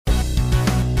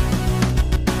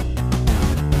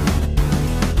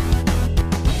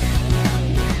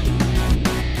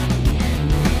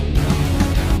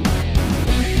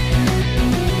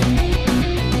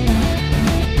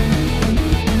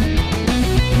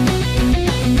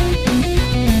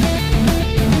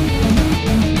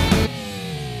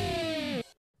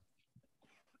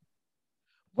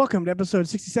Welcome to episode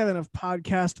 67 of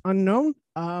Podcast Unknown.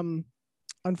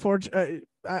 Unfortunately,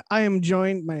 I am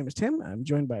joined. My name is Tim. I'm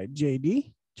joined by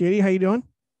JD. JD, how you doing?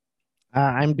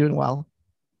 I'm doing well.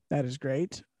 That is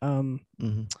great. Dalen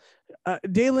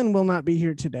will not be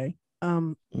here today.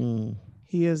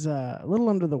 He is a little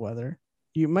under the weather.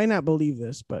 You might not believe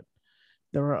this, but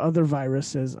there are other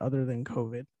viruses other than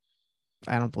COVID.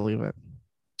 I don't believe it.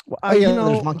 Well,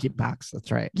 there's monkeypox.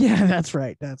 That's right. Yeah, that's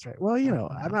right. Well,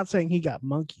 I'm not saying he got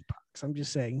monkeypox. I'm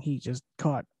just saying he just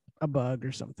caught a bug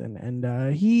or something,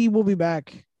 and he will be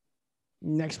back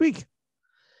next week.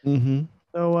 Mm-hmm.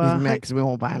 So because we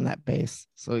won't buy him that base,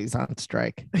 so he's on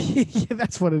strike. Yeah,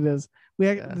 that's what it is.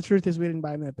 The truth is we didn't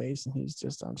buy him that base, and he's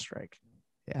just on strike.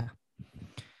 Yeah.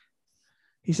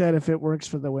 He said if it works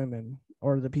for the women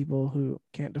or the people who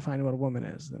can't define what a woman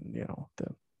is, then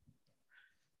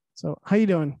So how you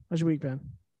doing? How's your week been?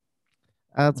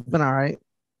 It's been all right.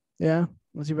 Yeah,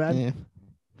 not too bad. Yeah.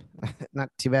 Not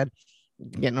too bad.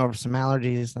 Getting over some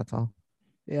allergies. That's all.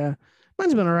 Yeah,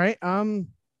 mine's been all right.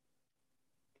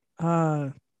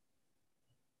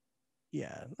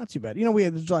 Yeah, not too bad. We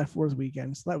had the July 4th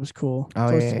weekend, so that was cool. Oh,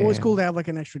 so yeah, it's always cool to have like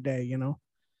an extra day,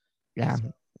 Yeah.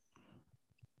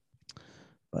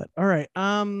 But all right.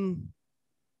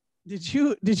 Did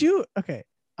you? Okay.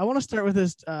 I want to start with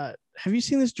this. Have you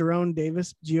seen this Jerome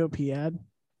Davis GOP ad?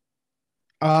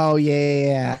 Oh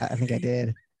yeah. I think I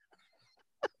did.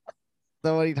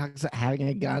 So when he talks about having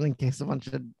a gun in case a bunch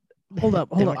of Hold up.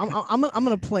 I'm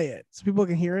gonna play it so people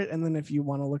can hear it, and then if you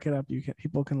want to look it up,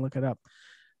 people can look it up.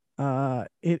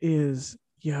 It is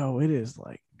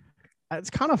like it's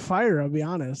kind of fire. I'll be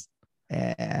honest.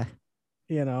 Yeah.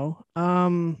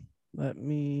 Let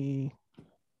me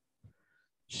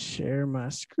share my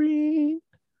screen.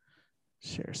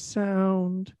 Share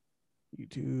sound.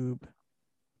 YouTube.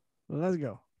 Let's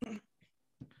go.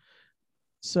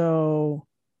 So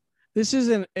this is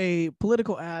a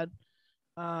political ad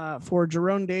for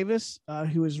Jerome Davis,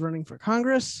 who is running for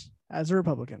Congress as a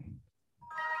Republican.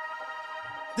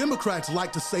 Democrats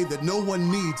like to say that no one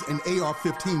needs an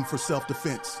AR-15 for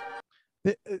self-defense.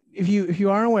 If you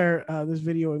aren't aware, this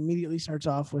video immediately starts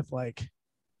off with like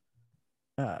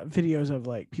videos of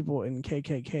like people in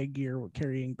KKK gear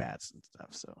carrying bats and stuff.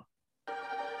 So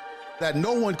that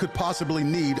no one could possibly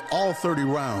need all 30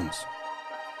 rounds.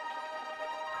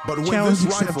 But when Challenge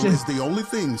this rifle accepted. is the only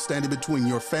thing standing between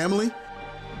your family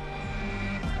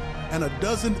and a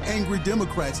dozen angry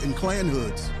Democrats in Klan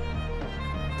hoods,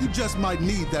 you just might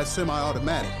need that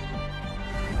semi-automatic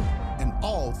and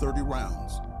all 30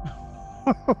 rounds.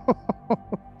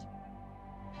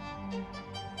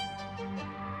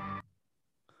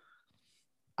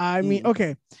 I mean,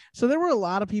 okay. So there were a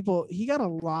lot of people. He got a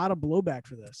lot of blowback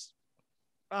for this.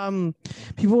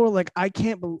 People were like, "I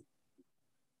can't believe."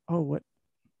 Oh, what?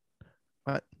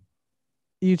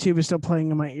 YouTube is still playing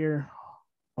in my ear.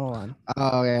 Hold on.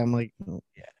 Oh yeah, I'm like,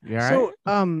 yeah. So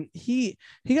he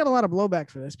got a lot of blowback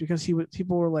for this because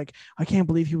people were like, "I can't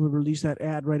believe he would release that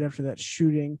ad right after that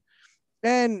shooting,"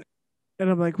 and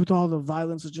I'm like, with all the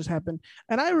violence that just happened,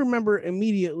 and I remember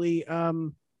immediately,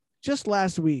 just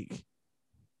last week.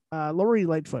 Lori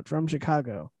Lightfoot from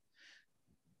Chicago,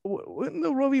 when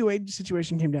the Roe v. Wade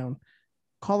situation came down,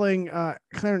 calling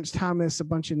Clarence Thomas a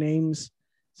bunch of names,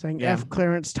 saying F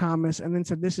Clarence Thomas, and then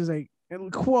said this is a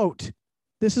quote,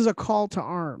 "This is a call to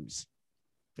arms."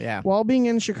 Yeah. While being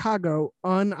in Chicago,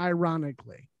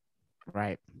 unironically.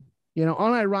 Right.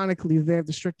 Unironically, they have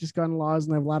the strictest gun laws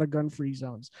and they have a lot of gun-free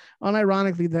zones.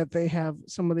 Unironically, that they have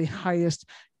some of the highest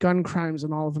gun crimes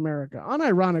in all of America.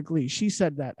 Unironically, she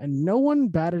said that, and no one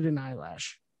batted an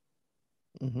eyelash.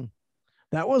 Mm-hmm.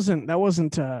 That wasn't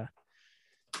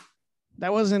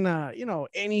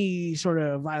any sort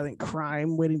of violent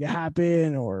crime waiting to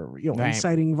happen or right.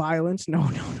 inciting violence.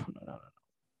 No.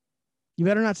 You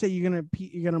better not say you're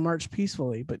gonna march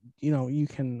peacefully, but you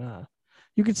can.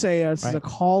 You could say this is a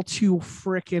call to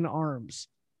frickin' arms.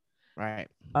 Right.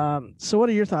 So what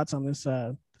are your thoughts on this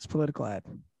political ad?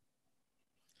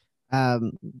 I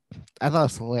thought it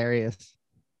was hilarious,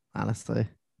 honestly.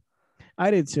 I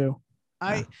did too.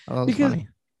 Because funny.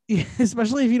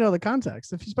 Especially if you know the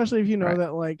context, especially if you know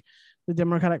that like the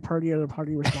Democratic Party are the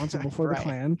party responsible for the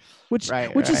Klan, which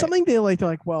is something they're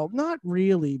like, well, not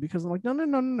really, because I'm like,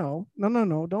 no,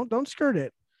 don't skirt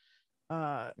it.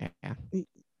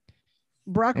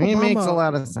 It makes a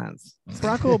lot of sense.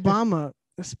 Barack Obama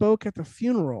spoke at the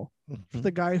funeral for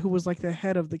the guy who was like the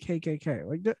head of the KKK.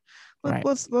 Like,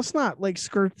 let's not like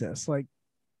skirt this. Like,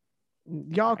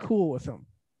 y'all cool with him,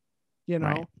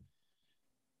 Right.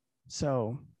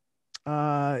 So,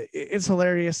 it's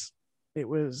hilarious. It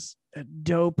was a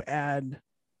dope ad,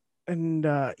 and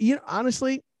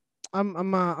honestly,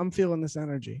 I'm feeling this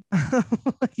energy.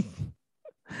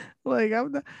 Like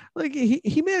I'm not, like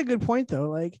he made a good point though.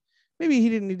 Like maybe he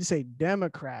didn't need to say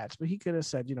Democrats, but he could have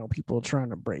said, people trying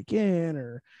to break in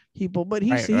or people, but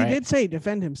he did say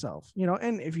defend himself,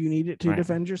 and if you need it to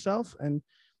defend yourself. And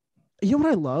you know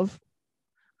what I love?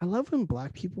 I love when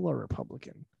black people are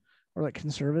Republican or like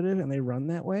conservative and they run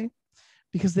that way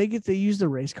because they use the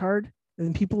race card and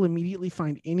then people immediately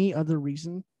find any other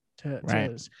reason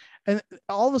to and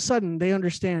all of a sudden they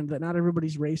understand that not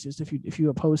everybody's racist if you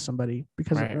oppose somebody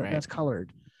because that's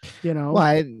colored, Well,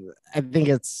 I think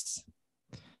it's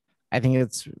I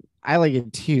like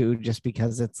it too, just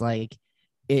because it's like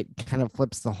it kind of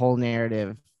flips the whole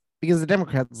narrative, because the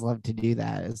Democrats love to do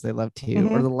that, as they love to,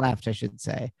 or the left, I should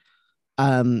say,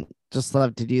 just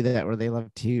love to do that, where they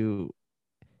love to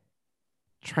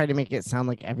try to make it sound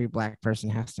like every black person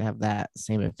has to have that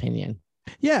same opinion.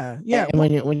 Yeah. And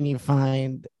when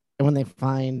they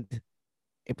find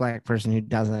a black person who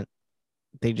doesn't,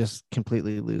 they just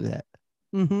completely lose it.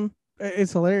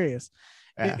 It's hilarious.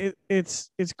 Yeah.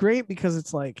 It's great because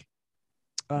it's like,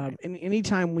 and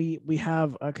anytime we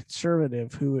have a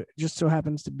conservative who just so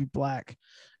happens to be black,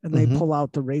 and they pull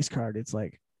out the race card, it's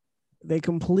like they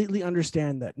completely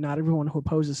understand that not everyone who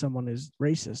opposes someone is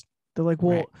racist. They're like,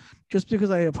 well, just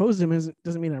because I oppose them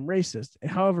doesn't mean I'm racist.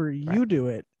 However, you do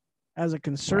it as a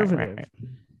conservative,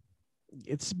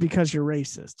 it's because you're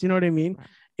racist. You know what I mean?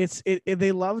 It's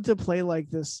they love to play like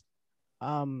this.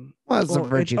 Well, it's a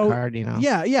virtue card,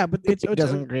 Yeah, but it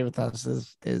doesn't agree with us.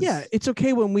 Is it's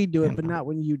okay when we do it, but not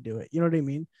when you do it. You know what I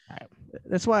mean? Right.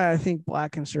 That's why I think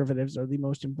black conservatives are the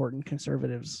most important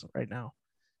conservatives right now.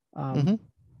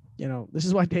 This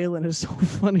is why Dalen is so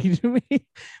funny to me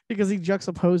because he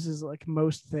juxtaposes like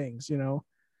most things.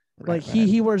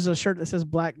 He wears a shirt that says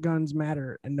 "Black Guns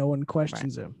Matter" and no one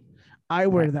questions him. I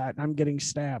wear that and I'm getting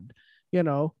stabbed.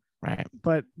 Right.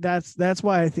 But that's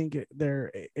why I think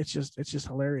it's just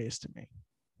hilarious to me.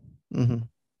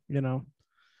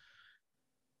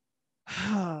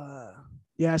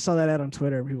 Yeah, I saw that ad on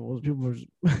Twitter. People were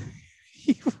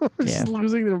just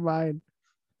losing their mind.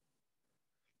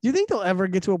 Do you think they'll ever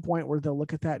get to a point where they'll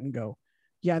look at that and go,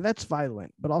 yeah, that's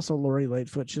violent, but also Lori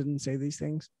Lightfoot shouldn't say these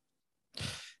things? Do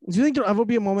you think there'll ever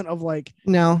be a moment of like,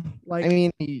 no, like, I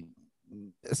mean,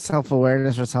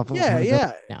 self-awareness or self-awareness?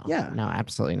 Yeah. No,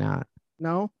 absolutely not.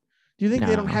 No. Do you think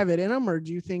they don't have it in them, or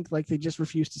do you think like they just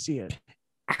refuse to see it?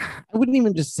 I wouldn't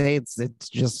even just say it's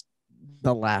just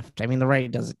the left. I mean, the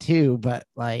right does it too, but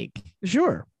like,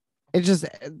 sure, it's just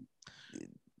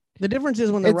the difference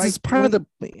is when the right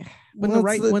when the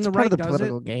right does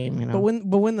political it, game,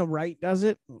 But when the right does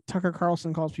it, Tucker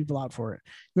Carlson calls people out for it.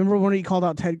 Remember when he called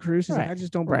out Ted Cruz? He's like, I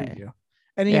just don't believe you.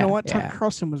 And you know what? Tucker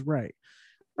Carlson was right.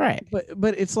 Right.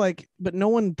 But it's like, but no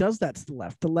one does that to the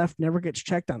left. The left never gets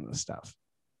checked on this stuff.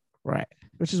 Right.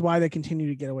 Which is why they continue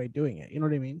to get away doing it. You know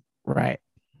what I mean? Right.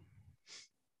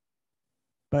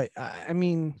 But I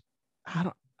mean, I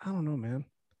don't know, man.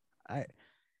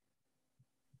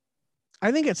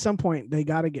 I think at some point they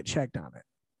got to get checked on it,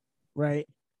 right?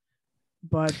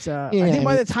 But I think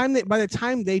by the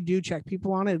time they do check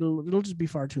people on it, it'll just be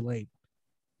far too late.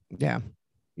 Yeah,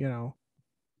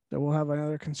 that we'll have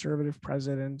another conservative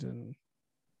president, and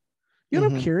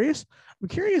I'm curious. I'm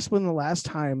curious when the last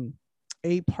time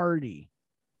a party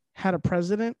had a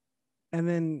president, and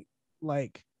then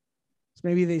like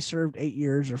maybe they served 8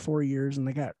 years or 4 years, and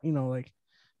they got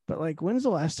But like, when's the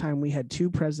last time we had two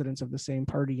presidents of the same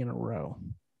party in a row?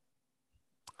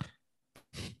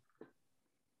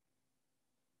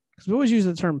 Because we always use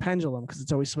the term pendulum because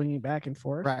it's always swinging back and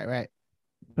forth. Right.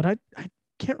 But I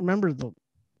can't remember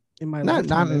in my lifetime.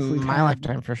 Not in my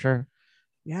lifetime for sure.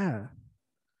 Yeah.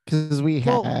 Because we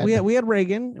had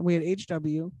Reagan and we had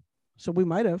HW, so we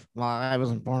might have. Well, I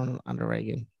wasn't born under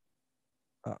Reagan.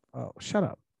 Oh, shut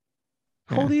up.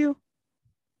 How old are you?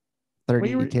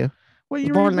 32. What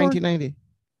year born 1990.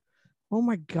 Oh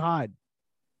my God.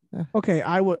 Yeah. Okay,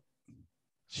 I would.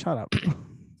 Shut up.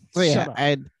 So yeah,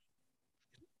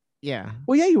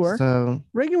 Well, yeah, you were. So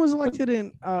Reagan was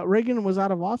elected Reagan was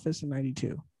out of office in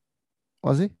 92.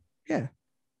 Was he? Yeah.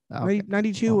 Oh, okay.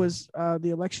 92 was the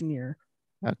election year.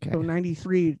 Okay. So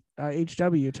 93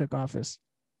 HW took office.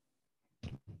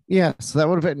 Yeah, so that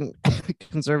would have been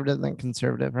conservative then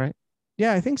conservative, right?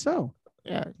 Yeah, I think so.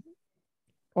 Yeah.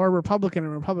 Or Republican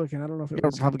and Republican. I don't know if it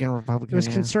was Republican. It was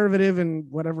conservative and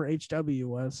whatever HW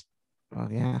was. Oh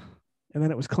yeah. And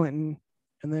then it was Clinton,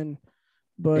 and then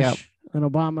Bush and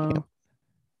Obama,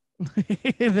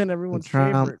 and then everyone's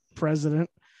favorite president,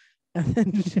 and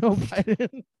then Joe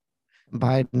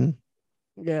Biden.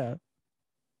 Yeah.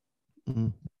 Mm-hmm.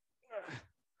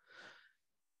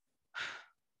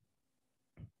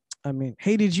 I mean,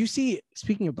 hey, did you see?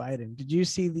 Speaking of Biden, did you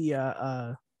see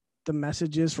the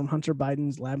messages from Hunter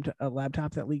Biden's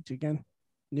laptop that leaked again?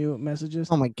 New messages.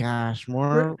 Oh my gosh,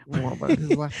 more about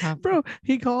his laptop. Bro,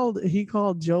 he called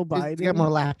Joe He's Biden. got more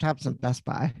laptops than Best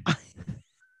Buy.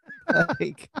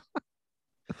 Like,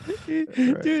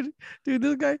 dude,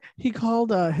 this guy, he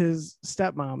called his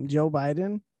stepmom Joe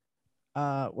Biden.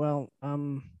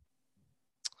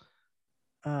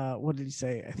 What did he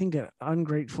say? I think an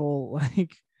ungrateful,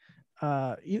 like,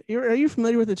 are you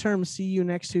familiar with the term "see you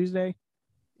next Tuesday"?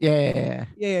 Yeah.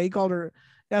 He called her.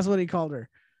 That's what he called her.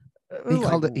 He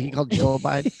called Joe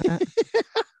Biden that?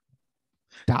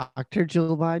 Dr.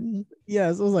 Joe Biden.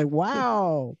 Yes, it was like,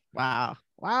 wow,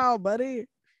 buddy.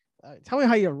 Tell me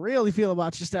how you really feel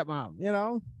about your stepmom. You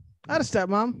know, I had a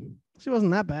stepmom. She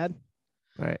wasn't that bad.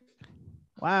 Right.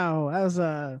 Wow, that was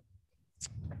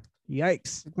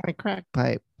yikes. My crack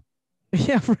pipe.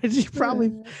 Yeah, she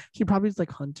probably was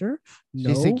like, Hunter. No,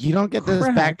 she's like, you don't get this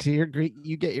crack. back to your grade.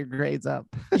 You get your grades up.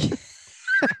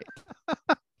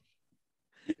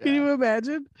 Can you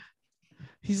imagine?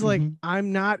 He's like,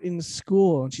 I'm not in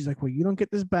school, and she's like, well, you don't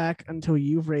get this back until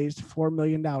you've raised $4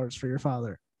 million for your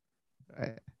father.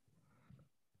 Right.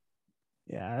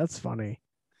 Yeah, that's funny.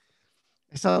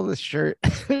 I saw this shirt.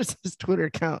 There's this Twitter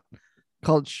account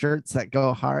called Shirts That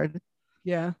Go Hard.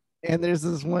 Yeah. And there's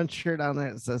this one shirt on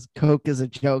there that says Coke is a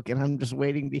joke, and I'm just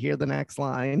waiting to hear the next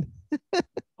line.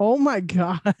 Oh my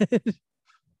God.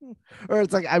 Or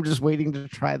it's like, I'm just waiting to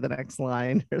try the next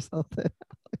line or something.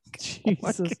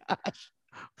 Jesus.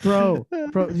 Oh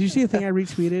bro, did you see the thing I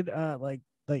retweeted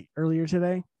like earlier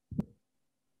today?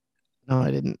 No,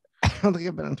 I didn't. I don't think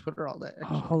I've been on Twitter all day.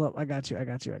 Oh, hold up. I got you. Check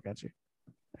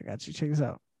this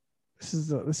out. This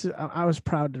is I was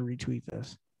proud to retweet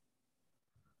this.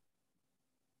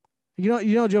 You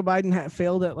know, Joe Biden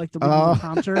failed at like the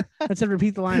prompter. That said,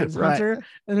 repeat the line as Hunter, right.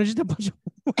 And there's just a bunch of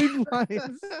white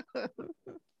lines.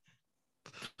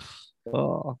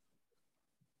 Oh,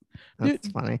 that's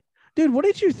funny, dude. What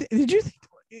did you think?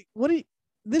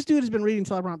 This dude has been reading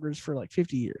teleprompters for like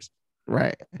 50 years,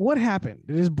 right? What happened?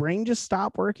 Did his brain just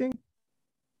stop working?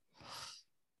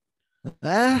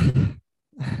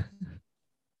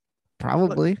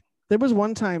 Probably. There was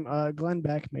one time Glenn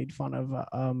Beck made fun of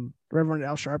Reverend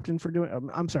Al Sharpton for doing.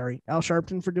 Al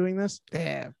Sharpton for doing this.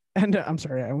 Yeah. And I'm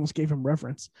sorry, I almost gave him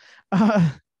reference.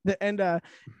 He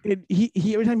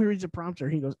every time he reads a prompter,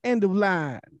 he goes end of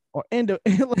line or end of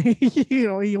like, he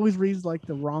always reads like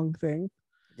the wrong thing.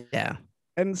 Yeah.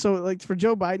 And so like for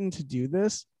Joe Biden to do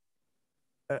this,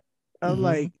 I'm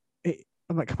like,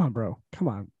 come on, bro, come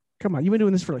on. You've been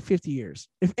doing this for like 50 years.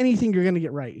 If anything, you're gonna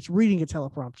get right. It's reading a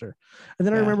teleprompter. And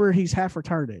then I remember he's half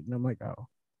retarded, and I'm like, oh.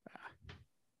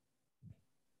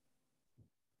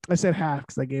 I said half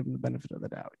because I gave him the benefit of the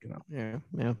doubt, Yeah.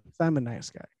 I'm a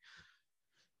nice guy.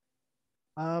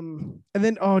 And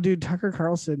then, dude, Tucker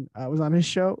Carlson was on his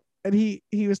show, and he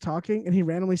was talking, and he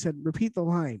randomly said, "Repeat the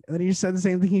line," and then he just said the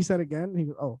same thing he said again. And he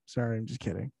goes, "Oh, sorry, I'm just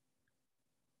kidding."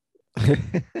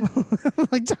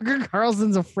 Like Tucker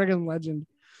Carlson's a friggin' legend.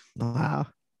 Wow.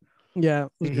 Yeah,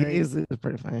 he's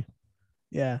pretty funny.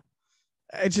 Yeah,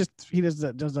 it's just he just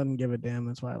doesn't give a damn.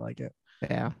 That's why I like it.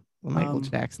 Yeah, the Michael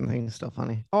Jackson thing is still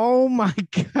funny. Oh my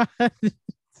God,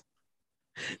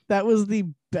 that was the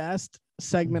best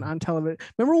segment on television.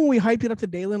 Remember when we hyped it up to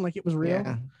Dalen like it was real?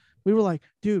 Yeah. We were like,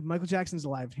 dude, Michael Jackson's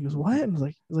alive. He goes, what? And I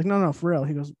was like, no, for real.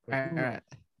 He goes, all right.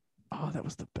 Oh, that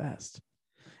was the best.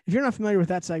 If you're not familiar with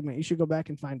that segment, you should go back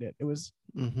and find it. It was,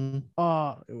 it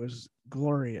was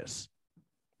glorious.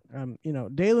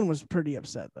 Dalen was pretty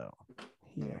upset though.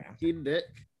 Yeah, he dick.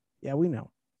 Yeah, we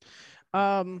know.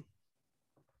 All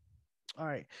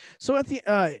right. So at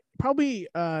the probably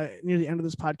near the end of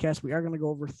this podcast, we are going to go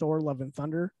over Thor: Love and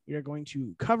Thunder. We are going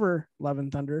to cover Love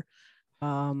and Thunder.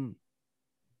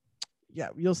 Yeah,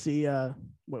 you'll see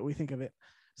what we think of it.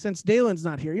 Since Dalen's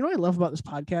not here, you know what I love about this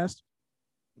podcast?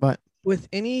 But with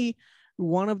any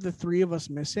one of the three of us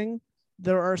missing,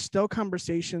 there are still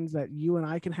conversations that you and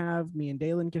I can have, me and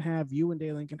Dalen can have, you and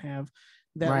Dalen can have,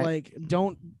 that like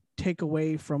don't take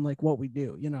away from like what we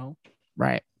do,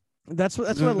 Right. That's what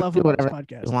I love about this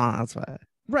podcast. That's why.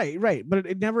 Right. But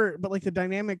it never. But like the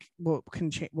dynamic will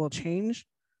change,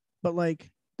 but like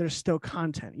there's still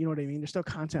content. You know what I mean? There's still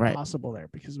content possible there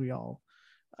because we all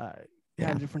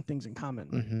have different things in common.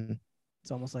 Mm-hmm.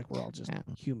 It's almost like we're all just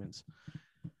humans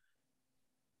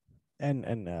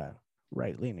and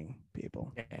right-leaning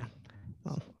people. Yeah.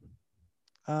 Well.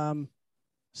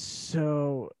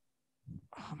 So,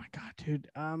 oh my God, dude.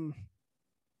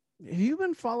 Have you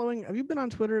been on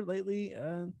Twitter lately?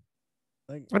 I've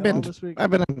been this week.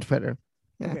 I've been on Twitter.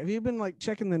 Yeah. Okay. Have you been like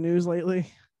checking the news lately?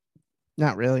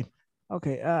 Not really.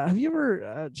 Okay. Have you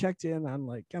ever checked in on,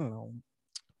 like, I don't know,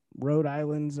 Rhode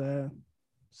Island's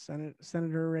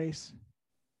senator race?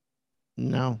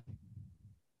 No.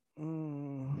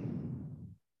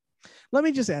 Let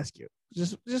me just ask you,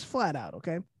 just flat out,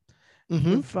 okay?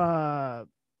 Mm-hmm. If I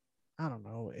don't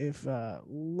know, if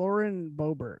Lauren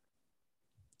Boebert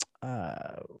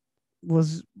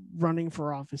was running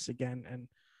for office again and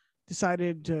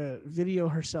decided to video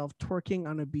herself twerking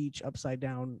on a beach upside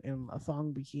down in a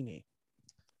thong bikini,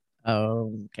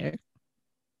 Okay.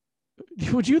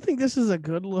 would you think this is a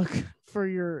good look for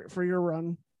your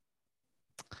run?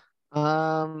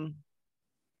 Oh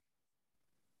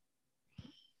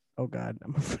God,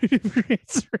 I'm afraid of your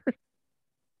answer.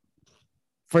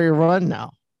 For your run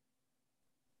now.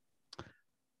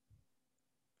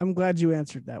 I'm glad you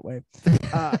answered that way.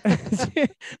 I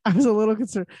was a little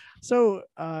concerned. So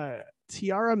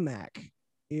Tiara Mack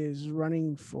is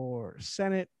running for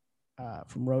Senate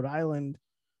from Rhode Island.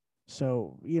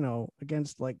 So,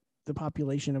 against like the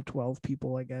population of 12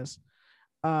 people, I guess,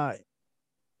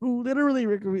 who literally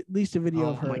released a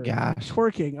video of her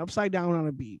twerking upside down on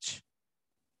a beach.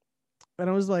 And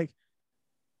I was like,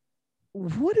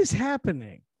 what is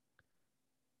happening?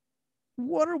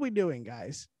 What are we doing,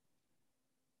 guys?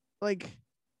 Like,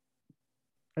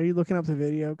 are you looking up the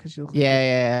video? Because you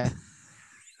yeah.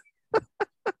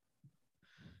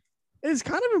 It's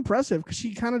kind of impressive because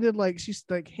she kind of did she's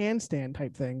like handstand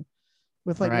type thing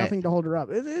with nothing to hold her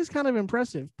up. It is kind of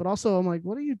impressive, but also I'm like,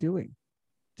 what are you doing?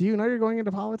 Do you know you're going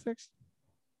into politics?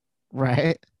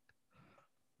 Right.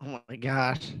 Oh my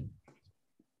gosh.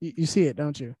 You see it,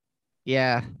 don't you?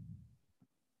 Yeah.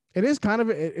 It's kind of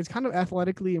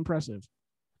athletically impressive.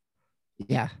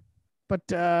 Yeah. But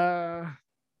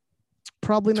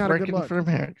probably not a good look for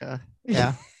America.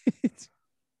 Yeah.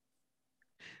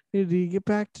 Did you get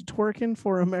back to twerking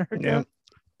for America? Yeah.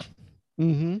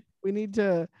 Mm-hmm. We need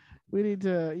to,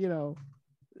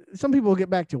 some people get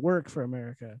back to work for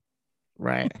America.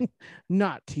 Right.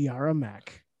 Not Tiara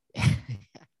Mack.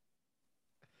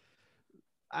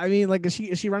 I mean, like, is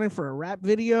she running for a rap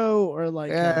video or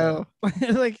like,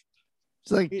 like,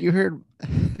 it's like you heard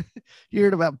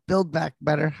about Build Back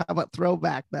Better. How about Throw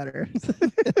Back Better?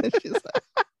 She's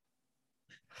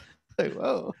like,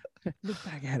 whoa. Look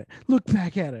back at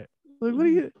it. Like,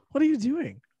 what are you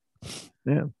doing?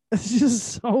 Yeah. It's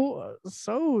just so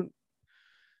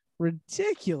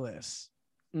ridiculous.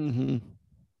 Mm-hmm.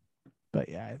 But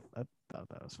yeah, I thought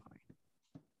that was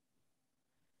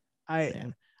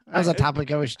funny. That was a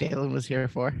topic I wish Dalen was here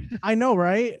for. I know,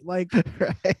 right? Like,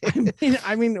 right.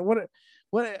 I mean, what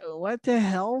the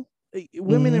hell?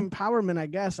 Women empowerment, I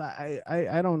guess.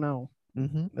 I don't know.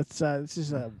 Mm-hmm. It's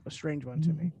just a strange one to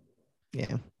me.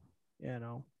 Yeah.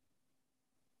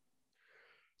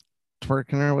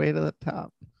 Twerking our way to the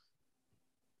top.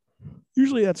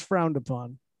 Usually that's frowned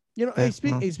upon.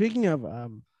 Speaking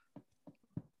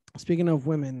of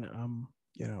women,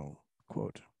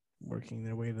 quote, working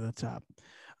their way to the top.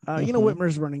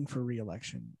 Whitmer's running for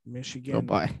re-election, Michigan. Oh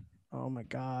boy. Oh my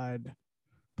God.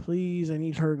 Please, I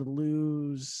need her to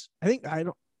lose. I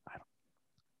don't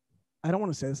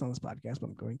want to say this on this podcast, but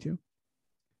I'm going to.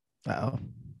 Uh-oh.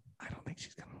 I don't think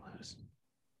she's gonna lose.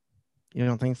 You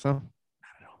don't think so? Not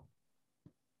at all.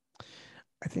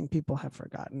 I think people have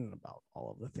forgotten about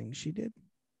all of the things she did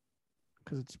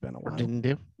because it's been a while. Or didn't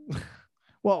do.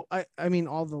 Well, I mean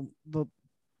all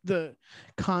the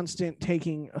constant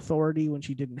taking authority when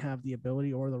she didn't have the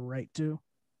ability or the right to.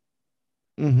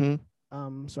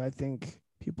 Mm-hmm. So I think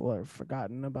people have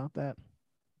forgotten about that.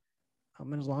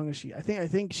 And as long as I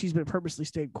think she's been purposely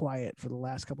stayed quiet for the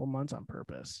last couple months on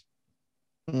purpose.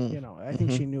 I think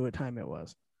she knew what time it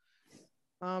was.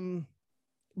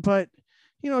 But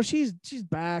she's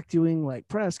back doing like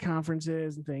press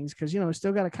conferences and things because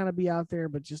still got to kind of be out there,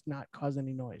 but just not cause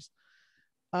any noise.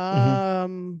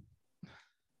 I'm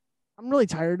really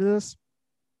tired of this.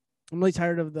 I'm really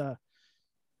tired of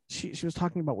she was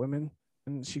talking about women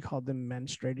and she called them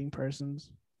menstruating persons.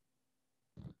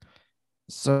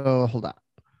 So hold on.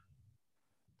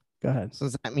 Go ahead. So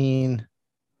does that mean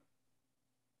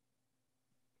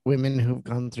women who've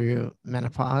gone through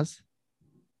menopause?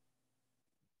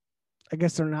 I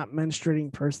guess they're not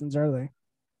menstruating persons, are they?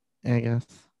 I guess.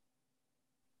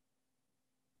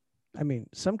 I mean,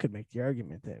 some could make the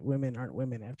argument that women aren't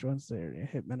women after once they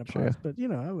hit menopause, Sure. But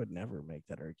I would never make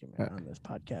that argument on this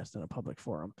podcast in a public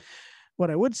forum.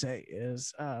 What I would say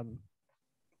is, I'm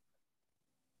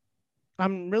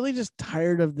really just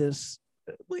tired of this.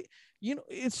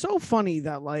 It's so funny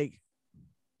that like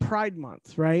Pride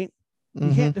Month, right?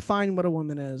 You can't define what a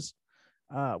woman is.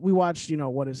 We watched,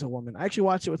 What is a Woman? I actually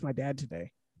watched it with my dad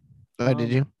today. Oh,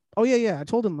 did you? Oh yeah. I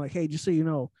told him like, hey, just so you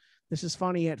know, this is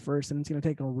funny at first, and it's gonna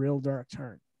take a real dark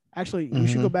turn. Actually, you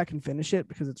should go back and finish it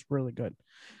because it's really good.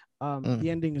 The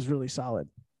ending is really solid.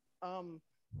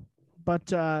 But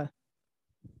the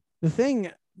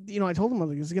thing, I told him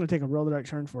like, this is gonna take a real dark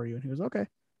turn for you, and he was okay.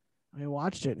 I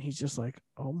watched it, and he's just like,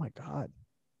 oh my god.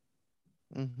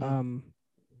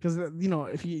 Because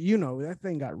if you that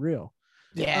thing got real.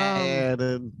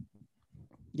 Yeah,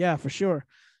 yeah, for sure.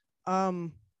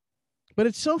 But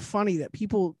it's so funny that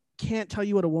people can't tell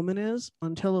you what a woman is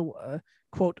until a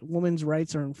quote woman's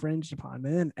rights are infringed upon,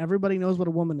 and then everybody knows what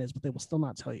a woman is, but they will still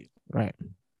not tell you. Right.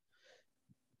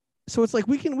 So it's like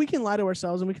we can lie to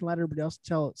ourselves and we can lie to everybody else.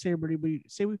 Say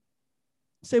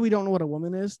we don't know what a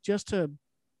woman is just to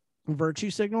virtue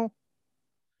signal.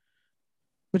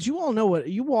 But you all know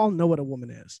what a woman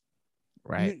is.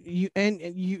 Right.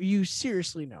 You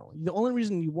seriously know. The only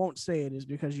reason you won't say it is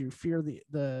because you fear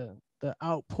the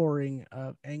outpouring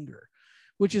of anger,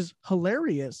 which is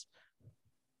hilarious.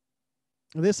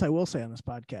 This I will say on this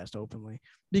podcast openly,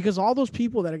 because all those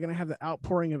people that are going to have the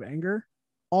outpouring of anger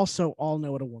also all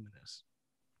know what a woman is.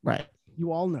 Right.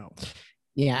 You all know.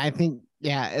 Yeah, I think,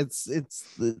 they're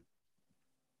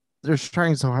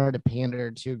trying so hard to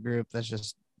pander to a group that's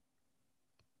just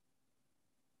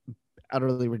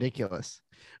utterly ridiculous.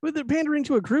 But they're pandering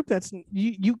to a group that's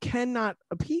you cannot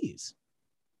appease.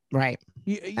 Right.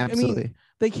 Absolutely. I mean,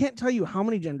 they can't tell you how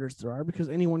many genders there are because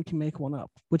anyone can make one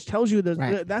up, which tells you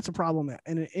that's a problem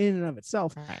in and of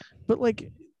itself. Right. But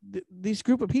like these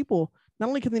group of people, not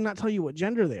only can they not tell you what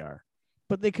gender they are,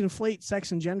 but they conflate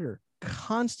sex and gender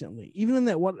constantly. Even in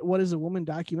that what is a woman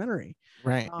documentary.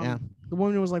 Right. Yeah. The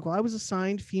woman was like, well, I was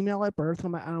assigned female at birth.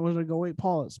 And I was going to go, wait,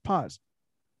 pause.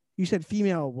 You said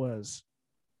female was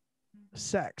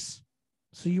sex.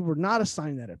 So you were not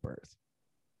assigned that at birth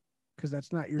because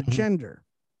that's not your gender.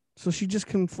 So she just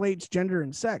conflates gender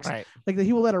and sex. Right. Like the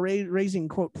people that are raising,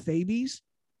 quote, babies.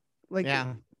 Like,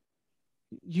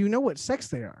 you know what sex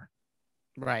they are.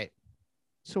 Right.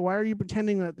 So why are you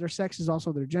pretending that their sex is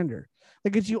also their gender?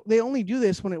 Like they only do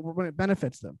this when it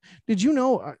benefits them. Did you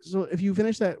know? So if you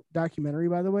finish that documentary,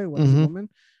 by the way, What is a Woman?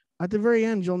 At the very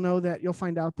end, you'll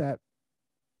find out that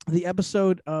the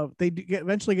episode of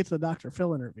eventually get to the Dr.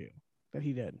 Phil interview that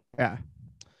he did. Yeah.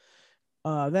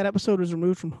 That episode was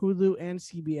removed from Hulu and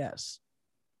CBS.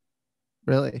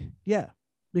 Really? Yeah,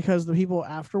 because the people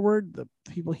afterward, the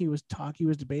people he was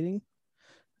debating,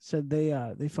 said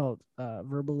they felt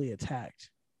verbally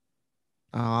attacked.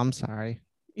 Oh, I'm sorry.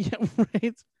 Yeah,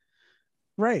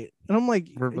 right. And I'm like,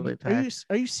 verbally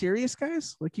are you serious,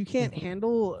 guys? Like, you can't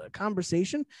handle a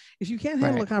conversation. If you can't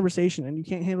handle a conversation and you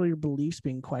can't handle your beliefs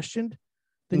being questioned,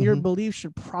 then your beliefs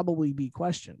should probably be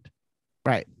questioned.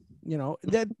 Right.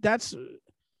 That's.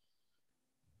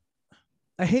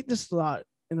 I hate this thought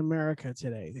in America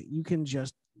today that you can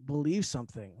just believe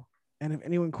something, and if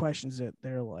anyone questions it,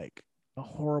 they're like a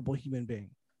horrible human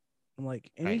being. I'm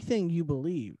like, anything you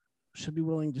believe should be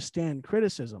willing to stand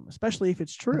criticism, especially if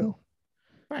it's true.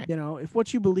 Right. If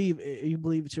what you believe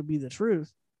it should be the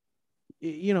truth,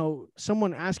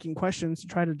 someone asking questions to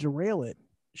try to derail it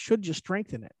should just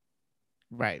strengthen it.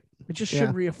 Right. It just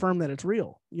should reaffirm that it's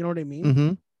real. You know what I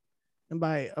mean? And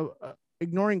by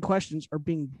ignoring questions or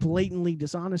being blatantly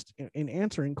dishonest in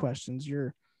answering questions,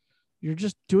 you're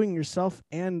just doing yourself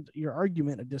and your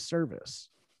argument a disservice.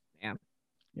 Yeah.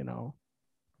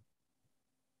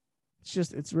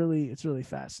 It's really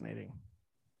fascinating.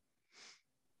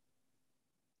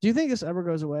 Do you think this ever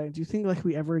goes away? Do you think like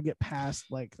we ever get past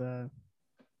like the?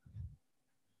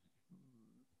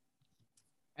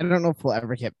 I don't know if we'll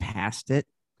ever get past it.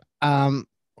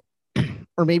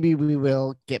 Or maybe we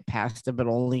will get past it, but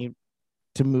only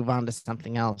to move on to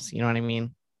something else. You know what I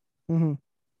mean? Mm-hmm.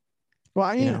 Well,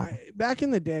 I mean, back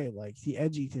in the day, like the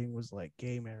edgy thing was like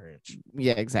gay marriage.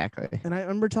 Yeah, exactly. And I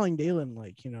remember telling Dalen,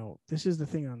 like, this is the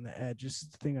thing on the edge, this is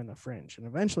the thing on the fringe, and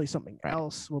eventually something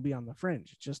else will be on the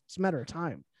fringe. It's a matter of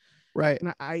time. Right.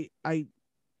 And I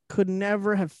could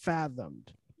never have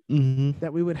fathomed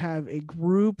that we would have a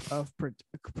group of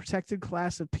protected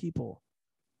class of people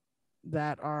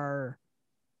that are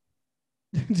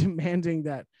demanding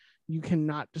that you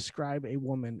cannot describe a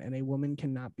woman and a woman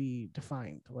cannot be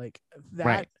defined. Like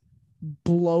that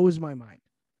blows my mind.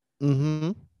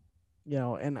 And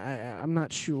I'm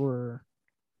not sure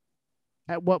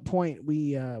at what point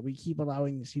we keep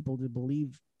allowing these people to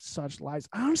believe such lies.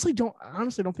 I honestly don't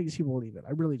think these people believe it.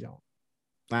 I really don't.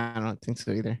 I don't think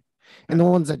so either. And the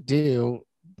ones that do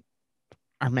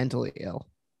are mentally ill.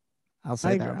 I'll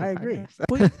say that. I agree.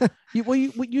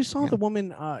 You saw the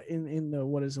woman in the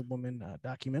What Is a Woman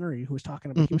documentary who was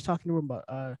talking about. He was talking to him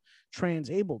about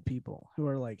trans-abled people who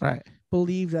are like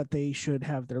believe that they should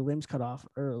have their limbs cut off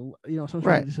or some sort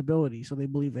of disability, so they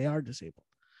believe they are disabled.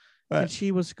 Right.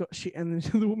 And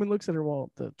the woman looks at her.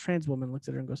 Well, the trans woman looks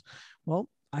at her and goes, "Well,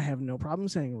 I have no problem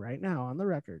saying right now on the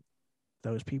record,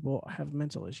 those people have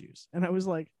mental issues." And I was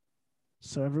like,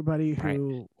 "So everybody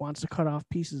who wants to cut off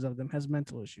pieces of them has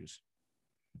mental issues."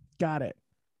 Got it.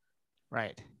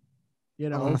 Right.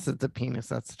 Unless it's a penis,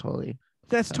 that's totally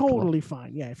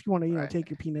fine. Yeah, if you want to take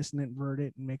your penis and invert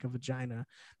it and make a vagina,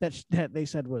 that they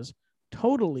said was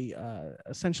totally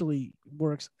essentially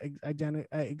works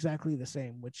exactly the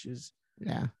same, which is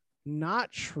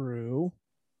not true.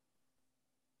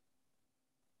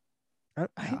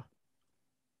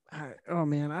 Oh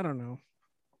man, I don't know.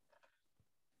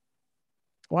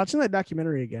 Watching that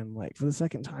documentary again, like for the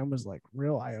second time, was like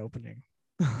real eye-opening.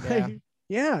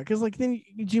 Yeah, because like then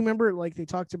do you remember like they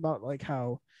talked about like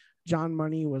how John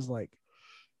Money was like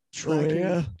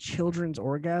tracking children's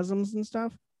orgasms and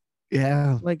stuff?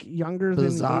 Yeah, like younger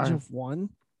than the age of 1.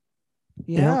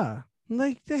 Yeah,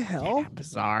 like the hell,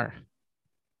 bizarre.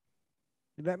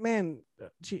 That man,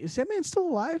 is that man still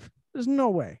alive? There's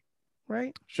no way,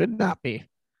 right? Should not be.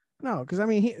 No, because I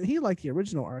mean he liked the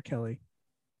original R. Kelly.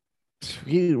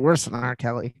 He worse than R.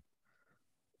 Kelly.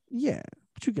 Yeah,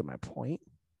 but you get my point.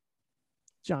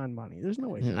 John Money. There's no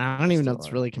way. I don't even know if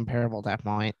it's really comparable at that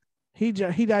point. He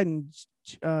died in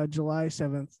July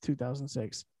 7th,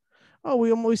 2006. Oh,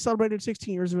 we celebrated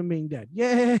 16 years of him being dead.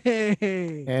 Yay!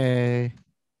 Hey.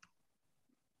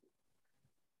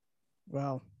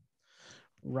 Well,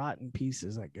 rotten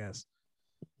pieces, I guess.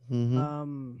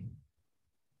 Mm-hmm.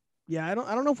 Yeah, I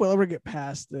don't know if we'll ever get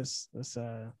past this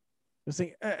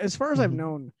thing. As far as I've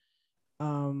known,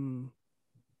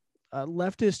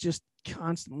 leftists just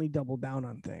constantly double down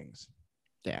on things.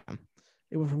 Yeah,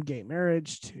 it went from gay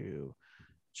marriage to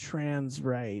trans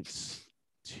rights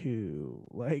to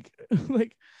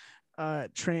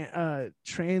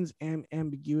trans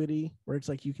ambiguity, where it's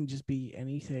like you can just be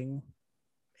anything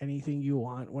you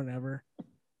want whenever.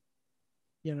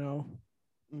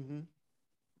 Mm-hmm.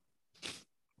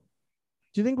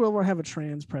 Do you think we'll ever have a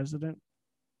trans president?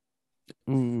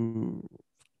 Did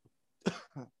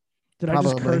I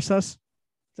just curse us?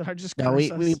 Did I just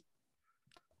curse us?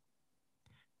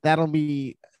 That'll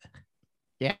be,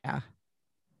 yeah.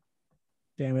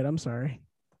 Damn it, I'm sorry.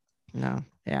 No,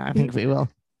 yeah, I think we will.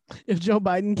 If Joe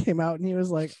Biden came out and he was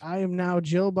like, "I am now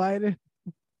Jill Biden."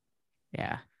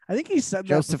 Yeah. I think he said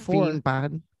that before. Josephine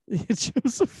Biden.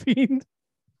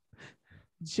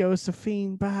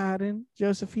 Josephine Biden.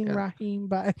 Josephine Rahim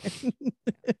Biden.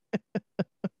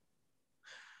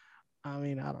 I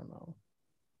mean, I don't know.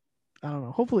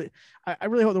 Hopefully, I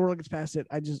really hope the world gets past it.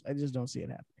 I just don't see it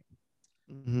happening.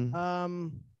 Mm-hmm.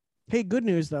 Hey, good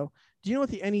news though. Do you know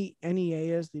what the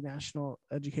NEA is? The National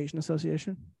Education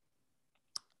Association.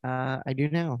 I do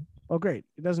now. Oh, great!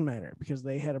 It doesn't matter because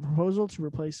they had a proposal to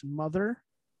replace mother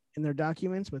in their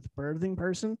documents with birthing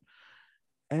person,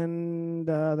 and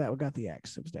that got the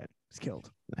X. It was dead. It's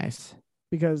killed. Nice.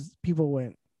 Because people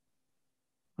went,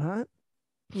 "What?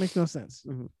 It makes no sense."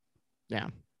 Mm-hmm. Yeah.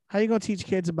 How are you gonna teach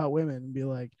kids about women and be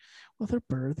like, "Well, they're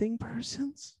birthing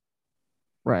persons"?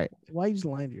 Right. Why you just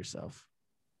lying to yourself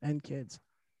and kids?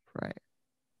 Right.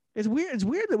 It's weird. It's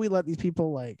weird that we let these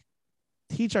people like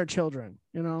teach our children.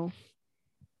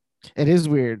 It is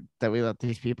weird that we let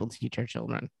these people teach our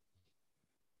children.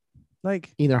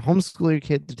 Like either homeschool your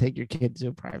kid to take your kid to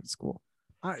a private school.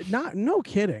 No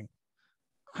kidding.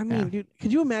 I mean, dude,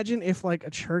 could you imagine if like a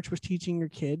church was teaching your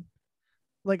kid?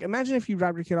 Like, imagine if you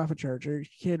dropped your kid off at church or your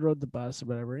kid rode the bus or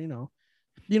whatever,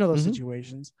 those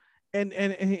situations. And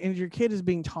your kid is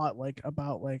being taught like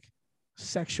about like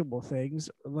sexual things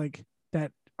like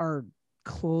that are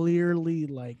clearly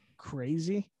like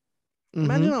crazy.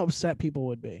 Imagine how upset people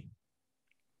would be.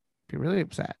 Be really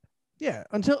upset. Yeah,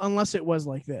 unless it was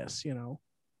like this,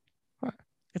 Right.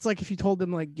 It's like if you told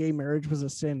them like gay marriage was a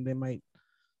sin, they might,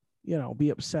 be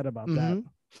upset about that.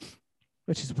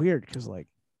 Which is weird because like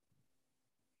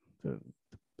the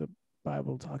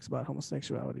Bible talks about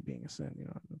homosexuality being a sin,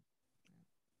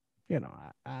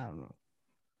 I don't know.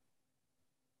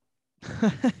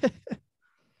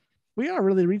 We are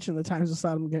really reaching the times of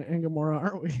Sodom and Gomorrah,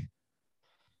 aren't we?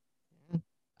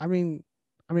 I mean,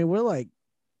 we're like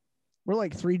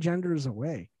 3 genders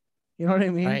away. You know what I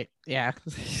mean? Right. Yeah.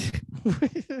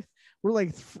 We're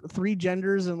like 3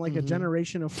 genders and like a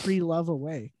generation of free love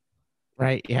away.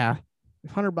 Right. Yeah.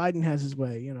 If Hunter Biden has his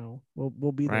way,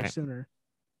 we'll be there sooner.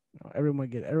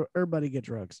 Everybody get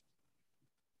drugs.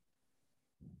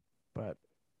 But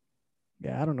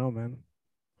yeah, I don't know, man.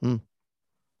 Hmm.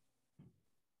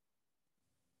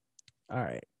 All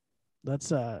right. Let's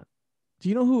do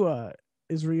you know who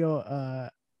Israel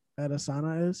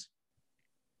Adesanya is?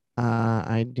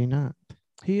 I do not.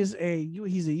 He's a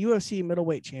UFC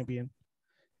middleweight champion.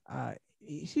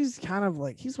 He's kind of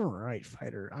like he's a right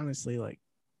fighter, honestly. Like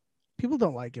people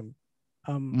don't like him.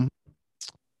 I'm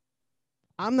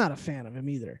not a fan of him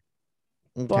either.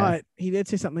 Okay. But he did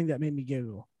say something that made me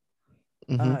giggle.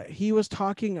 He was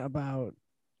talking about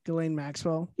Ghislaine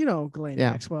Maxwell. You know Ghislaine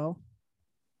Maxwell,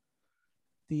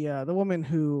 the woman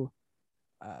who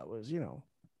was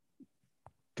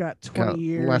got 20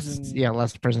 years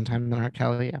less prison time than R.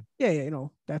 Kelly. Yeah,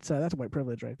 that's white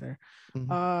privilege right there.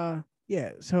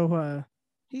 So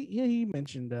he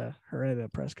mentioned her at a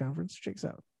press conference. Checks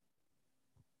out.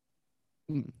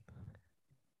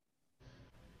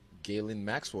 Ghislaine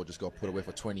Maxwell just got put away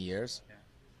for 20 years.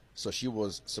 So she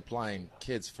was supplying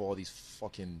kids for all these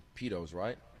fucking pedos,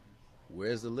 right?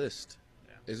 Where's the list?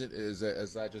 Is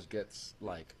that just gets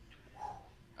like,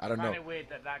 I don't know. Kind of weird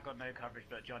that got no coverage,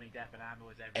 but Johnny Depp and Amber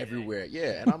was everywhere.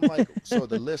 Yeah, and I'm like, so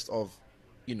the list of,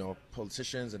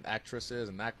 politicians and actresses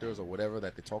and actors or whatever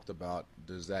that they talked about,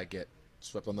 does that get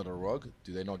swept under the rug?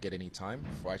 Do they not get any time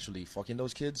for actually fucking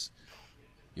those kids?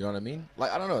 You know what I mean?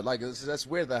 Like, I don't know. Like, that's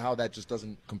weird that how that just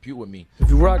doesn't compute with me. If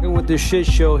you're rocking with this shit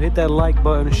show, hit that like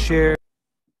button, share.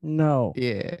 No.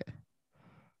 Yeah.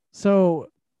 So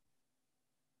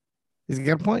he's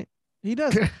got a point. He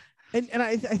does. and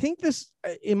I think this,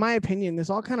 in my opinion, this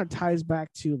all kind of ties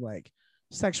back to like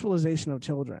sexualization of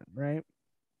children, right?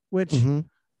 Which, I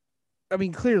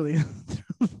mean, clearly,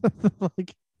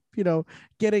 like,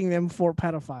 getting them for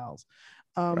pedophiles.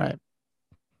 Right.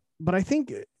 But I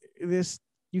think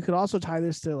you could also tie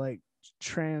this to like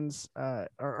trans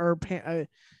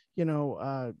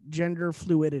gender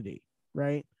fluidity,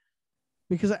 right?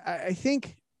 Because I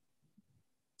think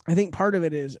part of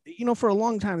it is, for a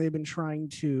long time they've been trying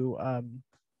to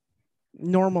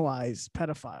normalize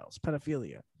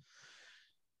pedophilia.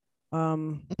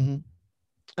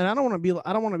 And I don't want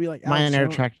to be like minor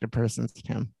attracted persons,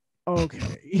 Tim.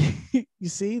 Okay. You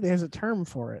see, there's a term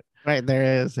for it. Right,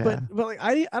 there is. Yeah. But like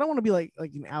I don't want to be like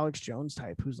an Alex Jones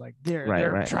type who's like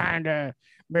they're trying to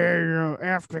be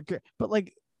after, but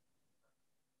like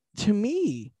to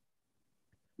me,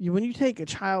 when you take a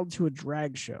child to a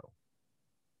drag show,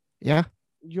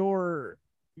 you're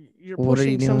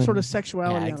pushing some sort of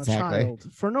sexuality on a child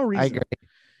for no reason. I agree.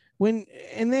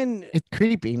 It's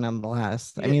creepy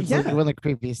nonetheless. I mean, it's like one of the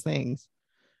creepiest things.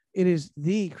 It is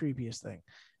the creepiest thing.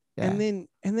 Yeah.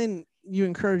 And then you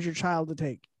encourage your child to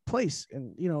take place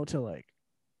and to like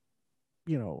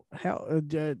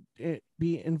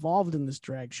be involved in this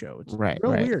drag show. It's real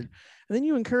weird. And then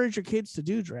you encourage your kids to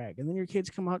do drag, and then your kids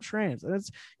come out trans, and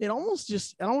it almost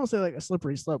just, I don't want to say like a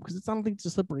slippery slope, because I don't think it's a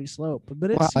slippery slope,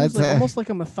 but it seems like almost like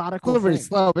a methodical slippery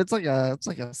slope. It's like a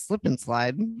slip and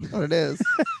slide. That's what it is.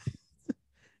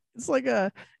 It's like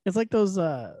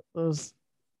those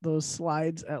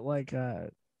slides at like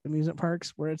amusement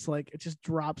parks where it's like it just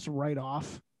drops right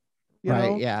off. You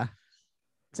know? Yeah.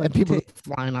 It's like people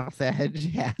flying off the edge.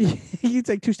 Yeah. You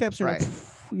take 2 steps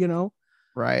and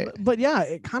Right. But yeah,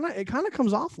 it kind of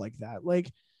comes off like that. Like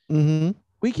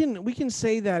we can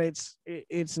say that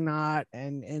it's not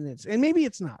and maybe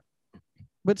it's not.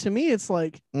 But to me it's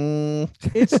like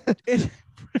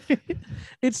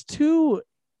it's too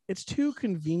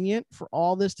convenient for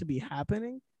all this to be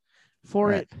happening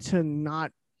for it to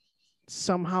not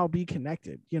somehow be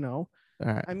connected,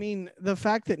 Right. I mean, the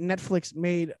fact that Netflix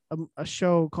made a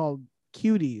show called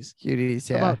Cuties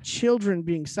about children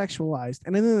being sexualized,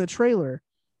 and then in the trailer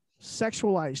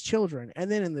sexualized children, and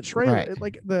then in the trailer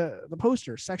like the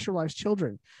poster sexualized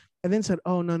children, and then said,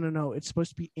 oh no, it's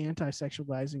supposed to be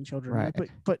anti-sexualizing children. Right.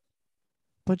 But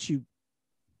you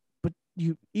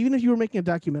even if you were making a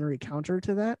documentary counter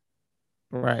to that,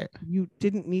 you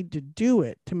didn't need to do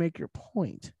it to make your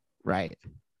point. Right.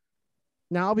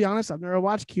 Now, I'll be honest, I've never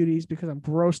watched Cuties because I'm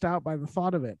grossed out by the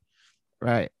thought of it.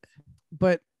 Right.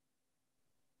 But,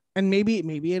 and maybe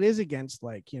it is against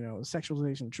like,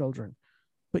 sexualization of children,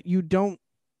 but you don't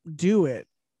do it.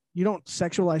 You don't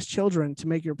sexualize children to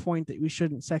make your point that we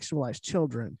shouldn't sexualize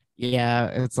children. Yeah.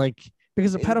 It's like,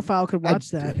 because a pedophile could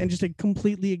watch that and just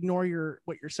completely ignore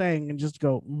what you're saying and just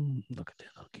go, look at that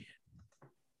little kid.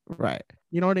 Right.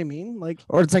 You know what I mean? Like,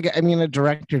 or it's like, I mean, a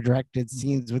director directed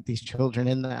scenes with these children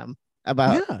in them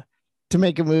to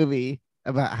make a movie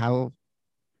about how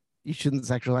you shouldn't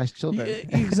sexualize children.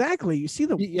 Exactly. You see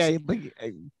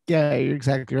you're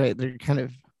exactly right. They're kind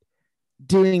of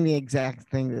doing the exact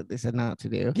thing that they said not to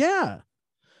do. Yeah.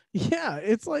 Yeah,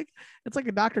 it's like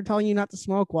a doctor telling you not to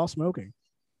smoke while smoking.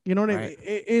 You know what I mean?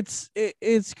 Right.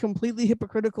 It's completely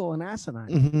hypocritical and asinine,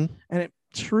 Mm-hmm. and it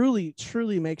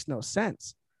truly makes no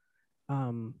sense.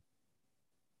 I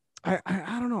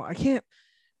don't know. I can't.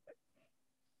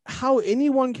 How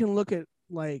anyone can look at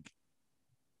like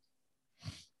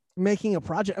making a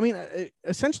project. I mean,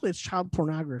 essentially, it's child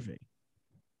pornography.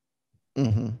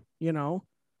 Mm-hmm. You know,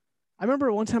 I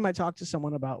remember one time I talked to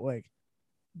someone about like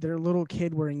their little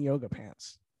kid wearing yoga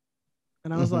pants,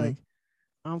 and I was Mm-hmm. like,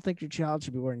 I don't think your child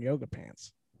should be wearing yoga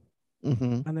pants.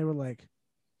 Mm-hmm. And they were like,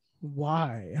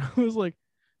 why? I was like,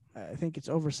 I think it's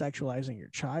over sexualizing your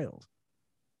child.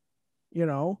 You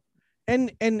know,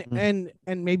 and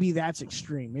maybe that's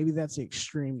extreme. Maybe that's the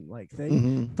extreme like thing.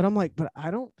 Mm-hmm. But I'm like, but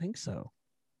I don't think so.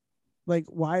 Like,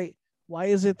 why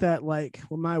is it that like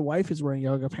when my wife is wearing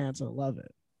yoga pants, I love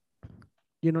it?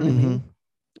 You know what I mean?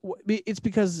 It's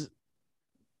because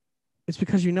it's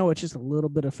just a little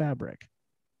bit of fabric,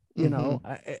 you know,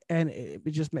 and it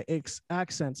just makes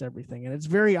accents everything, and it's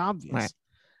very obvious. Right.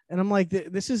 And I'm like,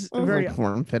 this is Well, very like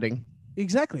form fitting.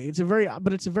 exactly. It's a very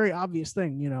obvious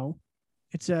thing, you know.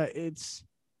 It's a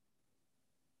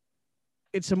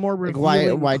more Like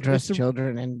revealing. why dress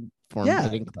children in form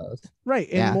fitting clothes? Right.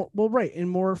 Yeah. In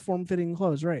more form fitting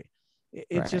clothes. Right.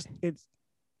 It's just it's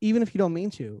even if you don't mean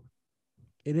to,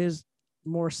 it is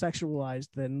more sexualized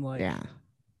than like a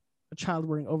child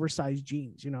wearing oversized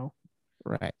jeans, you know?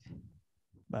 Right.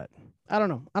 But I don't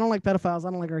know. I don't like pedophiles.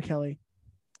 I don't like R. Kelly.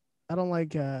 I don't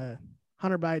like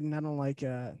Hunter Biden. I don't like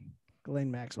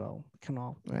Ghislaine Maxwell. Can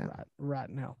all rot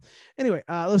in hell. Anyway,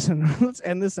 listen, let's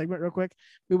end this segment real quick.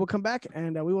 We will come back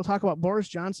and we will talk about Boris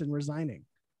Johnson resigning.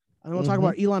 And we'll talk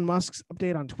about Elon Musk's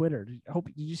update on Twitter. Did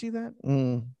you see that?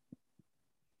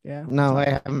 Yeah. No, I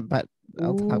haven't, but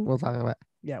we'll talk about it.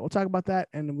 Yeah, we'll talk about that,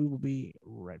 and we will be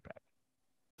right back.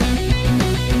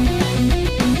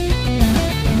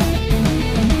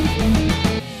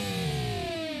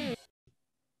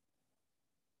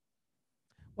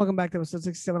 Welcome back to episode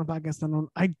 67 of Podcast Unknown.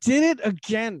 I did it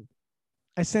again.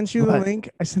 I sent you the link.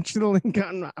 I sent you the link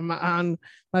on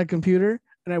my computer,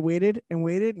 and I waited,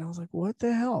 and I was like, what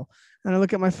the hell? And I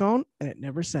look at my phone, and it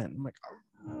never sent. I'm like,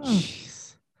 oh. Jeez.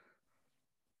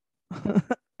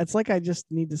 It's like I just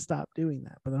need to stop doing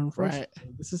that. But unfortunately,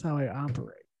 this is how I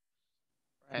operate.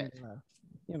 Right. And,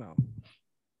 you know.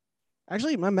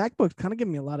 Actually, my MacBook's kind of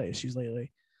giving me a lot of issues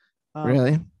lately.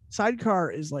 Really? Sidecar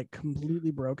is like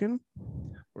completely broken.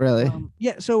 Really?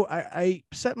 Yeah. So I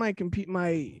set my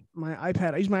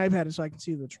iPad. I use my iPad so I can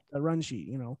see the run sheet.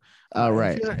 You know. Oh,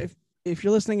 right. If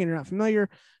you're listening and you're not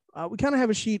familiar, we kind of have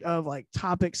a sheet of like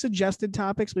suggested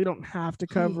topics. We don't have to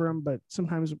cover them, but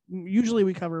usually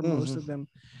we cover most of them.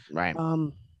 Right.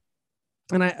 And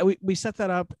we set that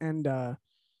up, and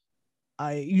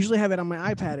I usually have it on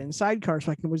my iPad in Sidecar,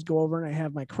 so I can always go over, and I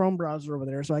have my Chrome browser over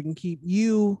there, so I can keep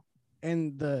you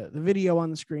and the video on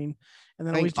the screen, and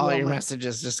then always do all your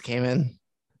messages just came in.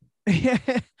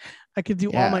 I could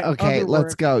do all my okay.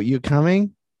 Let's go. You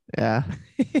coming? Yeah.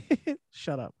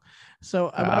 Shut up. So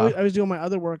I was doing my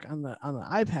other work on the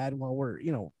iPad while we're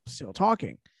still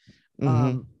talking,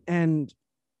 and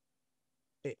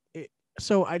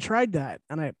so I tried that,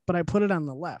 but I put it on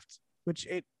the left, which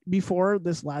before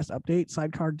this last update,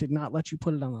 Sidecar did not let you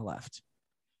put it on the left.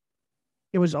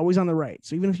 It was always on the right.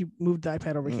 So even if you moved the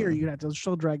iPad over here, you'd have to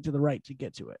still drag to the right to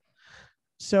get to it.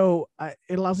 So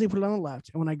it allows me to put it on the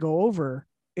left. And when I go over,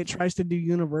 it tries to do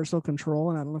universal control.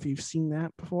 And I don't know if you've seen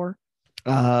that before.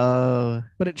 But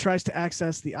it tries to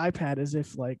access the iPad as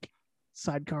if like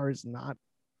Sidecar is not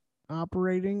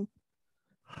operating.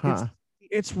 Huh.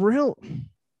 It's real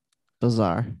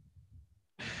bizarre.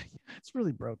 It's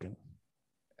really broken.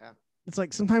 Yeah. It's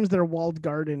like sometimes their walled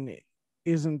garden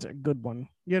isn't a good one.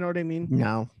 You know what I mean?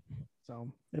 No.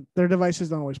 So their devices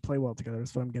don't always play well together.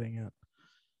 That's what I'm getting at.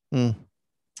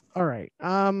 All right.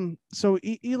 So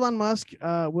Elon Musk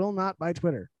will not buy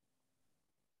Twitter.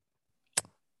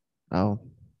 Oh.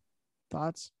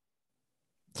 Thoughts?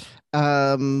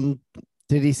 Did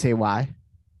he say why?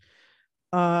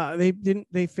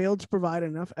 They failed to provide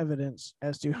enough evidence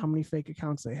as to how many fake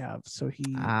accounts they have. So he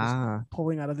is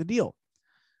pulling out of the deal.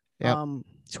 Yep.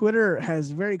 Twitter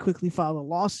has very quickly filed a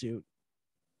lawsuit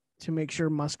to make sure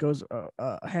Musk goes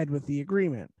ahead with the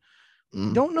agreement.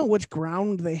 Don't know which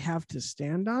ground they have to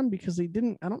stand on because I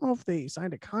don't know if they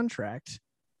signed a contract.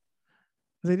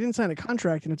 They didn't sign a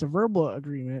contract, and it's a verbal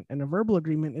agreement, and a verbal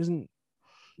agreement isn't.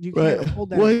 You can't hold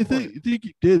that. Well, I think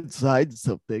he did sign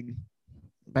something.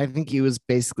 I think he was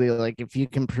basically like, if you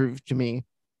can prove to me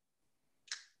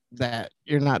that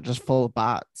you're not just full of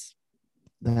bots,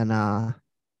 then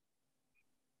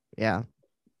yeah.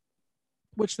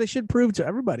 which they should prove to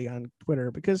everybody on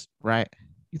Twitter, because Right.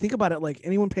 you think about it, like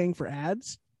anyone paying for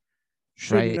ads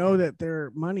should Right. know that their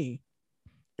money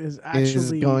is Is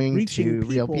actually going reaching to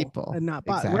real people. and not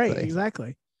bot. Right, Exactly.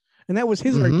 exactly. And that was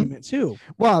his Mhm. argument too.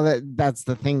 Well, that's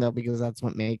the thing though, because that's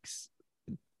what makes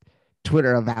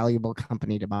Twitter a valuable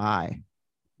company to buy.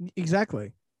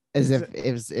 Exactly. As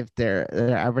if their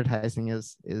advertising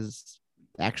is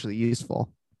actually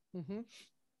useful.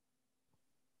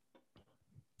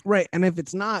 Right. And if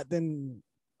it's not, then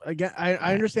again,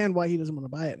 I understand why he doesn't want to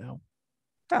buy it now.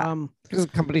 Yeah. Because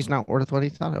the company's not worth what he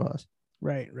thought it was.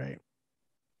 Right, right.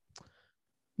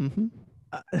 Mm-hmm.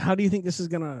 How do you think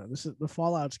the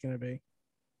fallout's gonna be?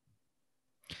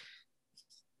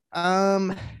 I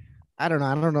don't know.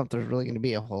 I don't know if there's really going to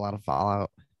be a whole lot of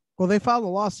fallout. Well, they filed a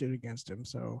lawsuit against him,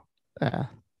 so Yeah.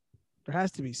 there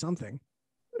has to be something.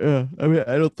 Yeah. I mean,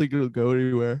 I don't think it'll go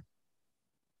anywhere.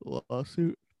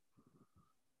 Lawsuit.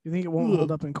 You think it won't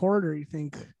hold up in court, or you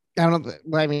think? I don't.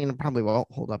 Well, I mean, it probably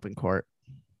won't hold up in court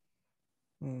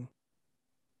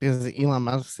because Elon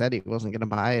Musk said he wasn't going to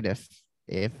buy it if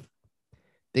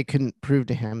they couldn't prove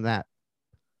to him that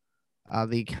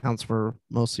the accounts were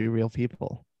mostly real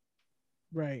people.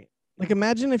 Right. Like,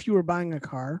 imagine if you were buying a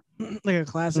car, like a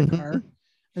classic car,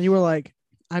 and you were like,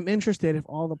 "I'm interested if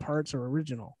all the parts are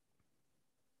original."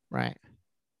 Right.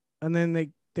 And then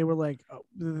they were like, oh,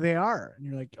 they are, and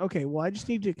you're like, okay, well, I just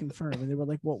need to confirm. And they were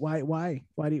like, well, why do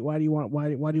you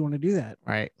want to do that?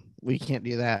 Right. We can't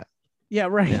do that. Yeah.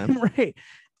 Right. Yeah. Right.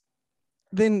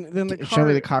 Then the car, show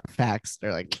me the Carfax.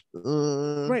 They're like,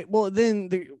 right. Well, then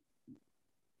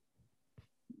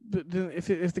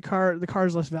if the car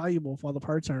is less valuable if all the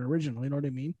parts aren't original, you know what I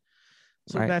mean?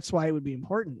 So that's why it would be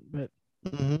important. But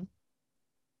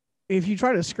if you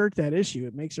try to skirt that issue,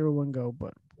 it makes everyone go,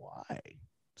 but why?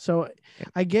 So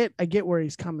I get where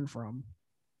he's coming from.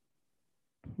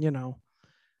 You know,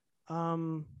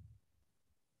 man,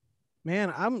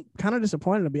 I'm kind of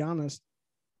disappointed, to be honest.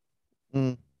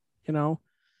 You know,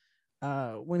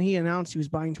 when he announced he was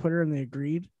buying Twitter and they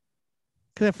agreed,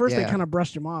 because at first they kind of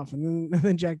brushed him off, and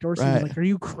then Jack Dorsey was like, "Are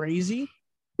you crazy?"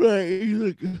 Right? He's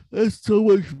like, "That's so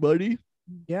much money."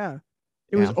 Yeah,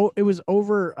 it was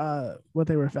over what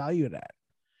they were valued at.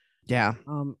 Yeah.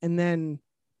 And then,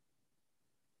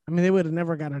 I mean, they would have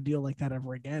never got a deal like that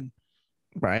ever again.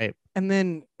 Right. And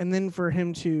then for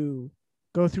him to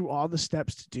go through all the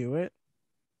steps to do it,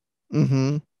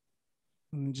 and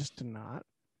just to not.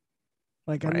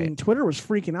 Like, I mean, Twitter was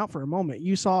freaking out for a moment.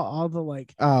 You saw all the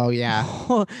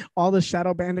all the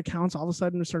shadow banned accounts all of a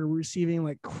sudden started receiving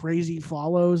like crazy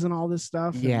follows and all this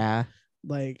stuff. Yeah. And,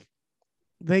 like,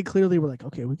 they clearly were like,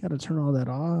 okay, we got to turn all that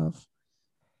off.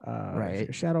 If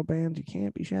you're shadow banned, you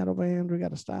can't be shadow banned. We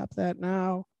got to stop that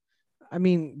now. I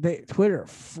mean, Twitter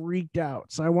freaked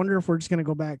out. So I wonder if we're just gonna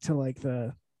go back to like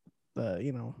the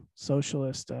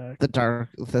socialist the dark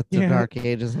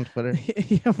ages on Twitter.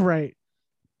 Yeah, right.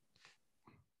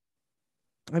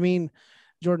 I mean,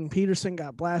 Jordan Peterson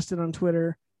got blasted on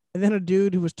Twitter, and then a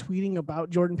dude who was tweeting about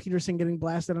Jordan Peterson getting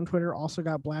blasted on Twitter also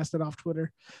got blasted off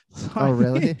Twitter. So,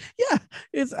 really? Yeah,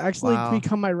 it's actually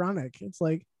become ironic. It's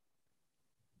like,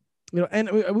 and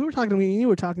we were talking. You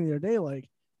were talking the other day, like,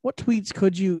 what tweets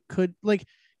could like,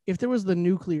 if there was the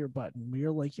nuclear button where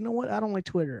you're like, you know what, I don't like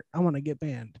Twitter, I want to get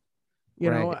banned. You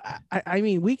know, I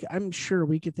mean, I'm sure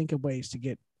we could think of ways to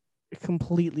get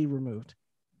completely removed.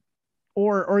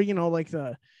 Or like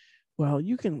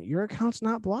your account's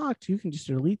not blocked. You can just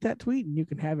delete that tweet and you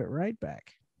can have it right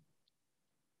back.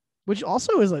 Which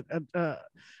also is a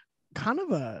kind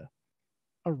of a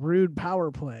rude power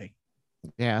play.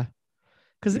 Yeah.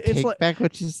 Because it's take like back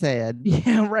what you said.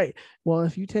 Yeah, right. Well,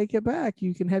 if you take it back,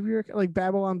 you can have your, like,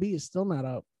 Babylon Bee is still not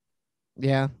up.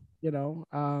 Yeah. You know,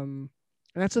 and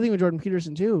that's the thing with Jordan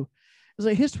Peterson too. It's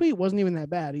like his tweet wasn't even that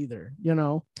bad either. You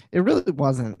know, it really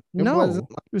wasn't. It wasn't.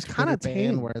 It was kind of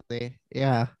tame. Worthy.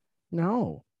 Yeah.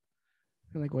 No.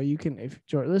 And like, well, you can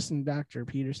listen, Dr.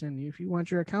 Peterson, if you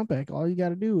want your account back, all you got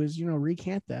to do is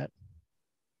recant that.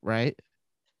 Right.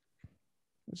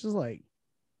 Which is like,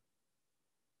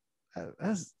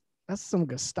 that's some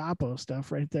Gestapo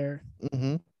stuff right there.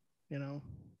 You know.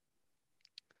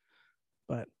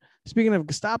 But speaking of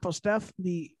Gestapo stuff,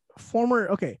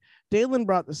 Dalen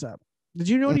brought this up. Did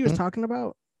you know what he was talking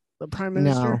about? The prime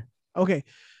minister? No. Okay.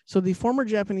 So the former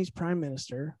Japanese prime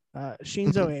minister,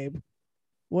 Shinzo Abe,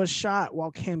 was shot while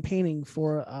campaigning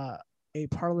for a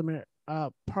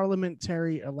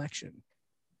parliamentary election.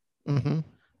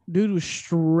 Dude was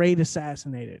straight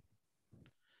assassinated.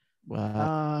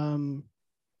 Wow.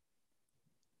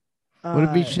 Would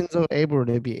it be Shinzo Abe or would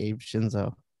it be Abe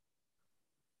Shinzo?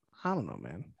 I don't know,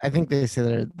 man. I think they say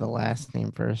they're the last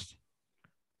name first.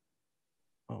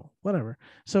 Oh, whatever.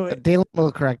 So Dalen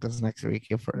will correct us next week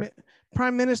if we're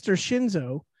Prime Minister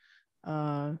Shinzo,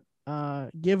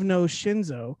 give no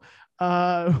Shinzo,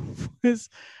 was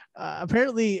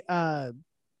apparently a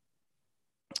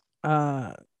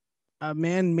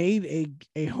man made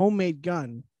a homemade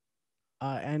gun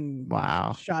and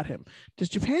wow. shot him. Does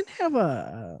Japan have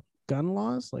a gun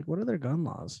laws? Like, what are their gun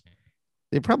laws?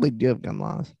 They probably do have gun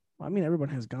laws. Well, I mean, everyone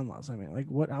has gun laws. I mean, like,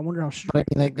 what? I wonder how strict. But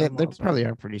I mean, like their they gun laws probably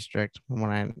are pretty strict. From what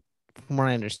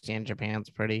I understand, Japan's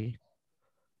pretty.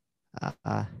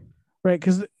 Right,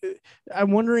 because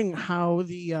I'm wondering how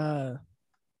the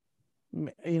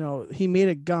he made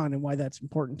a gun and why that's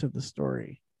important to the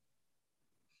story.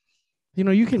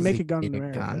 You can make a gun in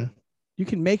America. You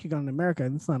can make a gun in America,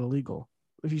 and it's not illegal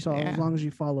if you saw as long as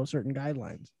you follow certain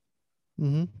guidelines.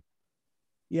 Mm-hmm.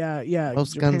 Yeah.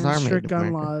 Most Japan's guns are strict made gun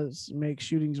in America. laws make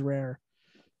shootings rare.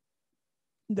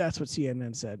 That's what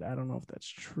CNN said. I don't know if that's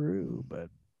true, but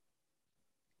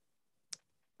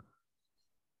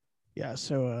yeah.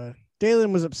 So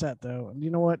Dalen was upset though. And you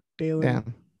know what, Dalen? Yeah.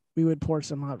 We would pour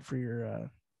some out for your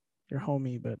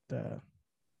homie, but well,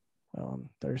 I'm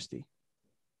thirsty.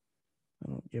 I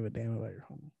don't give a damn about your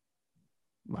homie.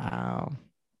 Wow.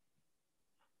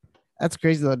 That's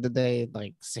crazy though. Did they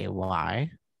like say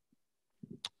why?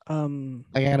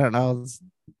 Like I don't know.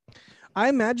 I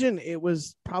imagine it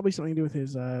was probably something to do with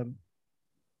his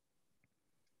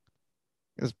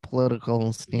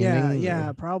political standing.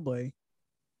 Yeah, probably.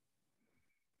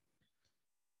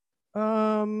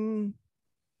 I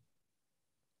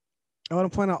want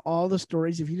to point out all the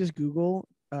stories. If you just Google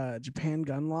Japan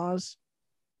gun laws,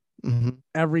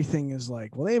 everything is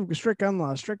like, well, they have strict gun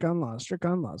laws, strict gun laws, strict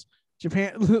gun laws.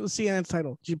 Japan, CNN's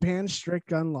title, Japan's strict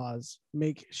gun laws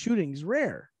make shootings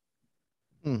rare.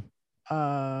 So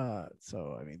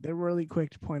I mean, they're really quick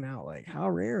to point out like how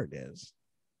rare it is.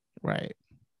 Right.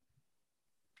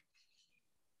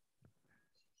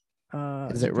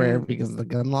 Is Japan, it rare because of the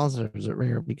gun laws, or is it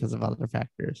rare because of other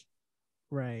factors?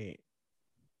 Right.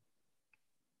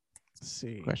 Let's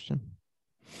see. Question.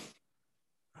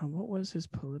 What was his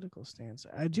political stance?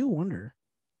 I do wonder.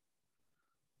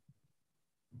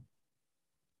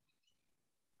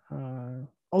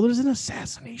 There's an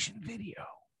assassination video.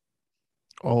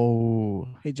 Oh.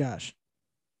 Hey, Josh.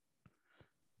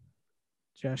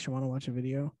 Josh, you want to watch a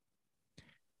video?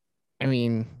 I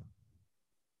mean,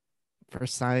 for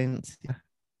science, yeah.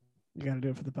 You got to do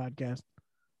it for the podcast.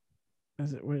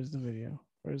 Where's the video?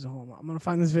 Where's the home? I'm gonna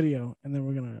find this video, and then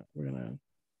we're gonna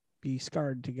be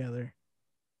scarred together.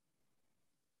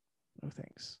 No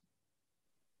thanks.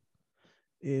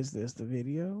 Is this the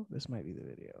video? This might be the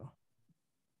video.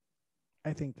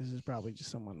 I think this is probably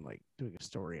just someone like doing a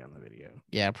story on the video.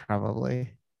 Yeah,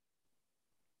 probably.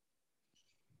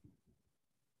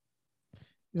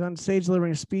 He was on stage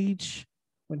delivering a speech.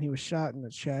 When he was shot in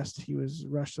the chest, he was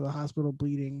rushed to the hospital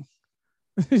bleeding.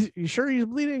 You sure he's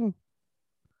bleeding?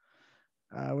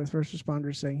 With first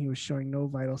responders saying he was showing no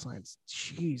vital signs.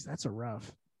 Jeez, that's a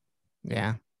rough.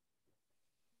 Yeah.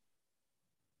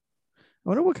 I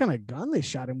wonder what kind of gun they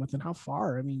shot him with and how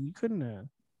far. I mean, you couldn't.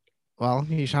 Well,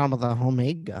 he shot him with a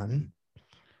homemade gun.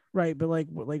 Right, but like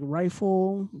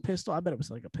rifle, pistol. I bet it was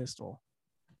like a pistol.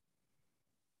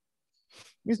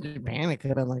 He's in Japan. It could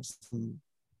have been like some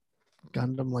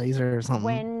Gundam laser or something.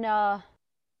 When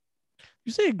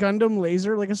you say a Gundam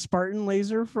laser, like a Spartan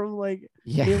laser from like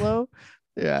Halo.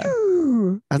 Yeah.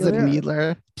 As a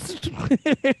needler.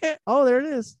 Oh, there it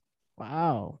is.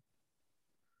 Wow.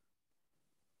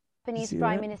 Japanese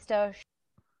Prime Minister.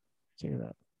 Check it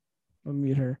out. I'll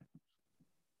mute her.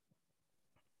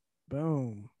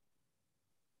 Boom.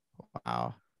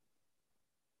 Wow.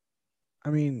 I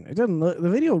mean, it doesn't look. The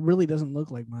video really doesn't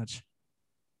look like much.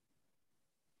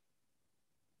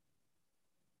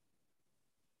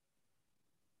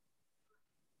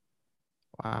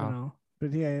 Wow. You know?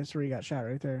 But yeah, that's where he got shot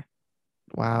right there.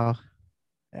 Wow.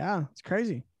 Yeah, it's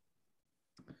crazy.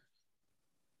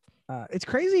 It's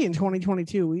crazy in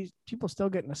 2022. People still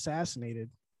getting assassinated.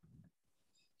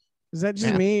 Is that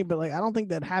just me? But like, I don't think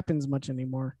that happens much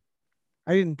anymore.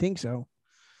 I didn't think so.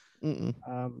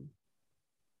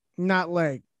 Not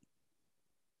like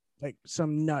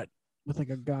some nut with like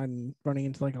a gun running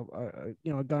into like a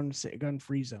gun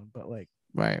free zone, but like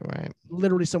right.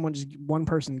 Literally, one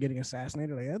person getting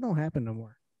assassinated. Like that don't happen no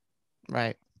more.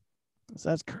 Right. So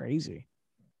that's crazy.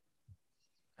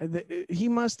 He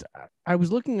must. I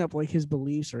was looking up like his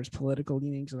beliefs or his political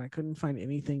leanings, and I couldn't find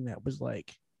anything that was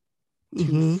like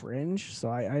too fringe. So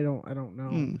I don't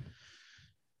know.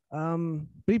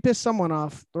 But he pissed someone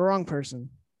off, the wrong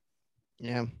person.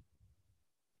 Yeah.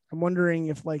 I'm wondering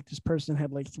if like this person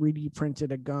had like 3D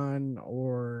printed a gun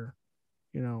or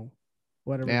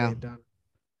whatever Yeah. they had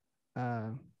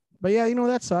done. But yeah,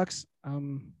 that sucks.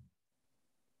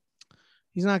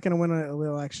 He's not going to win an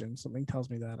election. Something tells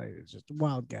me that. It's just a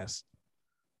wild guess.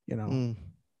 Mm.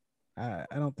 I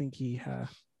don't think he.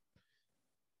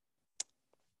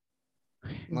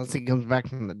 Unless he comes back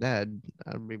from the dead,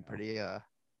 that'd be pretty.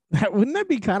 Wouldn't that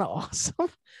be kind of awesome?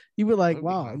 You would like, That'd be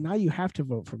wow, fun. now you have to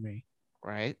vote for me.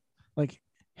 Right. Like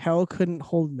hell couldn't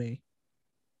hold me.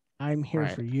 I'm here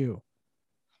Right. for you.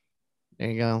 There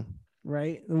you go.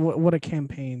 Right? What a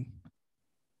campaign.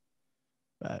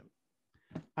 But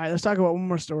all right, let's talk about one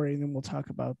more story, and then we'll talk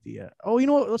about the. Oh, you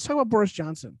know what? Let's talk about Boris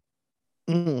Johnson.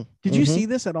 Mm. Did you see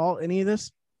this at all? Any of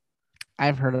this?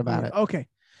 I've heard about it. Okay.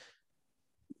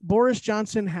 Boris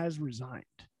Johnson has resigned.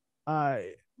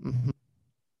 Mhm.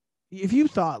 If you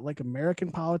thought like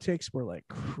American politics were like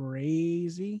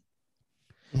crazy,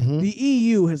 Mhm. the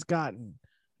EU has gotten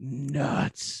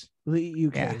nuts. The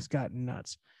UK Yeah. has gotten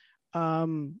nuts.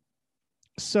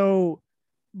 So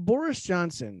Boris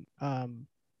Johnson,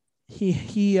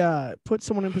 he put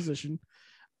someone in position.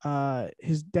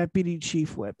 His deputy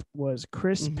chief whip was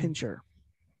Chris Mhm. Pincher,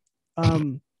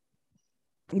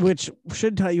 which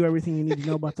should tell you everything you need to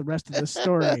know about the rest of the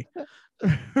story.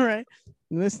 Right?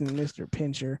 Listen, Mr.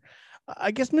 Pincher.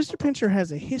 I guess Mr. Pincher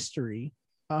has a history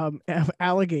of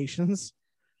allegations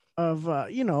of,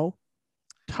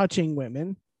 touching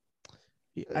women.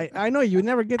 I know you would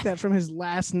never get that from his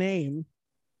last name.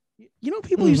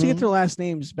 People used to get their last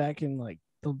names back in like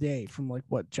the day from like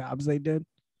what jobs they did.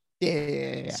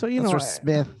 Yeah. So, That's where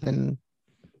Smith and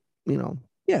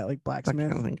yeah, like that blacksmith.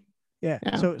 kind of thing. Yeah.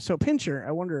 Yeah. So Pincher,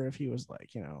 I wonder if he was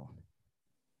like,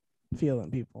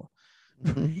 feeling people.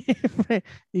 Mhm.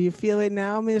 You feel it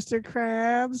now, Mr.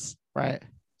 Krabs? Right.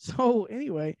 So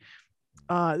anyway,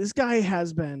 this guy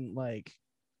has been like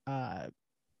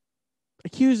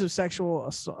accused of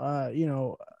sexual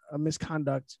a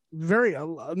misconduct very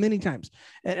many times,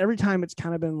 and every time it's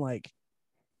kind of been like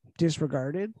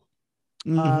disregarded.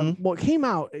 Mhm. Well,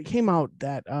 it came out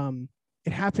that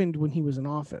it happened when he was in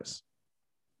office,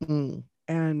 Mm.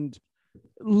 and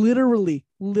literally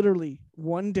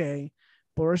one day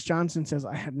Boris Johnson says,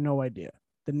 I had no idea.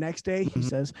 The next day he Mhm.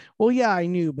 says, well, yeah, I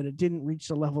knew, but it didn't reach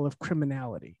the level of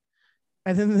criminality.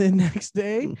 And then the next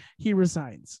day Mm. he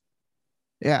resigns.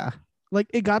 Yeah. Like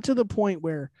it got to the point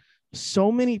where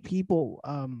so many people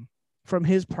from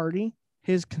his party,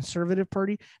 his conservative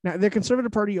party. Now the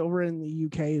conservative party over in the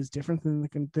UK is different than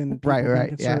people being Right,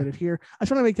 conservative here. I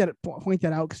just want to make that point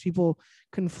that out because people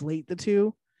conflate the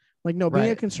two. Like, no, being a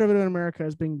Right. conservative in America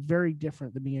is being very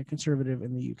different than being a conservative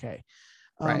in the UK.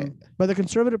 Right. But the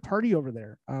conservative party over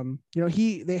there,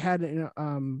 they had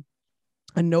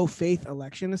a no faith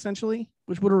election essentially,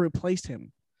 which would have replaced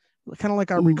him, kind of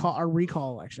like our Ooh.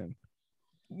 recall election.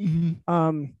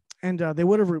 Mhm. And they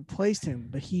would have replaced him,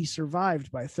 but he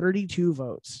survived by 32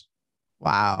 votes,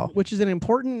 Wow. which is an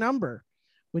important number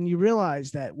when you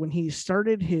realize that when he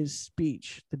started his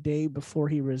speech the day before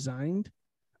he resigned,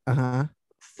 Uh-huh.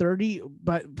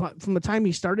 but from the time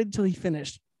he started till he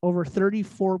finished, over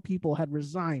 34 people had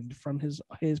resigned from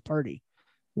his party,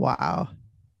 Wow.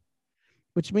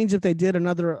 which means if they did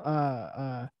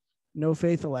another no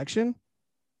faith election,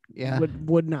 Yeah.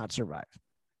 would not survive.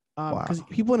 Because Wow.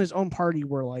 people in his own party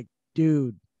were like,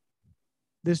 dude,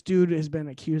 this dude has been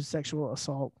accused of sexual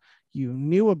assault. You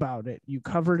knew about it. You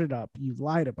covered it up. You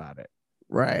lied about it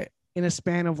Right. in a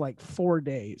span of like 4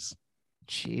 days.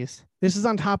 Jeez. This is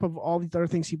on top of all these other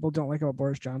things people don't like about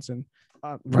Boris Johnson,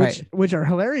 Right. which are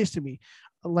hilarious to me.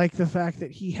 Like the fact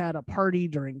that he had a party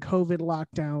during COVID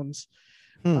lockdowns,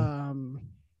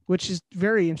 which is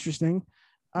very interesting.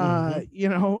 I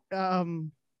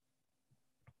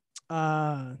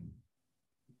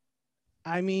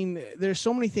mean, there's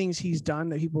so many things he's done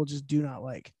that people just do not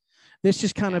like. This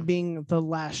just kind of being the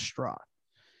last straw.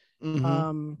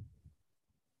 Mhm.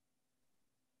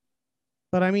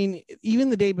 But I mean, even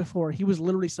the day before, he was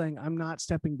literally saying, "I'm not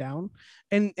stepping down,"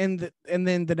 and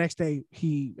then the next day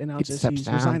he announces steps he's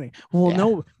down. resigning. Well, Yeah.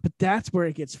 no, but that's where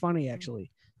it gets funny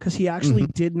actually, because he actually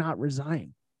did not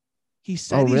resign. He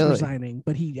said he's really? resigning,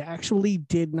 but he actually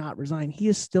did not resign. He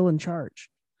is still in charge.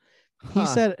 He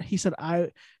Huh. said,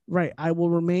 I will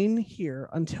remain here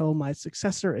until my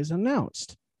successor is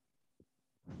announced,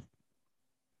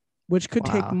 which could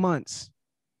take Wow. months.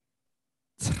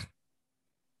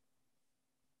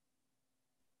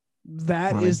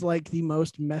 That Funny. is like the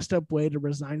most messed up way to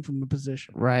resign from a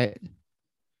position. Right.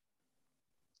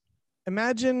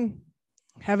 Imagine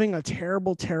having a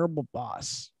terrible, terrible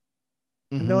boss.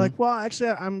 And they're Mhm. like, well,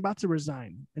 actually, I'm about to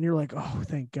resign. And you're like, oh,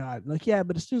 thank God. Like, yeah,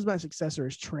 but as soon as my successor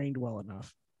is trained well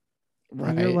enough. And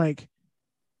you're Right. like,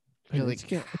 Really?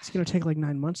 It's gonna take like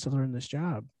 9 months to learn this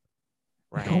job.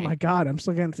 Right. Like, oh my God, I'm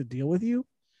still gonna have to deal with you.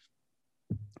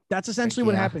 That's essentially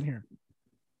what yeah. happened here.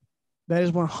 That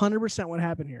is 100% what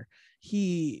happened here.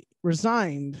 He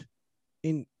resigned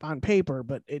on paper,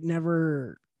 but it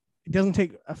doesn't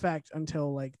take effect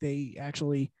until like they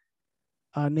actually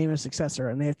name a successor,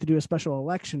 and they have to do a special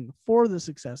election for the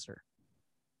successor.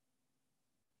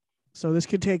 So this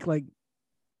could take like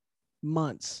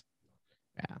months.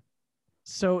 Yeah.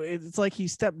 So it's like he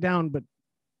stepped down, but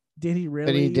did he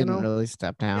really? But he didn't really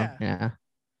step down. Yeah.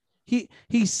 He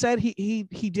said he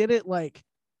did it like,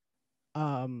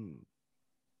 like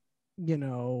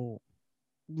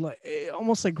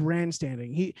almost like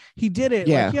grandstanding. He did it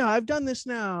like, yeah, I've done this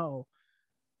now,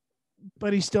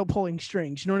 but he's still pulling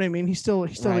strings. You know what I mean? He's still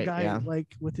the guy like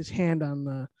with his hand on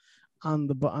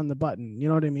the button. You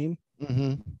know what I mean?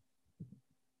 Mm-hmm.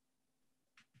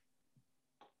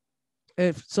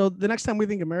 If so, the next time we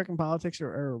think American politics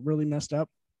are really messed up,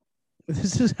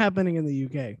 this is happening in the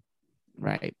UK.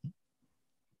 Right.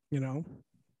 You know,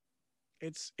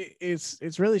 it's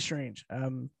really strange.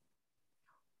 I'm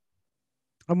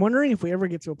wondering if we ever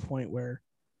get to a point where,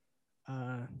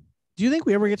 do you think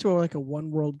we ever get to like a one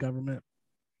world government?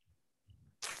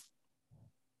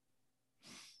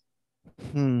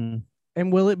 And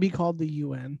will it be called the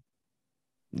UN?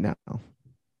 No.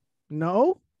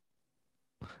 No?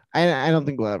 I don't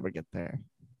think we'll ever get there.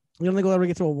 You don't think we'll ever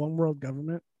get to a one world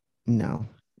government? No.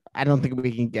 I don't think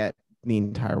we can get the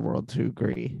entire world to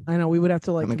agree. I know we would have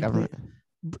to like the government.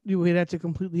 We'd have to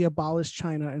completely abolish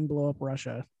China and blow up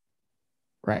Russia.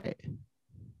 Right.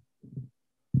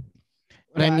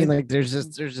 But I mean, like, there's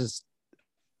just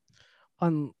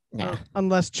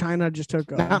unless China just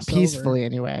took not peacefully over.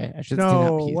 Anyway. I should say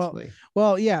not peacefully.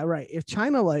 Well, yeah, right. If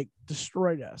China like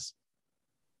destroyed us,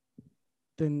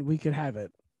 then we could have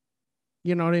it.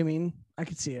 You know what I mean? I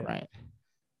could see it. Right.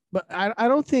 But I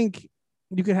don't think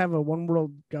you could have a one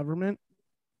world government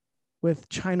with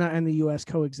China and the US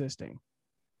coexisting.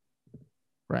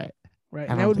 Right. Right.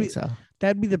 I don't think so.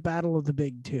 That'd be the battle of the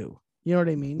big two. You know what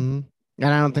I mean? Mm-hmm.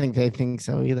 And I don't think they think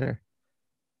so either.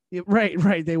 Yeah,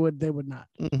 right. They would not.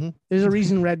 Mm-hmm. There's a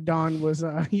reason Red Dawn was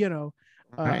right.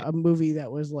 a movie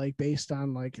that was like based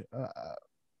on like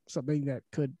something that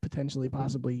could potentially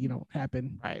possibly,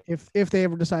 happen. Right. If they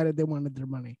ever decided they wanted their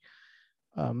money.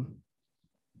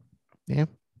 Yeah.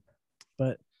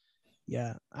 But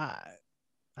yeah, I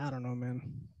don't know, man.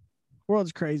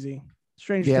 World's crazy.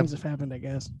 Stranger things have happened, I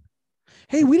guess.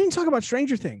 Hey, we didn't talk about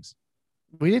Stranger Things.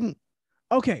 We didn't.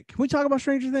 Okay, can we talk about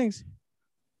Stranger Things?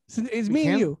 It's me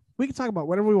and you. We can talk about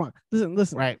whatever we want.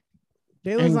 Listen. Right.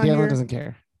 Dalen's not here. here. Doesn't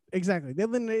care. Exactly.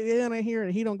 Dalen ain't here,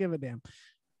 and he don't give a damn.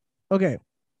 Okay.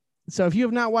 So if you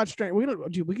have not watched, we're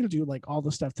gonna do like all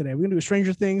the stuff today. We're gonna do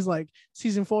Stranger Things like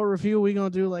season 4 review. We're gonna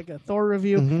do like a Thor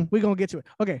review. Mm-hmm. We're gonna get to it.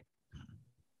 Okay.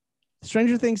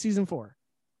 Stranger Things season 4.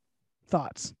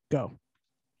 Thoughts? Go.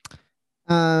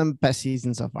 Best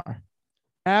season so far.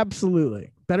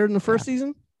 Absolutely. Better than the first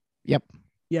season? Yep.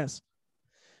 Yes.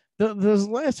 Those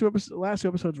last two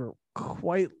episodes were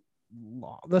quite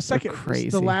long.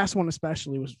 The last one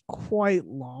especially was quite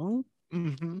long.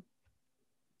 Mm-hmm.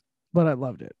 But I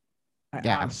loved it. I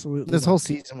absolutely. This whole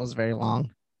season was very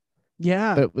long.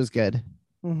 Yeah. But it was good.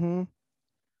 Mm-hmm.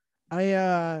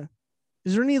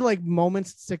 Is there any like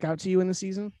moments that stick out to you in the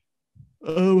season?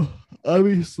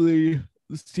 Obviously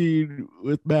the scene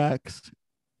with Max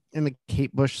and the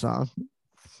Kate Bush song.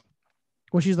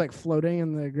 Well, she's like floating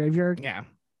in the graveyard. Yeah.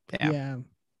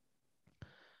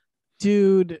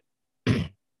 Dude. The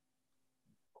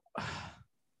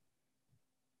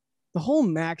whole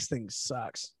Max thing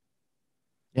sucks.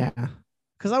 Yeah.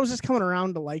 Because I was just coming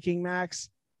around to liking Max.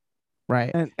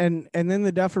 Right. And then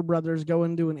the Duffer Brothers go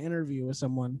and do an interview with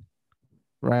someone.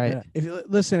 Right. Yeah.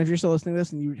 If you're still listening to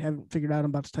this and you haven't figured out I'm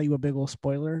about to tell you a big old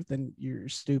spoiler, then you're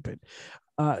stupid.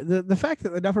 The fact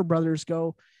that the Duffer Brothers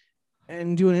go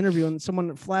and do an interview and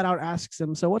someone flat out asks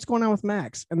them, so what's going on with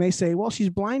Max? And they say, well, she's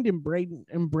blind and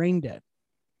brain dead.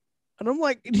 And I'm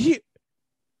like,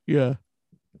 yeah.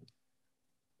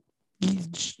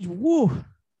 Woo.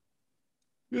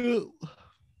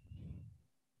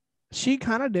 She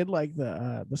kind of did like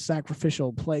the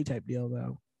sacrificial play type deal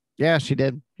though. Yeah, she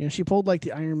did. She pulled like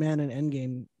the Iron Man and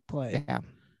Endgame play. Yeah.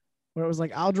 Where it was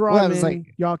like, I'll draw him in,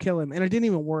 like, y'all kill him. And it didn't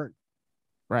even work.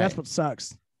 Right. That's what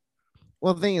sucks.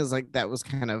 Well, the thing is, like, that was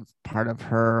kind of part of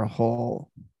her whole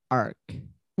arc.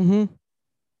 Mm-hmm.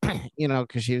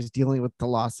 Because she was dealing with the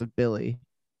loss of Billy.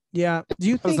 Yeah. Do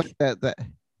you think like that?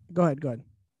 Go ahead.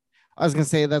 I was gonna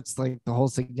say that's like the whole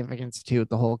significance too with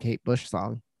the whole Kate Bush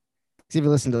song. Because if you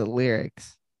listen to the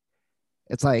lyrics,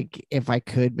 It's like if I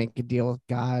could make a deal with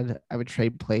God, I would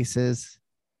trade places.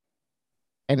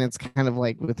 And it's kind of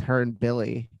like with her and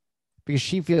Billy, because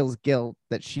she feels guilt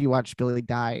that she watched Billy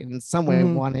die and in some way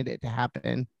Mhm. wanted it to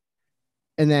happen.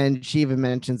 And then she even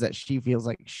mentions that she feels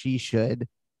like she should.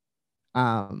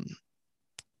 Um,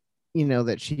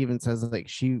 that she even says like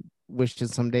she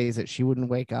wishes some days that she wouldn't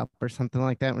wake up or something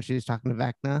like that when she was talking to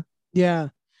Vecna. Yeah.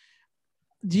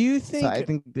 Do you So I think?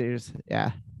 think there's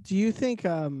Do you think?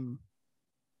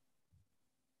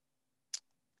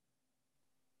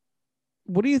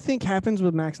 What do you think happens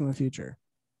with Max in the future?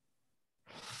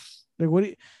 Like, what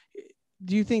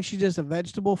do you think she's just a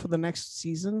vegetable for the next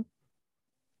season?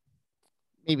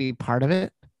 maybe part of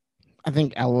it. I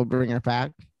think Elle will bring her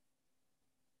back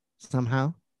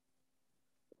somehow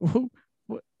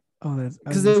What? Oh, that's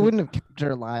because they wouldn't have kept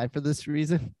her alive for this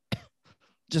reason,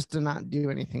 just to not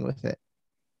do anything with it.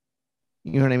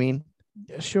 You know what I mean?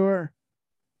 Sure.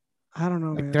 I don't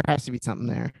know, Like man. there has to be something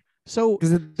there. So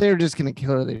Because if they were just gonna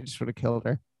kill her, they just would have killed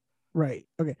her. right.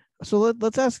 Okay. So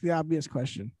let's ask the obvious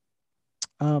question.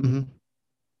 Mhm.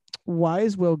 Why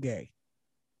is Will gay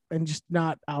and just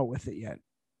not out with it yet?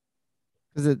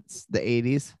 Because it's the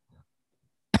 80s.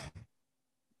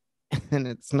 And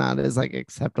it's not as like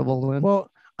acceptable to him.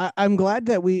 Well, I'm glad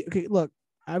that look,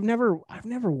 I've never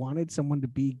wanted someone to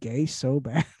be gay so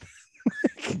bad.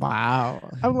 Wow.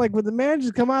 I'm like, would the man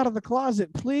just come out of the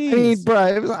closet, please? I mean, bro,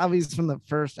 it was obvious from the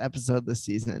first episode this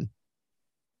season.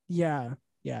 Yeah.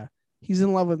 He's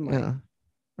in love with Mike. Yeah.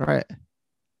 Right.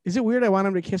 Is it weird? I want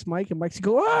him to kiss Mike and Mike's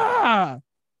go, ah.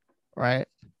 Right.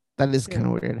 That is Yeah. kind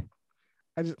of weird.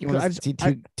 You want to see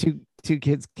two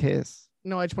kids kiss.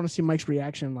 No, I just want to see Mike's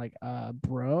reaction, like,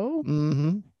 bro.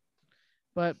 Mm-hmm.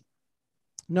 But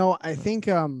no, I think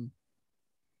I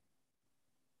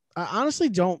honestly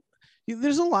don't.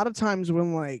 There's a lot of times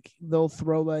when like they'll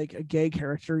throw like a gay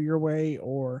character your way,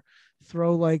 or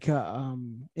throw like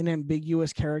an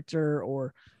ambiguous character,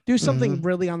 or do something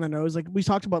really on the nose. Like we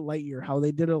talked about Lightyear, how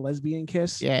they did a lesbian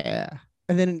kiss. Yeah.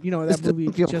 And then that This movie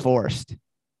doesn't feel just forced.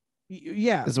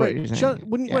 Yeah, is what you're saying.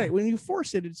 When you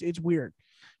force it, it's weird.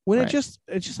 When it's just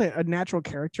like a natural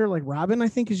character, like Robin, I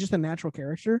think is just a natural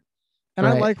character, and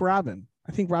I like Robin.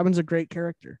 I think Robin's a great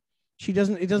character. It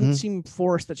doesn't seem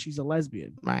forced that she's a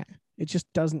lesbian. Right. It just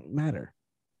doesn't matter,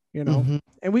 And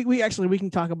we can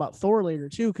talk about Thor later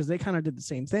too, because they kind of did the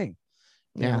same thing.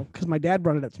 Because my dad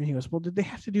brought it up to me. He goes, "Well, did they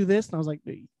have to do this?" And I was like,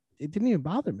 "It didn't even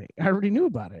bother me. I already knew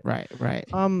about it." Right.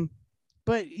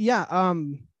 But yeah,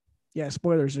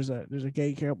 spoilers. There's a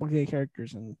gay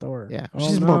characters in Thor. Yeah. Oh,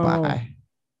 She's more bi.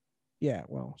 Yeah,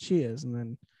 well, she is, and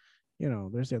then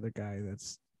there's the other guy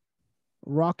that's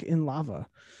rock in lava.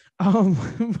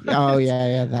 Oh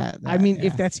yeah, that I mean,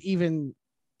 if that's even,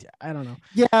 I don't know.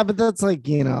 Yeah, but that's like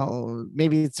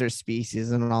maybe it's their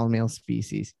species and an all male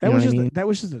species. That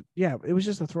was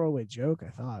just a throwaway joke. I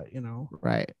thought,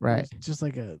 Right. Just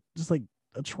like a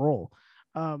troll.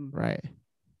 Right.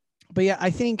 But yeah, I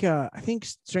think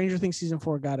Stranger Things season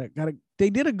 4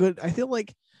 they did a good. I feel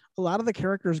like a lot of the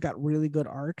characters got really good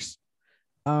arcs.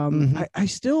 I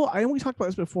know we talked about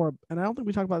this before, and I don't think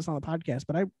we talked about this on the podcast,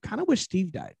 but I kind of wish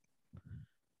Steve died.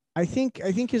 I think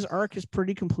his arc is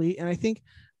pretty complete, and I think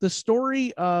the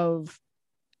story of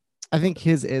I think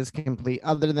his is complete.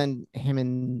 Other than him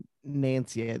and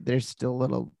Nancy, there's still a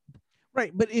little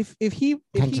right. But if he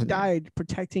died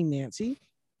protecting Nancy,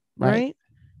 right?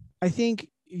 I think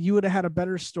you would have had a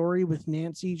better story with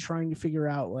Nancy trying to figure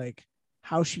out like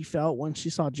how she felt when she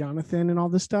saw Jonathan and all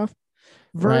this stuff,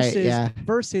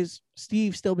 versus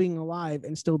Steve still being alive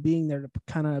and still being there to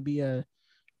kind of be a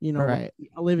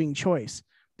living choice.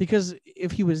 Because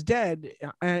if he was dead,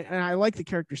 and I like the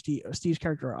character Steve's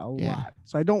character a lot,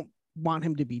 so I don't want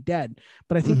him to be dead.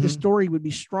 But I think the story would be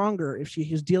stronger if she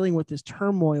is dealing with this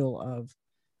turmoil of,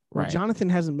 Jonathan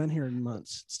hasn't been here in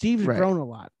months. Steve's grown a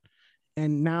lot,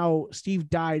 and now Steve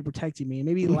died protecting me. And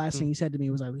maybe the last thing he said to me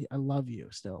was, "I love you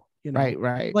still."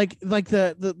 Right. Like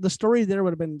the story there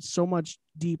would have been so much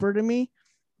deeper to me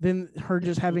than her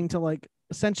just having to like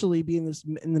essentially be in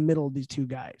the middle of these two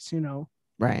guys.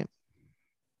 Right.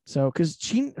 So, because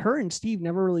her and Steve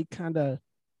never really kind of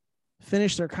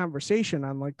finished their conversation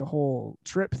on like the whole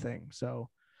trip thing. So,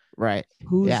 right.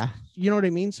 You know what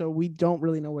I mean? So we don't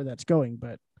really know where that's going,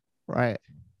 but right.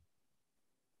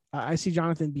 I see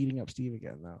Jonathan beating up Steve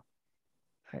again, though.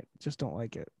 I just don't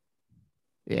like it.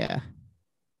 Yeah.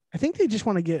 I think they just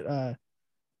want to get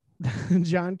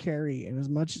John Kerry and as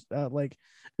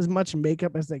much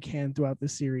makeup as they can throughout the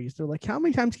series. They're like, how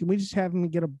many times can we just have him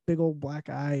get a big old black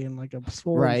eye and like a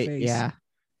swollen face? Yeah.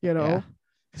 Because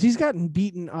he's gotten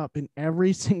beaten up in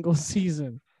every single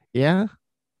season. Yeah.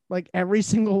 Like every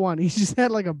single one. He just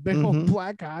had like a big old Mhm.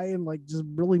 black eye and like just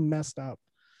really messed up.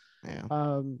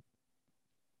 Yeah.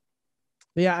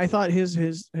 Yeah, I thought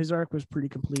his arc was pretty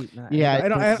complete. Yeah,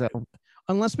 I think so.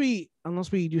 Unless we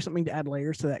do something to add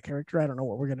layers to that character, I don't know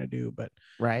what we're gonna do. But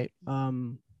Right. I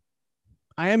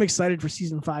am excited for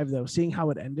season 5 though, seeing how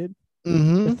it ended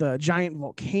Mm-hmm. with the giant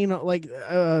volcano, like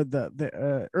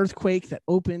the earthquake that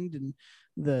opened, and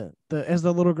the as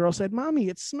the little girl said, "Mommy,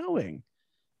 it's snowing,"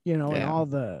 and Yeah. all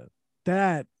that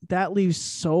leaves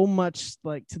so much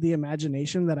like to the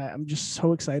imagination that I'm just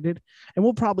so excited, and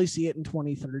we'll probably see it in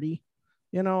 2030.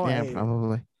 Yeah,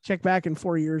 probably. Check back in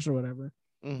 4 years or whatever.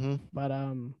 Mm-hmm. But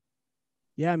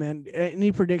yeah, man.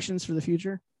 Any predictions for the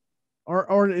future,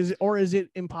 or is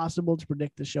it impossible to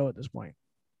predict the show at this point?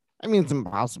 I mean, it's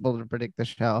impossible to predict the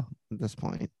show at this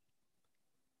point.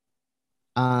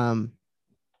 Well,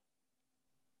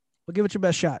 give it your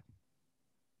best shot.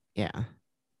 Yeah.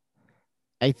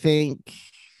 I think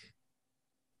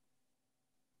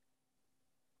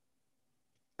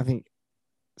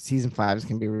season 5 is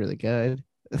gonna be really good.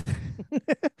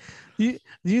 Do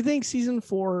you think season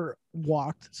 4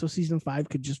 walked so season 5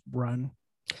 could just run?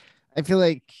 I feel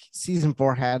like season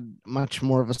 4 had much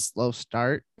more of a slow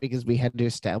start because we had to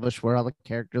establish where all the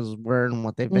characters were and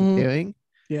what they've been doing.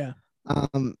 Yeah.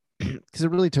 Because it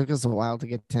really took us a while to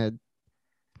get to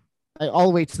all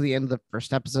the way to the end of the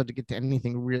first episode to get to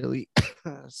anything really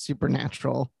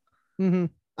supernatural. Mm-hmm.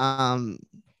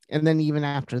 And then even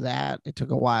after that, it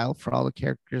took a while for all the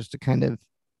characters to kind of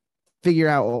figure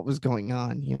out what was going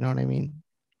on. You know what I mean?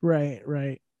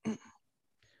 Right.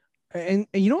 And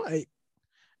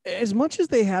as much as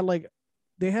they had like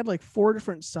 4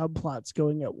 different subplots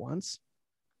going at once,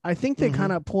 I think they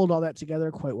kind of pulled all that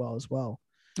together quite well as well.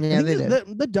 Yeah, they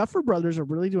did. The Duffer Brothers are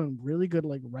really doing really good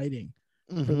like writing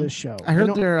for this show. I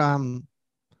heard they're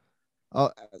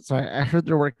I heard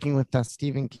they're working with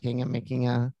Stephen King and making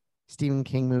a Stephen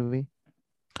King movie.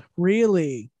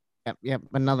 Really? Yep.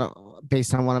 Another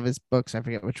based on one of his books. I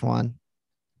forget which one.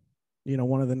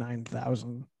 One of the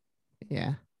 9,000.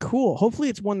 Yeah. Cool. Hopefully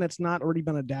it's one that's not already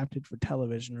been adapted for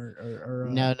television or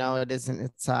No, it isn't.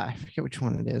 It's I forget which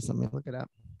one it is. Let me look it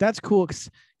up. That's cool because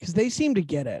they seem to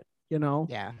get it,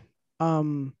 Yeah.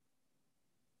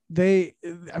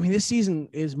 This season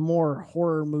is more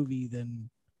horror movie than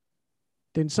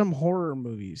some horror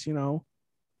movies, the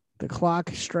clock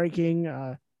striking,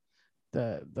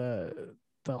 the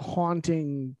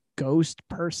haunting ghost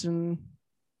person.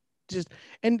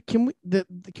 Can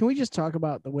we just talk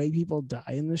about the way people die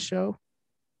in this show?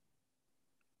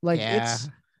 Like it's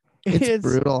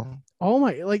brutal. Oh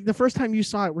my! Like the first time you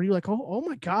saw it, were you like, oh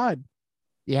my god?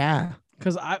 Yeah.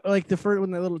 Because I like the first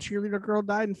when the little cheerleader girl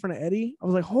died in front of Eddie, I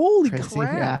was like, holy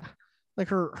crap! Yeah. Like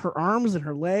her arms and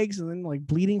her legs, and then like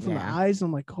bleeding from the eyes.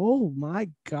 I'm like, oh my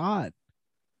god,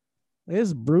 it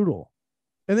is brutal.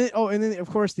 And then of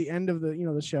course the end of the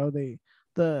the show,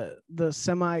 the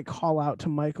semi call out to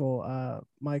Michael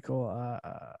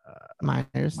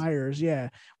Myers, yeah,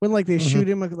 when like they shoot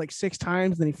him like 6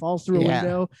 times, then he falls through a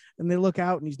window, and they look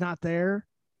out and he's not there.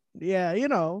 Yeah,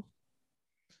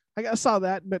 I saw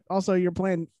that, but also your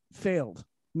plan failed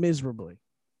miserably.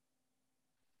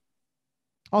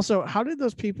 Also, how did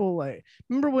those people like?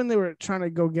 Remember when they were trying to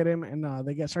go get him and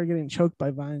they started getting choked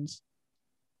by vines?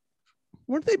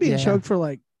 Weren't they being choked for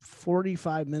like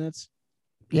 45 minutes?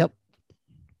 Yep.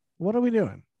 What are we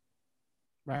doing?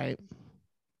 Right.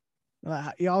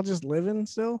 Y'all just living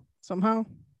still somehow?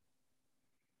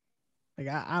 Like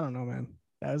I don't know, man.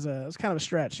 That was kind of a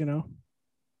stretch,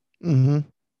 Mm-hmm.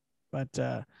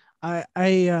 But I'm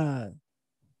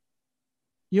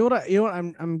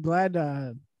glad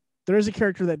there is a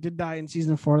character that did die in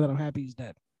season 4 that I'm happy he's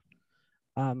dead.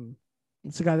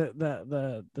 It's the guy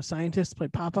that the scientist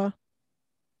played Papa.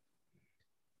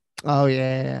 Oh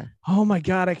yeah. Oh my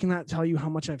god, I cannot tell you how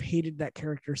much I've hated that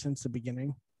character since the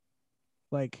beginning.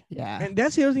 Like, yeah. And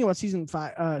that's the other thing about season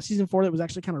 4 that was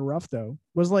actually kind of rough though.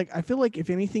 Was like I feel like if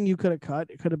anything you could have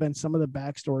cut, it could have been some of the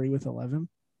backstory with 11.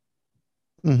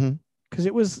 Mm-hmm. Because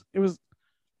it was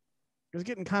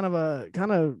getting kind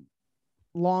of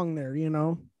long there,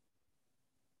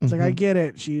 It's like I get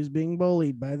it. She's being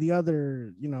bullied by the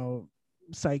other,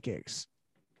 psychics.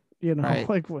 Right.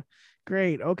 Like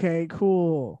great, okay,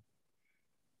 cool.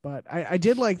 But I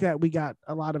did like that we got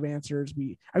a lot of answers.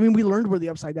 We learned where the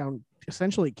Upside Down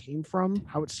essentially came from,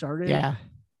 how it started. Yeah.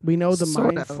 We know the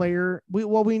Sort Mind of. Flayer. We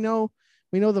know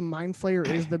the Mind Flayer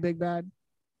is the big bad.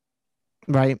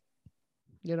 Right.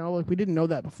 Like we didn't know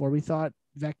that before. We thought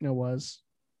Vecna was.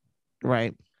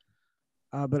 Right.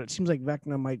 But it seems like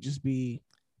Vecna might just be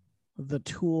the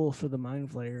tool for the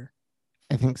Mind Flayer.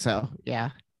 I think so.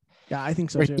 Yeah. Yeah, I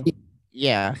think so Or too.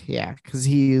 yeah, because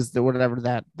he used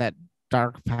whatever that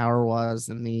dark power was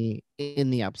in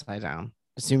the Upside Down,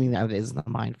 assuming that is the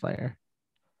Mind Flayer.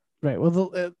 Right. Well,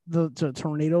 the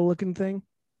tornado looking thing.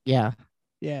 Yeah.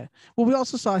 Yeah. Well, we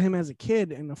also saw him as a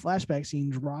kid in the flashback scene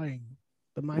drawing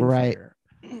the Mind Right.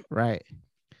 Flayer. Right.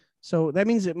 So that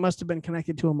means it must have been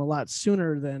connected to him a lot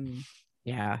sooner than.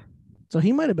 Yeah. So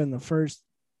he might have been the first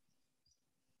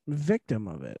victim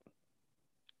of it.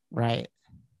 Right.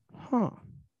 Huh.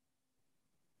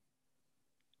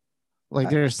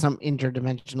 Like there's some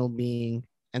interdimensional being,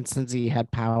 and since he had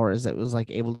powers, it was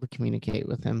like able to communicate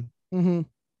with him. Mm-hmm.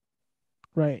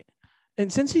 Right.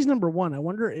 And since he's number one, I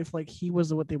wonder if like he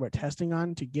was what they were testing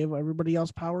on to give everybody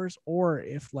else powers, or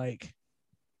if like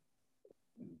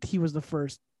he was the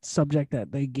first subject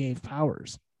that they gave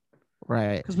powers.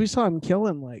 Right. Because we saw him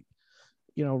killing like,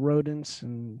 rodents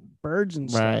and birds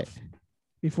and Right. stuff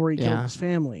before he killed his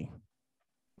family.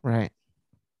 Right.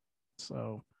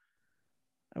 So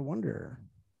I wonder.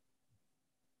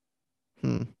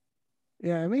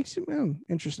 Yeah, it makes it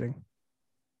interesting.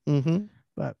 Mm-hmm.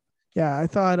 But yeah, I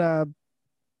thought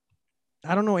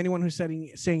I don't know anyone who's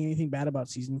saying anything bad about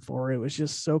season 4. It was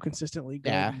just so consistently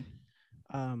good. Yeah.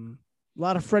 A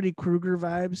lot of Freddy Krueger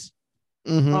vibes.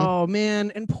 Mm-hmm. Oh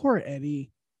man, and poor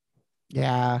Eddie.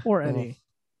 Yeah. Poor Eddie.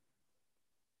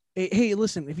 Hey,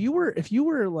 listen, if you were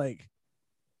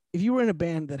in a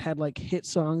band that had like hit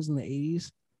songs in the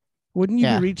 80s, wouldn't you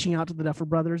be reaching out to the Duffer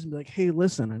Brothers and be like, "Hey,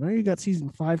 listen, I know you got season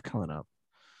 5 coming up,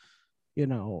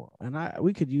 and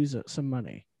we could use some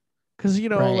money." Because the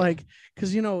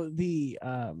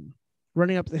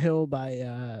Running Up the Hill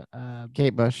by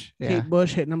Kate Bush. Yeah. Kate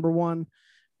Bush hit number 1,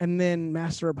 and then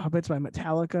Master of Puppets by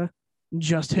Metallica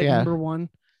just hit number 1.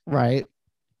 Right.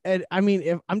 And I mean,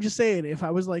 if I'm just saying, if I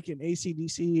was like in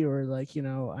AC/DC or like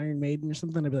Iron Maiden or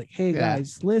something, I'd be like, "Hey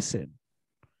guys, listen,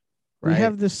 we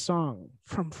have this song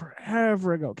from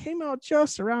forever ago, came out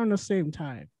just around the same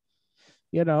time,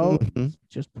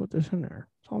 just put this in there."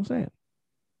 That's all I'm saying.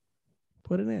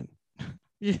 Put it in.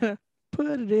 Yeah, put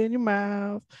it in your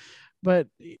mouth. But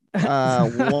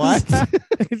what?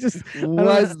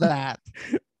 Was that?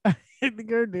 I had to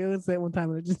go do it one time,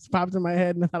 and it just popped in my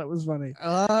head, and I thought it was funny.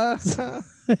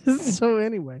 So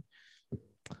anyway,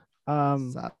 yeah,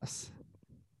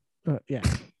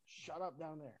 shut up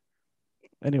down there.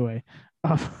 Anyway,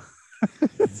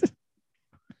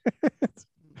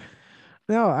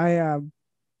 no,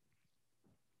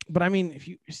 but I mean, if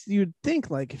you'd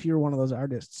think like if you were one of those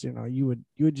artists, you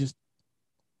would just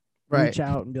reach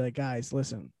out and be like, "Guys,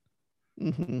 listen,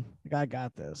 like, I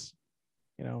got this,"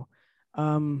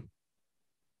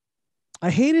 I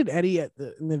hated Eddie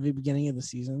in the beginning of the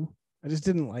season. I just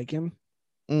didn't like him.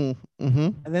 And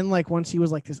then like once he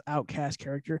was like this outcast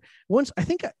character, I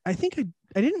think I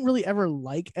didn't really ever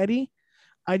like Eddie.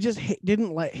 I just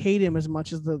didn't hate him as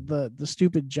much as the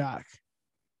stupid jock.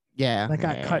 Yeah, that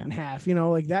got cut in half.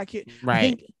 Like that kid.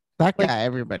 Right. That guy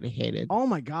everybody hated. Oh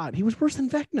my God, he was worse than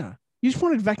Vecna. You just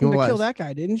wanted Vecna to kill that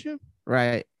guy, didn't you?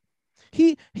 Right.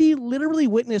 He literally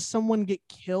witnessed someone get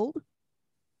killed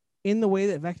in the way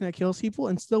that Vecna kills people,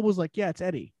 and still was like, "Yeah, it's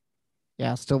Eddie."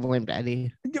 Yeah, still blamed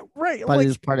Eddie. Right. But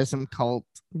he's part of some cult.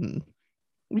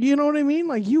 You know what I mean?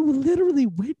 Like you literally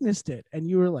witnessed it, and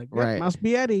you were like, "Right, must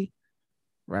be Eddie."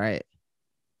 Right.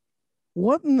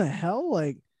 What in the hell?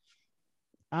 Like,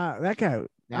 that guy.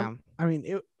 Yeah. I mean,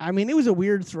 it was a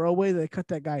weird throwaway that they cut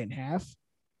that guy in half.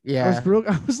 Yeah.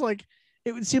 I was like,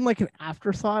 it would seem like an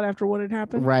afterthought after what had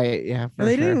happened. Right. Yeah. And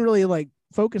they didn't really like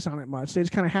focus on it much. They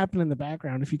just kind of happened in the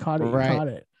background. If you caught it, you caught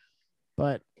it.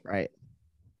 But I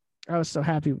was so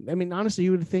happy. I mean, honestly,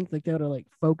 you would think like they would have like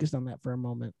focused on that for a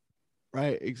moment.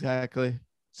 Right. Exactly.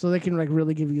 So they can like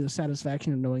really give you the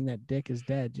satisfaction of knowing that Dick is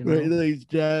dead. Right. He's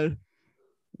dead.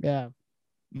 Yeah.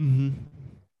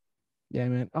 Yeah,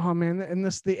 man. Oh man, and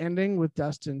the ending with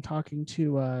Dustin talking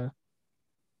to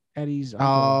Eddie's uncle.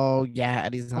 Oh yeah,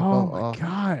 Eddie's uncle. Oh my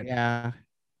God. Yeah.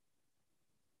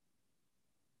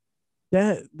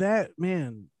 That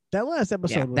man, that last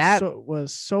episode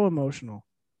was so emotional.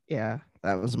 Yeah,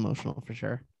 that was emotional for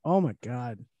sure. Oh my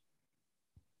God.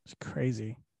 It's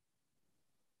crazy.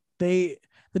 The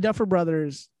Duffer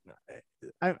Brothers,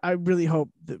 I really hope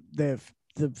that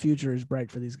the future is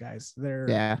bright for these guys.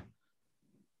 They're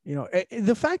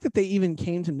the fact that they even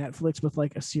came to Netflix with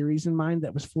like a series in mind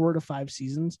that was 4 to 5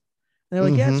 seasons. And they're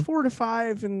like, yeah, it's 4 to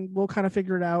 5 and we'll kind of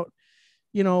figure it out,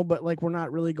 but like, we're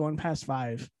not really going past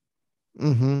 5.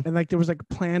 And like, there was like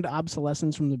planned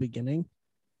obsolescence from the beginning.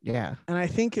 Yeah. And I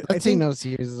think no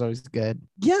series is always good.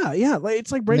 Yeah. Yeah. Like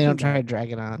it's like Breaking Bad. They don't try to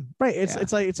drag it on. Right.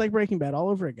 It's like Breaking Bad all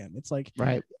over again. It's like,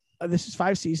 right. This is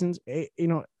 5 seasons,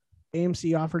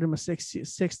 AMC offered him a sixth,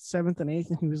 seventh, and eighth,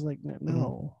 and he was like,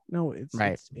 no, it's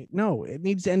Right. it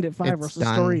needs to end at 5, or It's else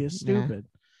the story done. is stupid.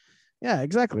 Yeah,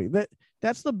 exactly.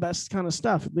 That's the best kind of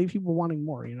stuff. Leave people wanting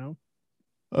more, you know.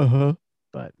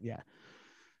 But yeah.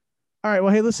 All right.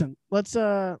 Well, hey, listen. Let's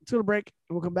go to break.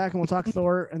 We'll come back and we'll talk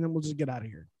Thor, and then we'll just get out of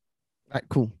here. All right,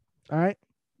 cool. All right.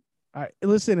 All right.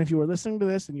 Listen, if you were listening to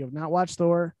this and you have not watched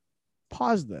Thor,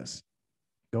 pause this.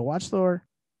 Go watch Thor.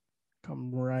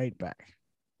 Come right back.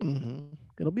 Mm-hmm.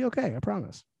 It'll be okay. I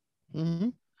promise. Mm-hmm.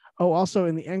 Oh, also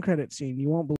in the end credit scene, you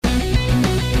won't believe.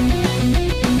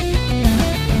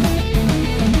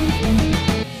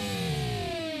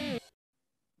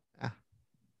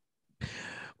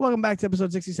 Welcome back to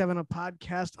episode 67 of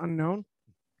Podcast Unknown.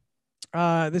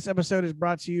 This episode is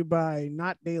brought to you by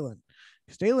not Dalen,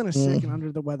 because Dalen is sick and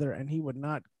under the weather, and he would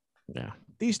not. Yeah.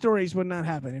 These stories would not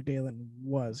happen if Dalen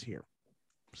was here.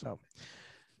 So,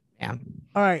 yeah.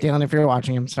 All right, Dalen, if you're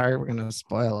watching, I'm sorry, we're gonna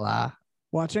spoil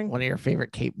watching one of your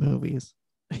favorite Cape movies.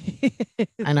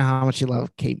 I know how much you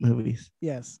love Cape movies.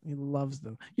 Yes, he loves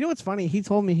them. You know what's funny? He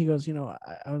told me, he goes,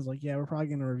 I was like, yeah, we're probably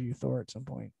gonna review Thor at some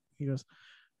point. He goes,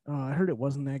 I heard it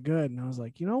wasn't that good, and I was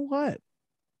like, you know what?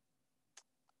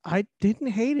 I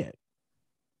didn't hate it.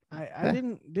 I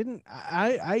didn't.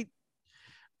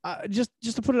 Just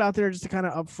to put it out there, just to kind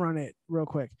of upfront it real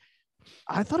quick.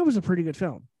 I thought it was a pretty good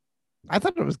film. I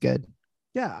thought it was good.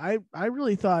 Yeah, I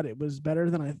really thought it was better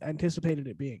than I anticipated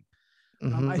it being.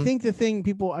 Mm-hmm. I think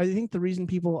the reason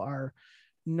people are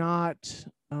not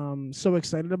so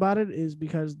excited about it is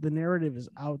because the narrative is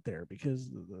out there, because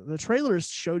the trailers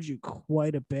showed you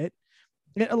quite a bit.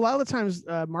 And a lot of the times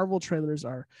Marvel trailers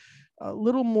are a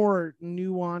little more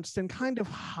nuanced and kind of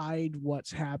hide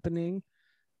what's happening.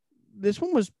 This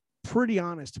one was pretty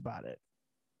honest about it.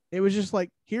 It was just like,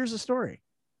 here's the story.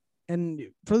 And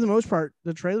for the most part,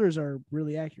 the trailers are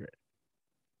really accurate.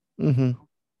 Mm-hmm.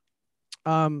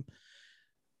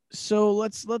 So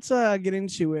let's get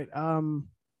into it.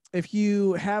 If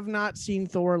you have not seen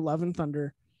Thor: Love and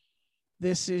Thunder,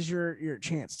 this is your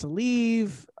chance to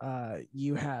leave.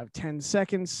 You have 10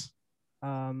 seconds.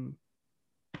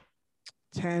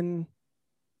 10,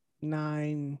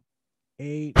 9,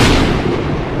 8,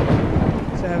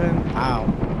 7.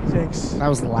 Wow. 6. That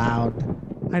was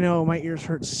loud. I know, my ears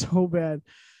hurt so bad.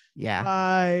 Yeah.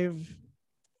 5,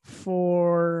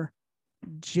 4.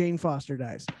 Jane Foster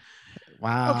dies.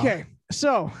 Wow. Okay,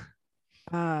 so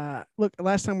look,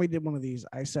 last time we did one of these,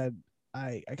 I said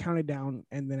I counted down,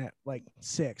 and then at like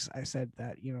 6, I said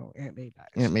that Aunt May dies.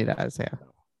 Aunt May dies, yeah.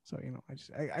 So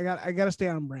I got to stay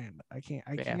on brand. I can't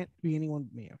be anyone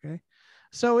but me. Okay.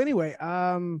 So anyway,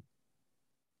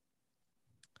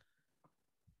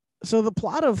 so the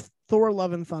plot of Thor: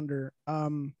 Love and Thunder,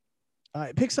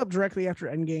 it picks up directly after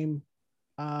Endgame.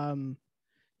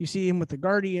 You see him with the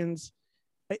Guardians.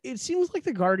 It seems like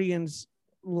the Guardians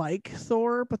like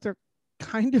Thor, but they're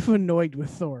kind of annoyed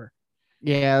with Thor.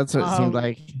 Yeah, that's what it seemed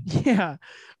like. Yeah.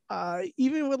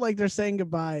 Even when like they're saying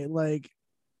goodbye, like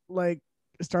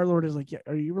Star-Lord is like, yeah,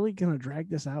 are you really gonna drag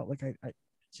this out? Like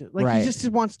Right. He just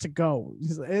wants to go.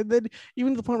 And then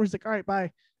even to the point where he's like, all right,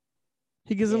 bye.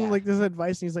 He gives him like this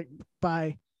advice, and he's like,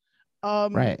 bye.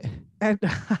 Right. And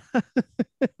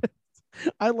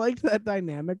I liked that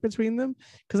dynamic between them,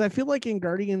 because I feel like in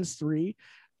Guardians 3,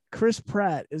 Chris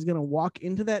Pratt is gonna walk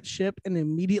into that ship and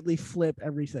immediately flip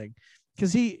everything,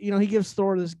 because he gives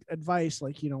Thor this advice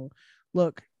like,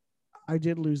 look, I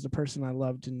did lose the person I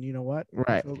loved, and you know what?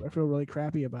 Right. I feel really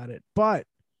crappy about it, but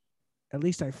at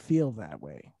least I feel that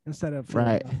way instead of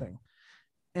feeling nothing.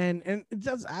 And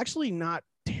that's actually not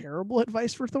terrible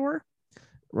advice for Thor.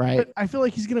 Right. But I feel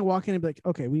like he's gonna walk in and be like,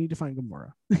 okay, we need to find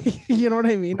Gamora. You know what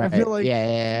I mean? Right. I feel like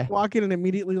yeah. walk in and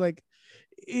immediately like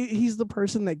he's the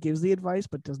person that gives the advice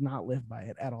but does not live by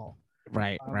it at all.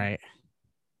 Right. Right.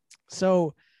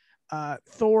 So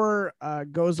Thor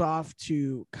goes off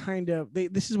to kind of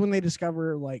this is when they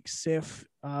discover like Sif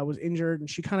was injured, and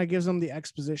she kind of gives them the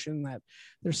exposition that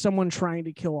there's someone trying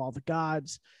to kill all the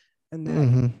gods, and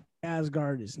then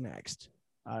Asgard is next,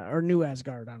 or New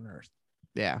Asgard on Earth.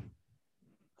 Yeah.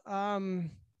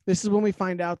 This is when we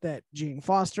find out that Jane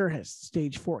Foster has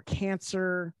stage 4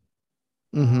 cancer.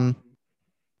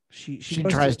 She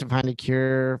tries to find a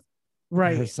cure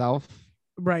herself.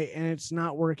 Right, and it's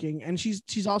not working, and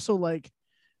she's also like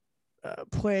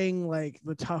playing like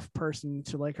the tough person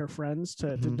to like her friends,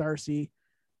 to Darcy,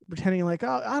 pretending like,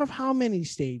 oh, out of how many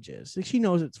stages? Like, she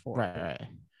knows it's 4. Right.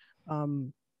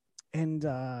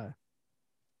 And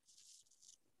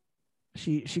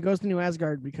she goes to New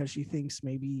Asgard because she thinks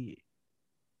maybe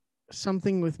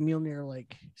something with Mjolnir,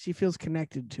 like she feels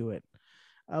connected to it,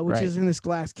 which is in this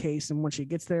glass case. And when she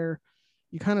gets there,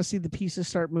 you kind of see the pieces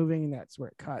start moving, and that's where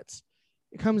it cuts.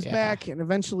 It comes Yeah. back, and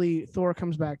eventually Thor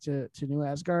comes back to New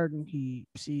Asgard, and he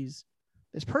sees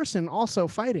this person also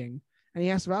fighting, and he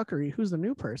asks Valkyrie, "Who's the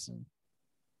new person?"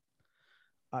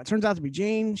 It turns out to be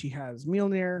Jane. She has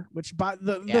Mjolnir, which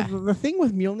the thing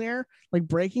with Mjolnir, like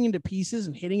breaking into pieces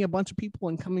and hitting a bunch of people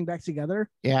and coming back together,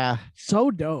 Yeah.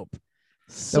 so dope,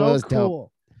 so was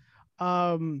cool.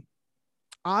 I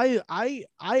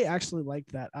actually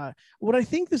liked that. What I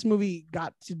think this movie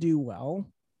got to do well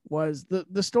was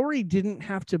the story didn't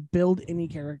have to build any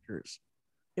characters.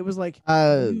 It was like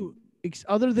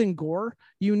other than Gore,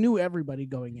 you knew everybody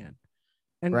going in.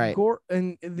 And Right. Gore,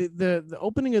 and the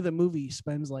opening of the movie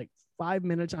spends like 5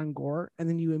 minutes on Gore, and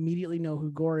then you immediately know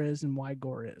who Gore is and why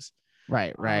Gore is.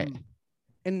 Right.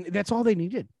 And that's all they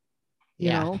needed. You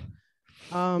know?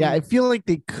 Yeah, I feel like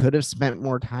they could have spent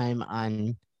more time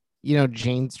on,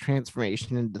 Jane's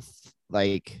transformation into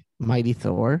like Mighty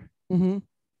Thor,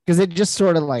 because it just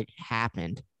sort of like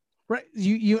happened. Right.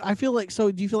 I feel like,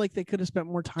 so do you feel like they could have spent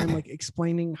more time like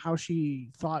explaining how she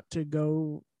thought to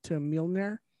go to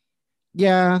Mjolnir?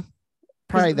 Yeah,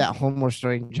 probably that whole more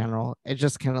story in general. It's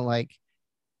just kind of like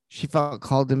she felt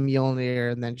called to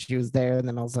Mjolnir, and then she was there, and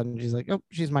then all of a sudden she's like, "Oh,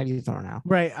 she's Mighty Thor now."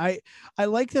 Right. I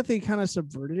like that they kind of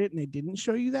subverted it and they didn't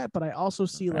show you that, but I also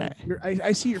see like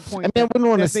I see your point. I mean, I wouldn't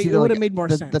want to see it would have made more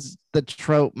sense. The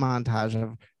trope montage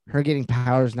of her getting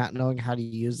powers, not knowing how to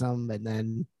use them, and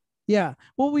then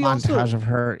well, we montage of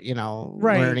her,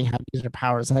 learning how to use her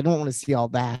powers. I don't want to see all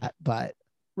that, but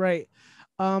right.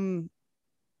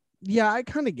 Yeah, I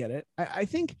kind of get it. I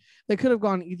think they could have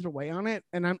gone either way on it,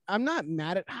 and I'm not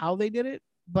mad at how they did it,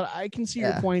 but I can see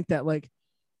your point that like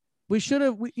we should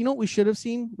have, what we should have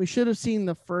seen? We should have seen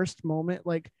the first moment,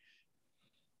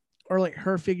 or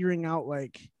her figuring out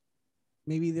like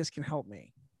maybe this can help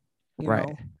me, you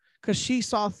know? Because she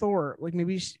saw Thor, like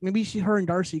maybe her and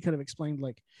Darcy could have explained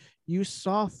like, you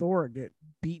saw Thor get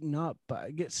beaten up,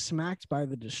 get smacked by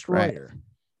the destroyer,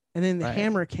 and then the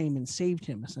hammer came and saved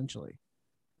him essentially.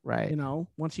 Right.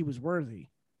 Once he was worthy.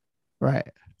 Right.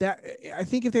 That, I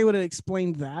think if they would have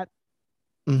explained that,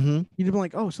 you'd have been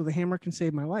like, oh, so the hammer can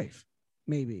save my life.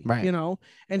 Maybe. Right.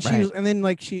 And she was, and then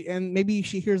like maybe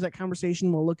she hears that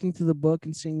conversation while looking through the book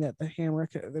and seeing that the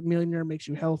Mjolnir makes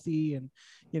you healthy and,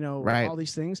 all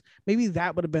these things. Maybe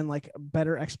that would have been like a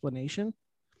better explanation.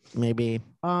 Maybe.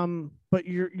 But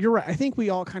you're right. I think we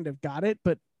all kind of got it,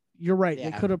 but you're right. They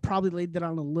could have probably laid that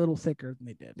on a little thicker than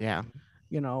they did. Yeah.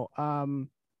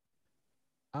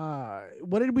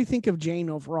 What did we think of Jane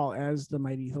overall as the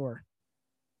Mighty Thor?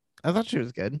 I thought she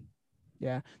was good.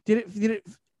 Yeah. Did it?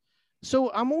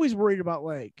 So I'm always worried about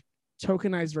like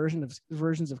tokenized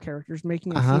versions of characters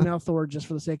making a female Thor just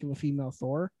for the sake of a female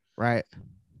Thor. Right.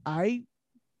 I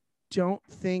don't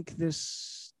think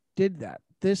this did that.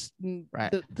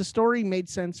 The story made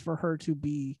sense for her to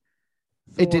be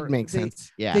Thor. It did make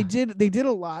sense. Yeah. They did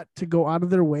a lot to go out of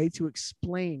their way to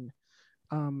explain.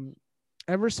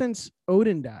 Ever since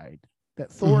Odin died,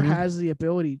 that Thor has the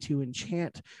ability to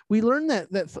enchant. We learned that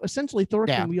essentially Thor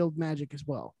can wield magic as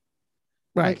well.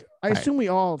 Right. Like, I assume we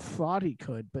all thought he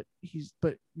could, but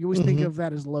you always think of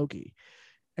that as Loki.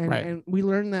 And we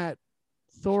learned that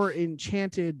Thor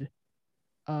enchanted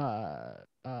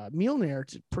Mjolnir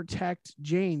to protect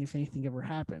Jane if anything ever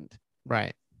happened.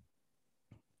 Right.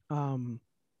 When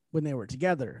they were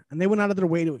together. And they went out of their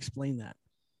way to explain that.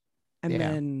 And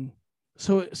then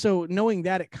so knowing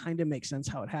that, it kind of makes sense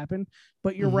how it happened.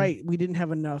 But you're right, we didn't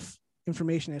have enough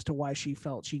information as to why she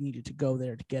felt she needed to go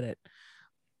there to get it.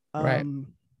 Right.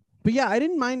 But yeah, I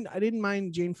didn't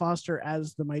mind Jane Foster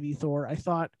as the Mighty Thor. I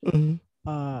thought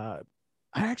I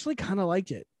actually kind of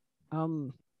liked it.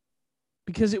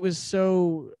 Because it was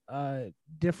so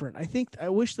different. I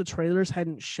wish the trailers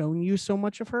hadn't shown you so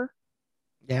much of her.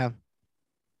 Yeah.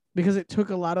 Because it took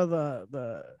a lot of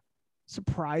the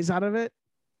surprise out of it.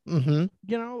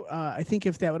 I think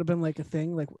if that would have been like a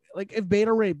thing, like if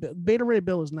Beta Ray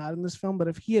Bill is not in this film, but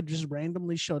if he had just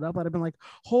randomly showed up, I'd have been like,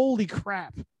 holy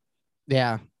crap.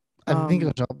 Yeah. I think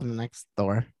it'll show up in the next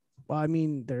Thor. Well, I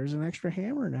mean, there's an extra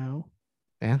hammer now.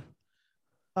 Yeah.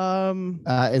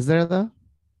 Is there though?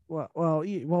 Well,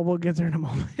 we'll get there in a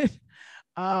moment.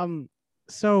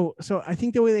 So I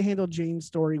think the way they handled Jane's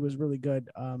story was really good.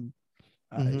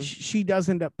 She does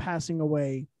end up passing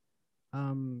away.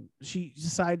 She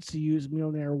decides to use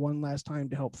Mjolnir one last time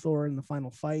to help Thor in the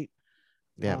final fight.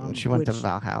 Yeah, she went to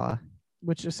Valhalla,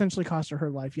 which essentially cost her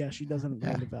life. Yeah, she doesn't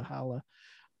land to Valhalla.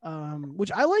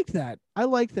 Which I liked that. I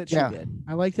liked that she did.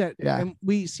 I like that. Yeah. And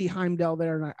we see Heimdall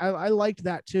there, and I liked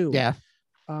that too. Yeah.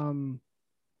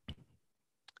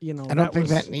 You know, I don't think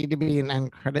that needed to be an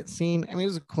end credit scene. I mean, it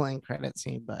was a cool end credit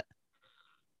scene, but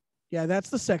Yeah, that's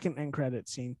the second end credit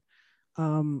scene.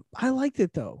 I liked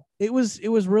it though. It was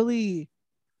really.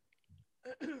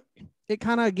 It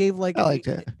kind of gave like I liked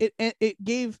it. It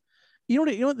gave, you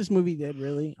know what this movie did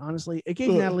really, honestly, it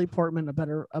gave Natalie Portman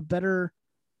a better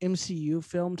MCU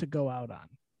film to go out on.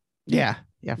 Yeah,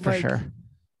 for Like, sure.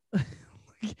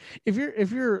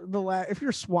 if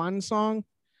your swan song,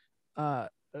 pun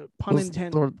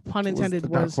intended,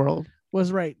 Dark World.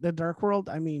 was right, the Dark World.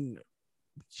 I mean,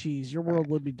 geez, your world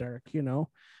would be dark, you know.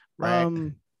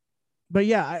 Right. But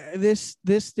yeah, this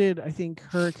did, I think,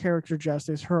 her character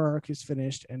justice. Her arc is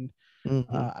finished, and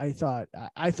I thought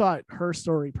her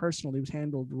story personally was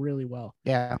handled really well.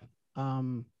 Yeah.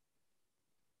 I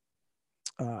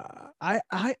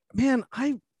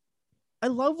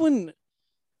love when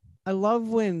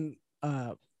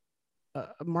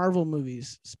Marvel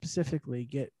movies specifically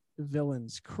get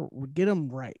villains, get them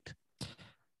right.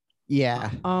 Yeah.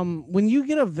 When you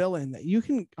get a villain that you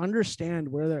can understand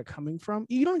where they're coming from,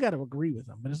 you don't got to agree with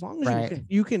them, but as long as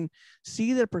you can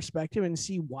see their perspective and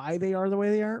see why they are the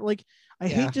way they are. Like, I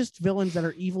hate just villains that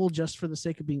are evil just for the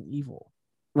sake of being evil.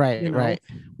 Right. You know? Right.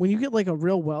 When you get like a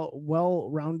real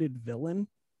well-rounded villain.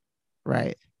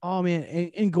 Right. Oh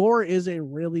man, and Gore is a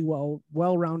really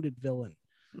well-rounded villain.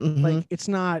 Mm-hmm. Like, it's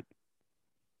not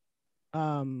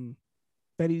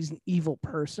that he's an evil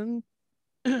person.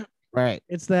 Right.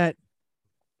 It's that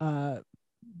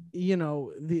you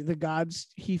know, the gods,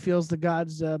 he feels the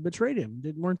gods betrayed him,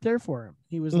 weren't there for him.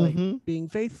 He was like being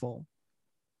faithful.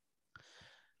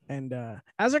 And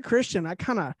as a Christian, I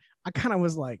kind of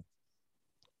was like,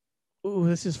 ooh,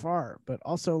 this is far, but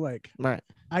also like, right,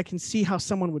 I can see how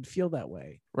someone would feel that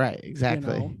way. Right,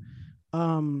 exactly. You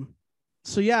know?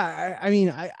 So yeah, I mean,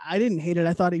 I didn't hate it.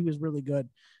 I thought he was really good.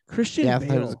 Christian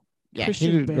Bale.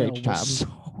 Christian he did a Bale great job. was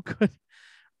so good.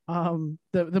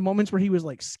 The moments where he was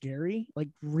like scary, like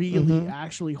really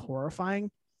actually horrifying,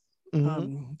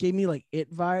 gave me like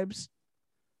It vibes.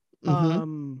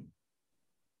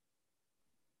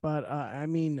 But I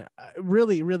mean,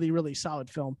 really, really, really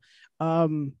solid film.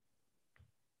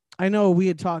 I know we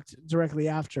had talked directly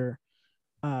after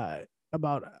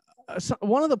about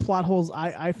one of the plot holes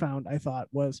I found, I thought,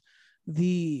 was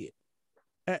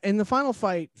in the final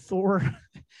fight, Thor,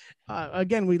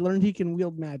 again, we learned he can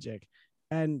wield magic,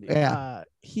 and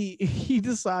he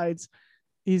decides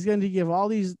he's going to give all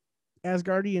these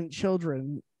Asgardian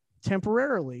children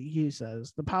temporarily, he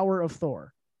says, the power of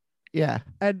Thor. Yeah.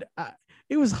 And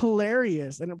it was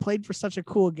hilarious, and it played for such a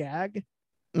cool gag.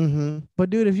 But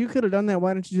dude, if you could have done that,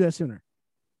 why didn't you do that sooner?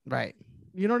 Right.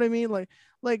 You know what I mean?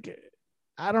 Like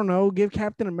I don't know, give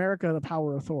Captain America the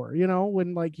power of Thor, you know,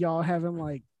 when like y'all having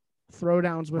like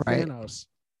throwdowns with Thanos,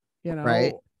 you know.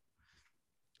 Right.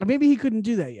 Or maybe he couldn't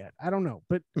do that yet. I don't know,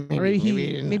 but maybe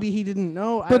he didn't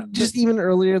know. But even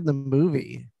earlier in the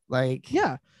movie, like,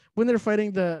 yeah, when they're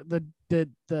fighting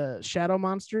the shadow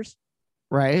monsters,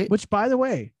 right? Which, by the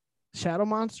way, shadow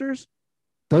monsters,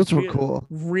 those were cool.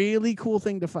 Really cool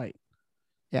thing to fight.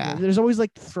 Yeah, there's always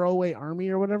like throwaway army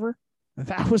or whatever.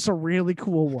 That was a really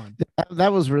cool one.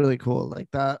 That was really cool,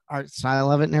 like the art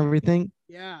style of it and everything.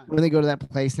 Yeah, when they go to that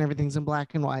place and everything's in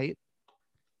black and white,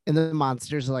 and the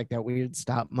monsters are like that weird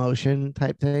stop motion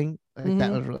type thing. Like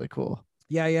that was really cool.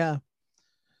 Yeah.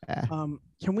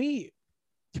 Can we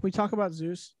talk about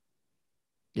Zeus?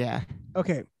 Yeah.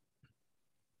 Okay.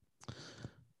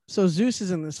 So Zeus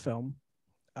is in this film.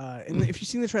 And if you've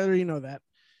seen the trailer, you know that.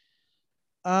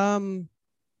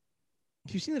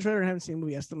 If you've seen the trailer and haven't seen the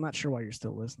movie, I'm not sure why you're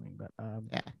still listening, but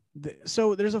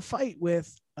so there's a fight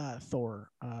with Thor,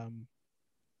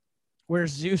 where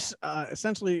Zeus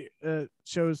essentially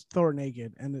shows Thor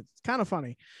naked, and it's kind of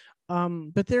funny.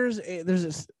 But there's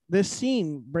this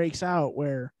scene breaks out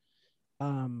where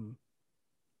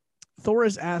Thor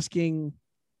is asking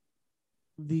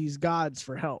these gods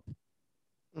for help.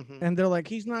 And they're like,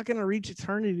 he's not going to reach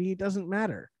eternity. It doesn't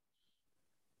matter.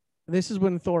 This is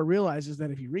when Thor realizes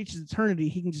that if he reaches eternity,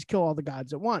 he can just kill all the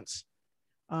gods at once.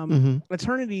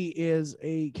 Eternity is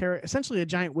essentially a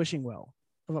giant wishing well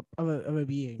of a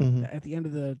being at the end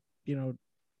of the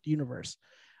universe.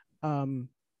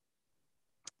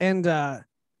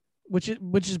 Which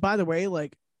is, by the way,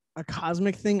 like a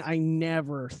cosmic thing I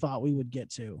never thought we would get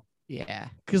to. Yeah.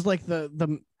 Because like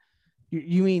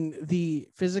you mean the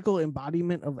physical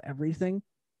embodiment of everything,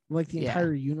 like the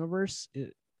entire universe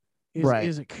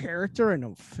is a character in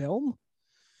a film.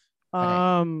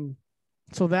 So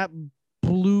that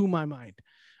blew my mind.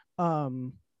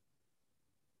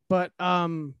 But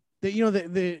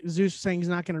the Zeus saying he's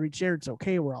not going to reach there. It's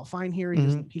okay. We're all fine here.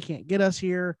 He can't get us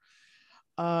here.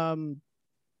 Kind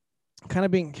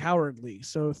of being cowardly.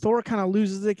 So Thor kind of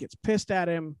loses it, gets pissed at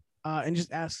him, and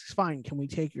just asks, "Fine, can we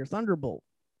take your Thunderbolt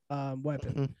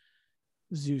weapon?" Mhm.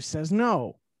 Zeus says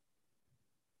no.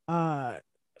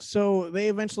 So they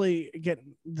eventually get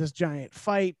this giant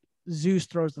fight. Zeus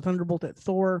throws the Thunderbolt at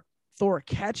Thor. Thor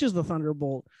catches the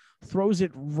Thunderbolt, throws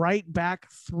it right back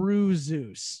through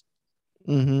Zeus.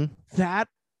 Mm-hmm. That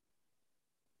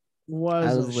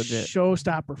was a legit.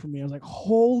 showstopper for me. I was like,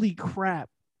 holy crap.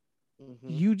 Mm-hmm.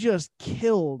 You just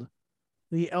killed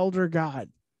the Elder God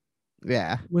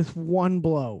Yeah. with one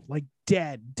blow, like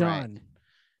dead, done. Right.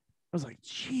 I was like,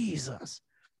 Jesus.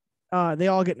 They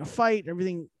all get in a fight.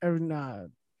 Everything.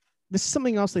 This is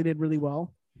something else they did really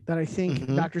well that I think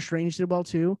Mhm. Doctor Strange did well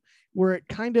too, where it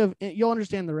kind of, you'll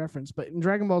understand the reference, but in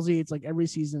Dragon Ball Z, it's like every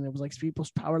season it was like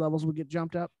people's power levels would get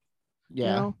jumped up. Yeah.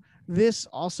 You know? This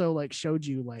also like showed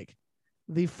you like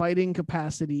the fighting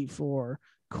capacity for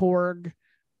Korg,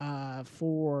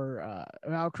 for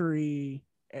Valkyrie,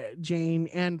 Jane,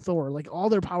 and Thor. Like all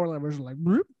their power levels are like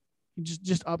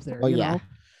just up there. Oh, you yeah.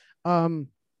 know?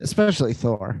 Especially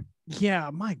Thor. Yeah,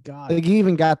 my God. Like you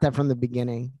even got that from the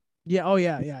beginning. Yeah. Oh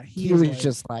yeah. Yeah. He is was like,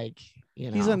 just like, you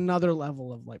know. he's another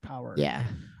level of like power. Yeah.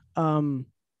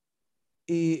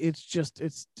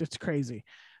 It's crazy.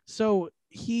 So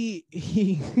they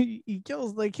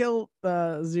kill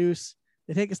Zeus.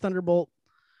 They take his Thunderbolt,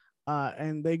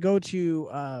 and they go to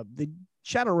the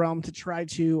Shadow Realm to try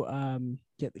to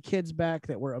get the kids back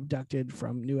that were abducted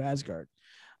from New Asgard.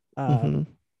 Mhm.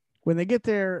 When they get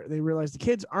there, they realize the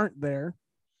kids aren't there,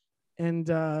 and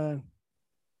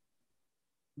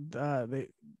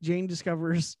Jane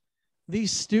discovers the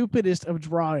stupidest of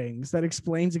drawings that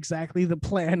explains exactly the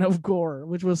plan of Gore,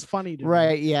 which was funny to me.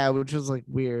 Right. Yeah. Which was like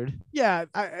weird. Yeah,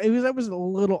 that was a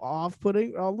little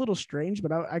off-putting, a little strange,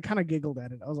 but I kind of giggled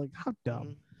at it. I was like, how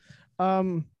dumb.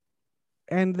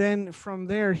 And then from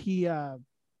there, they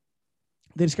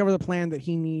discover the plan that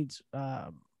he needs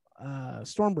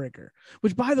Stormbreaker,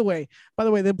 which by the way,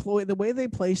 the way they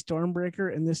play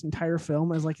Stormbreaker in this entire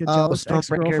film as like a jealous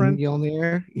ex-girlfriend.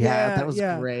 Mjolnir. Yeah, that was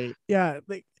yeah. great. Yeah,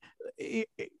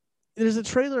 there's a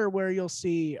trailer where you'll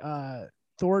see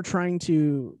Thor trying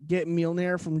to get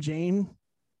Mjolnir from Jane,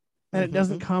 and it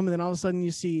doesn't come, and then all of a sudden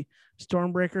you see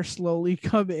Stormbreaker slowly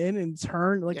come in and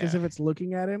turn as if it's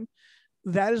looking at him.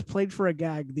 That is played for a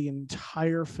gag the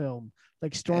entire film.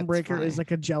 Like Stormbreaker is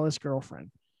like a jealous girlfriend.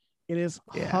 It is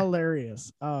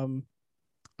hilarious.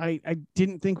 I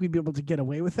didn't think we'd be able to get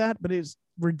away with that, but it's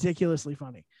ridiculously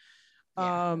funny.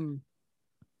 Yeah.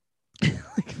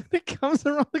 Like when it comes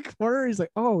around the corner, he's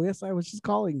like, "Oh yes, I was just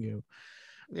calling you."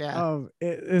 Yeah.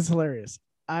 It's hilarious.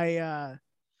 But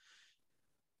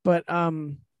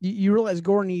you realize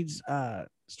Gore needs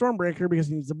Stormbreaker because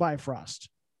he needs the Bifrost.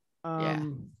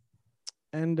 And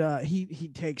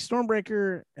he takes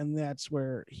Stormbreaker, and that's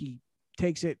where he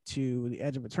takes it to the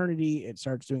edge of eternity. It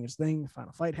starts doing its thing.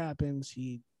 Final fight happens.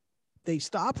 They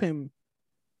stop him,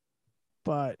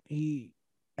 but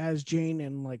as Jane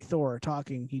and like Thor are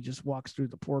talking, he just walks through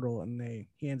the portal, and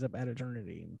he ends up at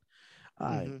eternity.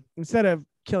 And instead of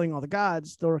killing all the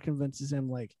gods, Thor convinces him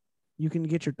like, you can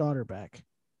get your daughter back.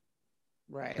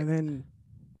 Right. And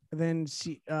then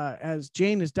she, as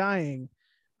Jane is dying,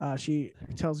 she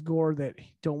tells Gore that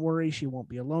don't worry, she won't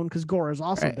be alone, because Gore is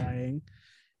also dying.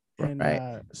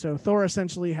 And so Thor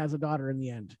essentially has a daughter in the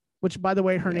end, which, by the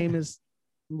way, her name is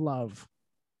Love.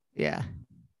 Yeah.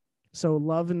 So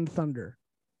Love and Thunder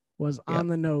was on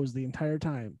the nose the entire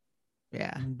time.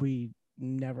 Yeah. And we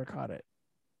never caught it.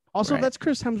 Also, that's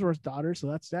Chris Hemsworth's daughter,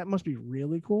 so that must be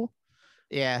really cool.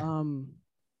 Yeah.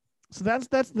 So that's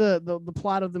the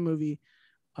plot of the movie.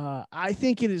 I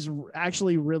think it is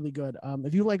actually really good.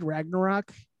 If you like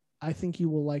Ragnarok, I think you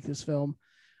will like this film.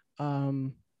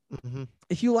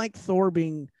 If you like Thor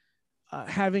being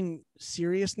having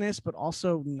seriousness, but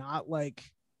also not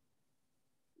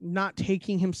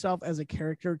taking himself as a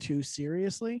character too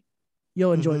seriously,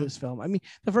 you'll enjoy this film. I mean,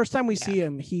 the first time we see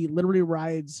him, he literally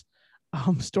rides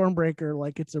Stormbreaker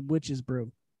like it's a witch's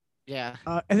broom. Yeah.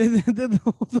 And then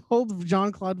the whole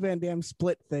Jean-Claude Van Damme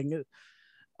split thing.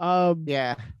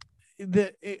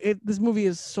 This movie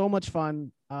is so much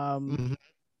fun. And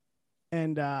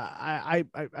I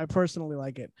personally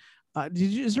like it.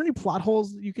 Is there any plot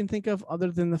holes that you can think of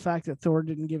other than the fact that Thor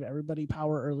didn't give everybody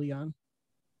power early on?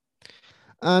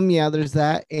 Yeah, there's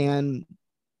that, and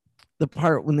the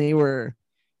part when they were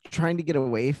trying to get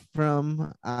away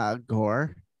from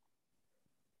Gore,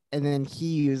 and then he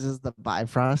uses the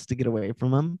Bifrost to get away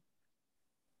from him,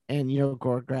 and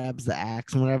Gore grabs the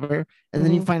axe and whatever, and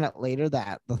then you find out later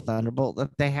that the Thunderbolt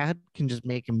that they had can just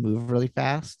make him move really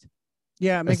fast.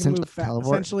 Yeah, make him move fast.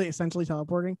 Essentially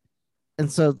teleporting.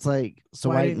 And so it's like,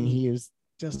 why didn't he use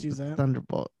that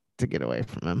Thunderbolt to get away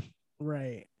from him.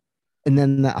 Right. And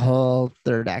then that whole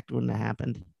third act wouldn't have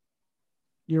happened.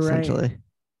 You're right. Essentially.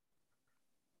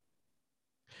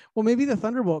 Well, maybe the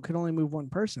Thunderbolt could only move one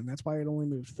person. That's why it only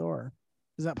moved Thor.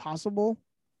 Is that possible?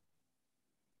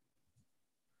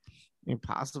 I mean,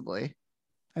 possibly.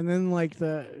 And then like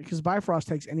because Bifrost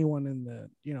takes anyone in the,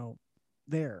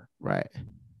 there. Right.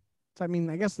 So I mean,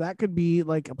 I guess that could be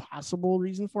like a possible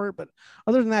reason for it. But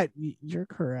other than that, you're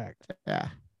correct. Yeah.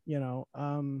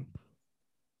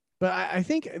 But I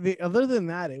think other than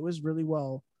that, it was really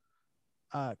well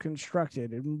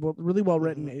constructed and really well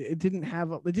written. It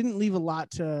didn't leave a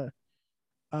lot to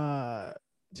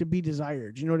be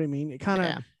desired. You know what I mean? It kind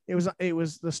of it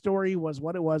was the story was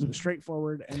what it was. It was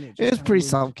straightforward and it was pretty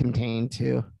self-contained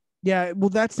too. Yeah, well,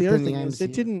 that's the other thing is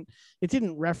it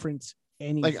didn't reference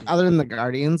anything. Like other than the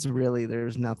Guardians, really,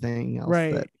 there's nothing else.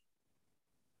 Right.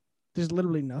 There's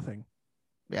literally nothing.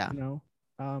 Yeah.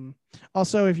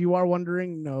 Also, if you are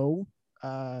wondering, no,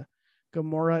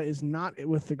 Gamora is not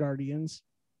with the Guardians.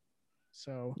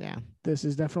 So yeah, this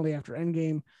is definitely after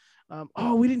Endgame.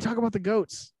 We didn't talk about the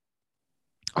goats.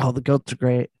 Oh, the goats are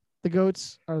great. The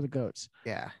goats are the goats.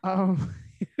 Yeah.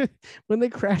 When they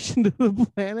crash into the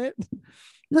planet.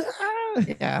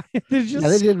 Yeah. They're just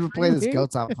they did play this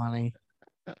goats off funny.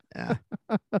 Yeah.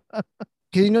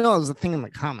 Because it was a thing in the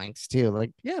comics too.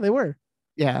 Like, yeah, they were.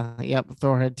 Yeah. Yep.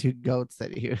 Thor had two goats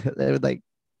that they would like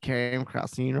carry him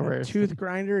across the universe. Tooth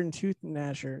Grinder and Tooth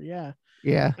Gnasher. Yeah.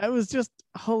 Yeah. That was just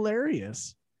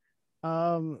hilarious.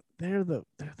 They're the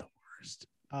worst.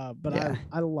 But yeah.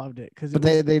 I loved it because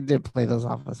they did play those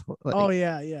off as well. Oh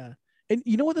yeah. And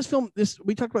you know what,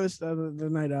 we talked about this the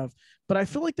night of, but I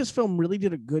feel like this film really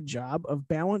did a good job of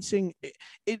balancing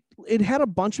it had a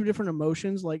bunch of different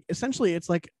emotions. Like essentially it's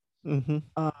like like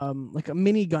a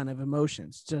minigun of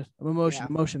emotions, just emotion.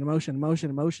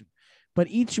 But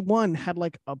each one had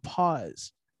like a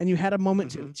pause and you had a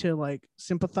moment to like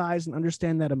sympathize and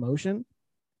understand that emotion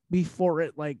before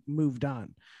it like moved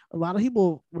on. A lot of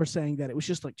people were saying that it was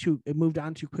just like it moved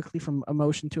on too quickly from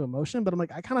emotion to emotion, but I'm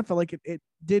like, I kind of felt like it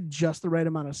did just the right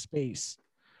amount of space.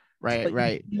 Right,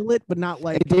 right. Feel it, but not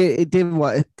like it did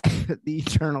what the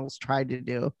Eternals tried to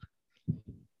do,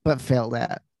 but failed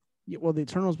at. Yeah, well, the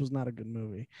Eternals was not a good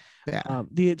movie. Yeah.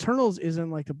 The Eternals is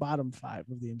in like the bottom 5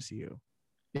 of the MCU.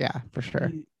 Yeah, for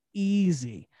sure.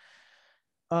 Easy.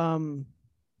 Thor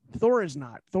is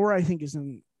not. Thor, I think, is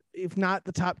in, if not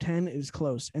the top 10, is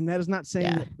close. And that is not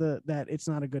saying that it's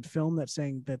not a good film. That's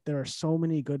saying that there are so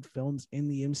many good films in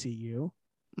the MCU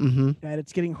that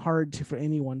it's getting hard for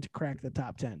anyone to crack the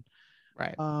top 10.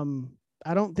 Right.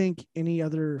 I don't think any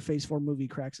other Phase 4 movie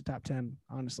cracks the top 10,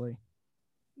 honestly.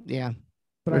 Yeah.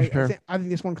 But I think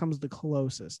this one comes the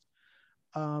closest.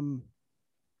 How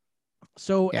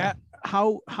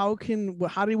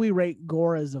do we rate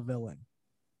Gore as a villain?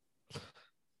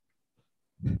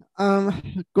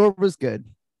 Gore was good.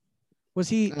 Was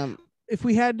he? If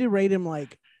we had to rate him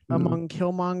like among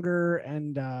Killmonger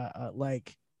and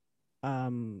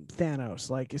Thanos,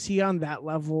 like is he on that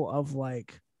level of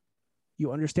like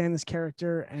you understand this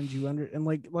character and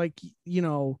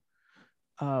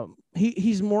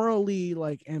he's morally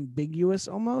like ambiguous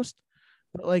almost,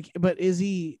 but is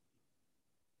it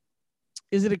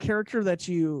a character that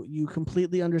you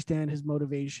completely understand his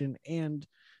motivation and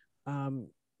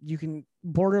you can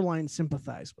borderline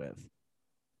sympathize with?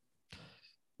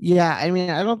 Yeah, I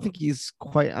mean, I don't think he's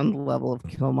quite on the level of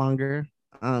Killmonger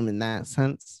in that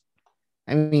sense.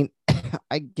 I mean,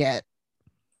 I get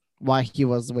why he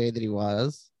was the way that he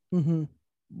was,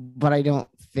 but I don't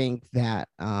think that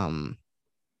I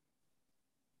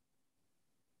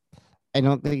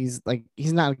don't think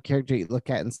he's not a character you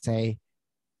look at and say,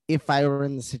 if I were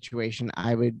in the situation,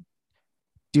 I would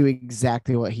do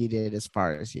exactly what he did as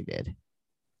far as he did.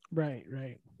 Right.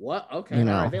 What? Okay. All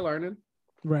right, they learning.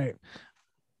 Right.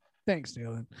 Thanks,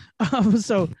 Dylan.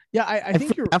 So yeah, I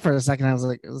think you're for a second. I was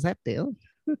like, was that Dylan?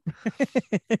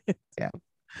 Yeah.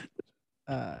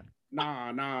 Nah,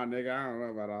 nigga. I don't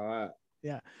know about all that.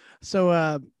 Yeah.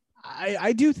 So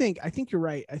I think you're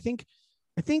right. I think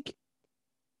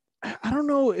I don't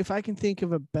know if I can think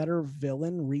of a better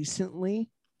villain recently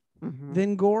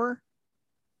than Gore.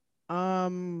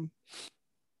 But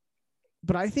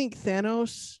I think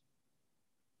Thanos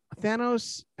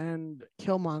and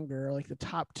Killmonger are like the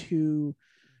top 2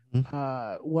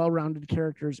 well-rounded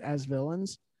characters as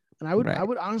villains. And I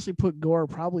would honestly put Gore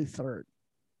probably 3rd.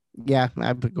 Yeah,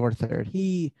 I'd put Gore 3rd.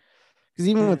 Because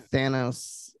even with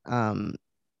Thanos,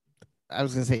 I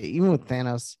was gonna say, even with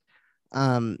Thanos,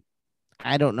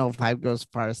 I don't know if I'd go as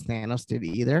far as Thanos did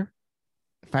either,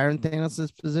 if I were in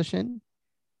Thanos' position.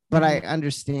 But I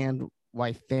understand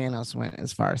why Thanos went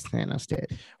as far as Thanos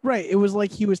did. Right. It was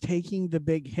like he was taking the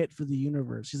big hit for the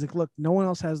universe. He's like, look, no one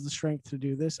else has the strength to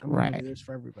do this. I'm going to do this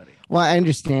for everybody. Well, I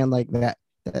understand like that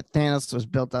Thanos was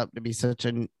built up to be such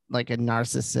a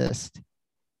narcissist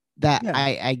that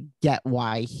I get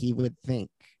why he would think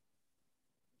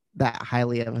that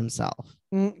highly of himself.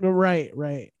 Right.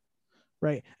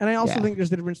 And I also think there's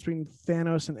the difference between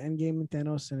Thanos and Endgame and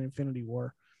Thanos and Infinity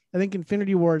War. I think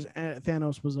Infinity War's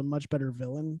Thanos was a much better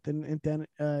villain than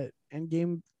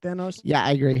Endgame Thanos. Yeah,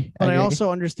 I agree. But I also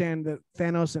understand that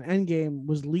Thanos in Endgame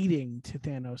was leading to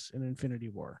Thanos in Infinity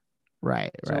War.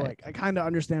 Right. So like I kind of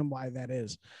understand why that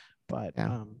is. But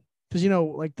because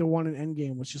like the one in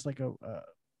Endgame was just like a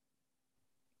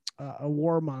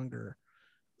warmonger.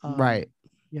 Right.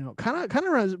 Kind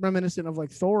of reminiscent of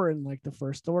like Thor in like the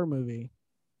first Thor movie.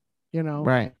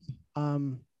 Right.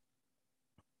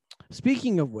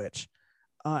 Speaking of which,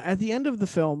 at the end of the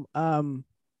film,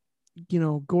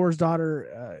 Gor's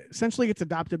daughter essentially gets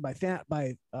adopted by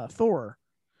Thor.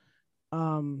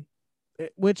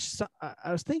 Which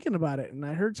I was thinking about it, and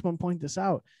I heard someone point this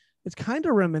out. It's kind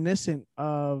of reminiscent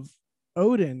of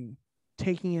Odin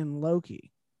taking in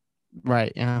Loki.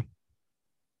 Right. Yeah.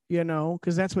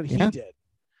 Because that's what he did.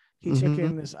 He took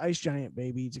in this ice giant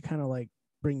baby to kind of like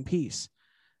bring peace.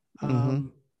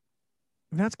 And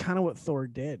that's kind of what Thor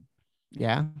did.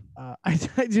 Yeah. I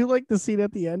do like the scene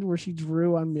at the end where she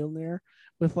drew on Mjolnir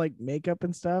with like makeup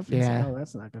and stuff. And yeah. Like, oh,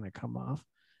 that's not going to come off.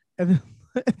 And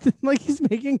then like he's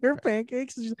making her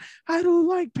pancakes. And she's like, I don't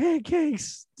like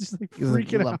pancakes. Just like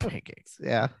freaking out. Pancakes.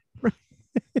 Yeah.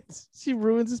 She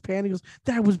ruins his pan. He goes,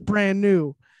 that was brand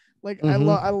new. Like I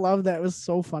love that. It was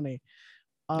so funny.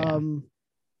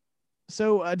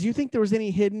 So do you think there was any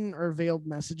hidden or veiled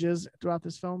messages throughout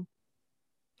this film?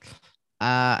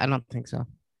 I don't think so.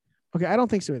 Okay, I don't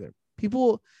think so either.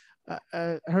 People,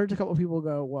 I heard a couple of people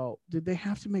go, well, did they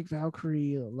have to make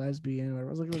Valkyrie a lesbian? I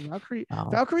was like,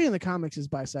 Valkyrie in the comics is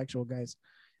bisexual, guys.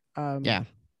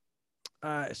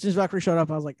 Since Valkyrie showed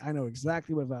up, I was like, I know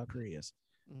exactly what Valkyrie is.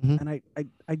 And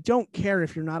I don't care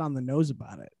if you're not on the nose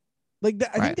about it. Like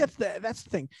I think that's the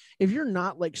thing. If you're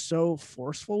not like so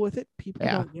forceful with it, people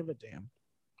don't give a damn.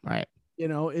 Right.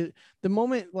 The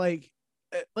moment like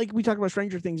we talked about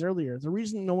Stranger Things earlier, the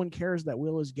reason no one cares that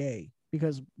Will is gay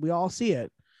because we all see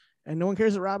it, and no one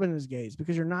cares that Robin is gay is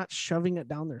because you're not shoving it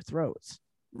down their throats.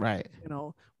 Right.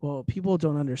 Well, people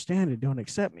don't understand it, don't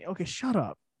accept me. Okay, shut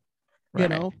up.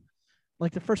 Right.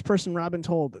 Like the first person Robin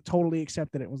told that totally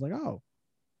accepted it was like, oh,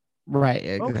 right,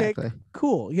 exactly. Okay,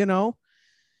 cool.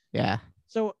 Yeah.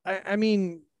 So I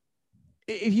mean,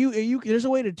 if you there's a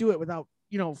way to do it without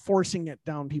forcing it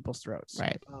down people's throats.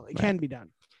 Right. It can be done.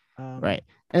 Right.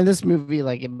 And this movie,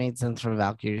 like, it made sense for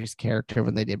Valkyrie's character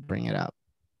when they did bring it up.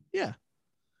 Yeah.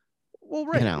 Well,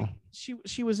 right.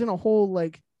 She was in a whole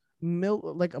like a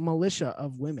militia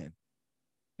of women.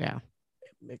 Yeah.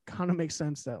 It kind of makes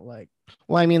sense that like.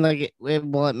 Well, I mean, like,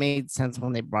 it made sense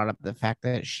when they brought up the fact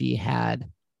that she had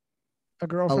a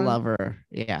girlfriend, a lover.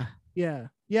 Yeah. Yeah.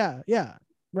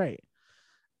 Right.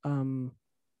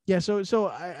 Yeah. So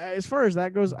I, as far as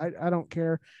that goes, I don't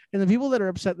care. And the people that are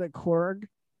upset that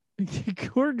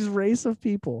Korg's race of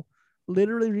people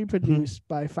literally reproduced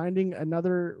by finding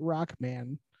another rock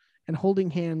man and holding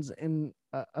hands in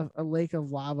a lake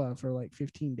of lava for like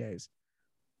 15 days.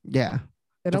 Yeah.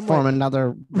 And to form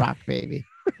another rock baby.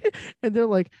 And they're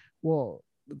like, well,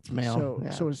 it's male.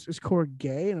 So is Korg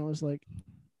gay? And I was like,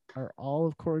 are all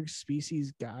of Korg's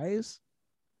species guys?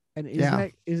 And is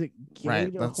it gay?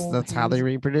 Right. That's how they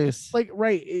reproduce. Like,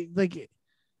 right.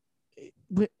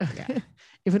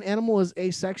 If an animal is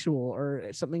asexual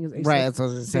or something is asexual, right, that's what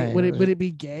I was saying. Would it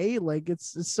be gay? Like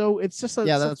it's just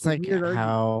that's like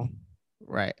how argument.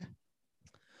 Right.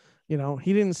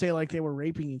 He didn't say like they were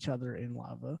raping each other in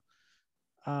lava.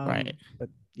 Right. But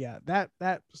yeah, that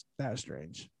was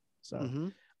strange.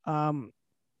 So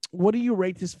what do you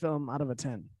rate this film out of a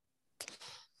 10?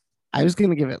 I was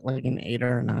gonna give it like an 8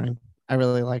 or a 9. I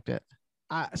really liked it.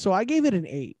 So I gave it an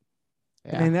 8.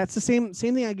 Yeah. And that's the same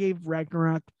thing I gave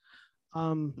Ragnarok.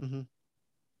 And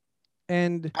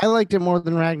I liked it more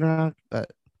than Ragnarok,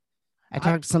 but I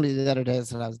talked to somebody the other day that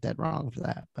said I was dead wrong for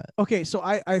that. But okay, so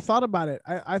I thought about it.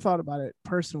 I thought about it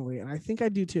personally, and I think I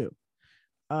do too.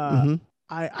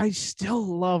 I still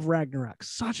love Ragnarok.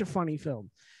 Such a funny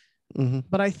film.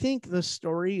 But I think the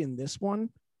story in this one,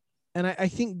 and I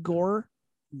think Gore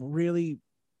really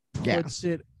puts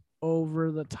it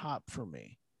over the top for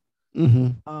me.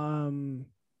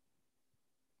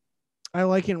 I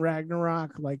like in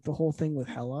Ragnarok, like the whole thing with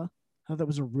Hela. I thought that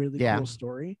was a really cool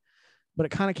story, but it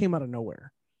kind of came out of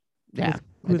nowhere. Yeah,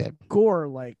 with Gore,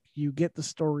 like you get the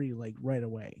story like right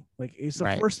away. Like it's the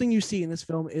Right. first thing you see in this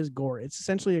film is gore. It's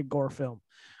essentially a gore film.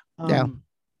 Yeah.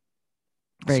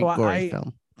 Very so gory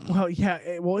film. Well, yeah.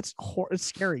 It's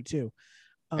scary too.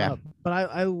 Yeah. But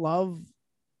I love.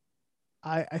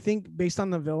 I think based on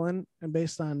the villain and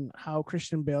based on how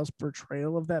Christian Bale's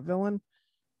portrayal of that villain,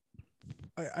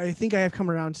 I think I have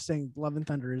come around to saying Love and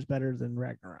Thunder is better than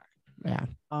Ragnarok. Yeah.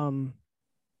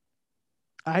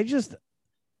 I just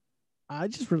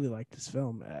really like this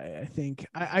film. I think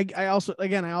I also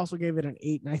gave it an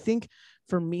 8, and I think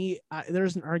for me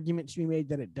there's an argument to be made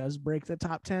that it does break the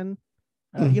top 10.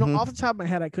 You know, off the top of my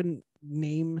head, I couldn't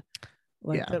name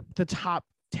like the top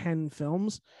 10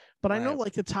 films, but I know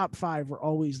like the top 5 were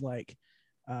always like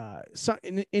so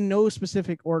in no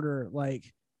specific order,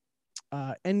 like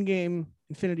Endgame,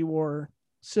 Infinity War,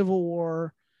 Civil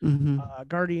War,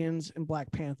 Guardians, and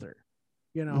Black Panther.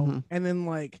 You know, and then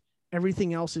like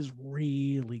everything else is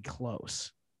really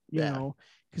close. You know,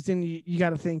 because then you got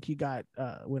to think you got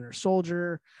Winter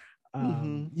Soldier.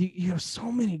 You have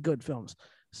so many good films,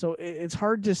 so it's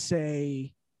hard to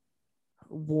say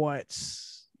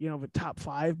what's the top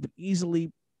 5, but easily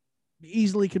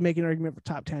could make an argument for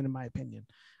top 10 in my opinion.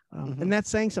 And that's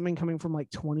saying something coming from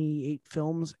like 28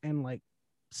 films and like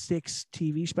 6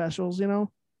 TV specials. You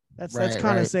know, that's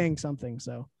kind of saying something.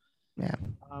 So yeah.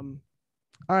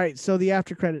 All right, so the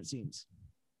after credit scenes.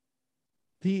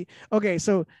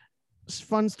 So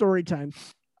fun story time.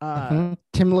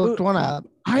 Tim looked one up.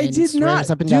 I did not.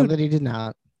 Up and down that he did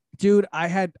not. Dude,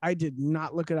 I did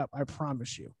not look it up. I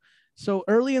promise you. So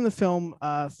early in the film,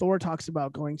 Thor talks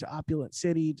about going to Opulent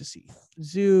City to see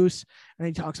Zeus, and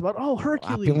he talks about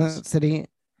Hercules. Opulent City.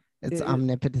 It's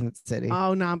Omnipotent City.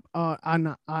 Oh no, I'm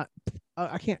not.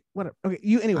 I can't. Whatever. Okay,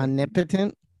 you anyway.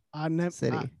 Omnipotent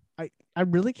City. I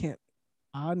really can't.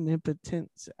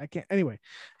 Omnipotence. I can't. Anyway,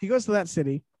 he goes to that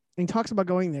city and he talks about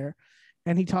going there,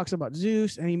 and he talks about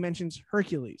Zeus and he mentions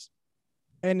Hercules.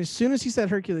 And as soon as he said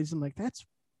Hercules, I'm like, that's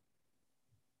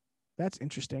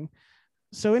interesting.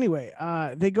 So anyway,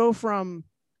 they go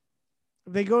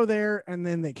there and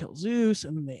then they kill Zeus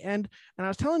and then they end. And I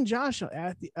was telling Josh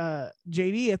at the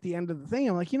JD at the end of the thing,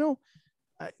 I'm like,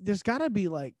 there's got to be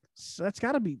that's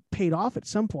got to be paid off at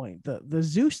some point. The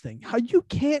Zeus thing. How you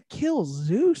can't kill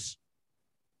Zeus?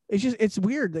 It's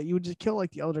weird that you would just kill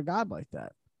like the elder god like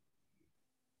that.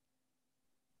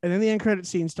 And then the end credit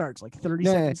scene starts like 30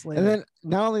 seconds later. And then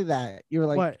not only that, you were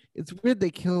like, what? It's weird they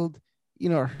killed,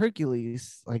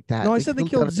 Hercules like that. No, I said they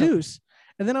killed Zeus.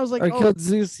 And then I was like, killed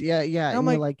Zeus. Yeah. And I'm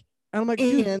like,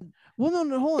 dude, well,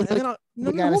 no, hold on. And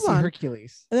then hold on.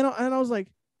 Hercules. And then I was like,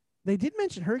 they did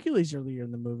mention Hercules earlier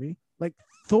in the movie. Like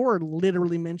Thor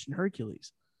literally mentioned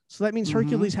Hercules. So that means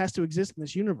Hercules has to exist in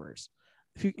this universe.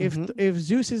 If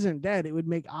Zeus isn't dead, it would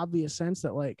make obvious sense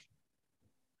that like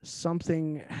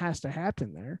something has to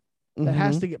happen there that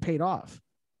has to get paid off.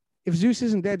 If Zeus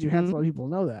isn't dead, you have to let people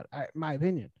know that. My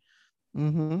opinion.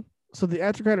 So the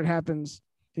after credit happens,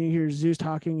 and you hear Zeus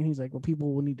talking, and he's like, "Well,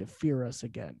 people will need to fear us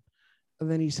again."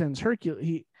 And then he sends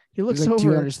Hercules. He looks over. Do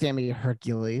you understand me,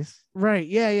 Hercules? Right?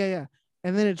 Yeah.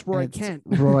 And then it's Roy Kent.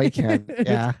 Roy Kent.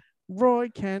 Yeah. Roy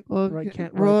Kent. Roy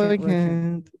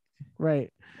Kent.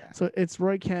 Right. So it's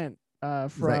Roy Kent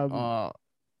from.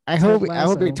 I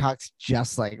hope he talks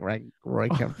just like Roy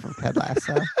Kent from Ted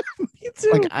Lasso. Me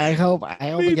too. Like I hope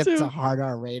he gets a hard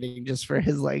R rating just for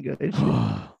his language.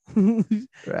 Right.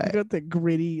 You got the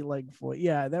gritty like voice.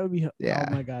 Yeah, that would be. Yeah.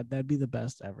 Oh my god, that'd be the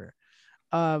best ever.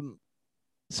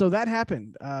 So that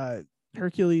happened.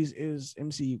 Hercules is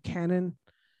MCU canon.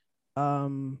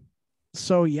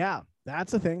 So yeah,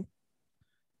 that's a thing.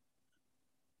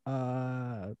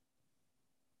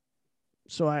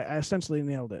 So I essentially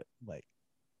nailed it, like,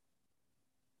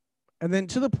 and then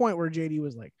to the point where JD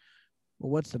was like,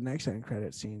 "Well, what's the next end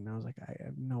credit scene?" And I was like, "I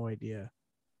have no idea."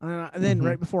 And then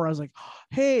right before I was like,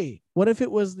 "Hey, what if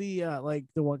it was the like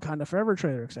the Wakanda Forever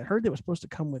trailer?" Because I heard it was supposed to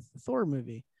come with the Thor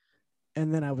movie,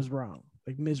 and then I was wrong,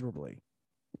 like miserably.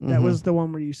 That was the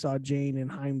one where you saw Jane and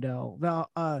Heimdall.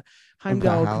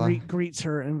 Heimdall greets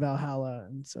her in Valhalla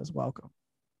and says, "Welcome."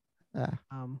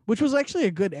 Which was actually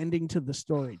a good ending to the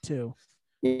story too.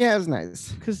 Yeah, it was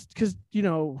nice because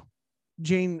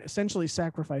Jane essentially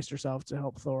sacrificed herself to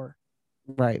help Thor.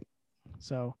 Right.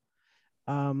 So,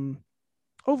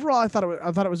 overall, I thought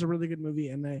it was a really good movie,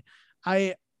 and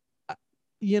I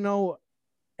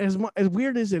as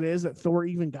weird as it is that Thor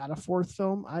even got a 4th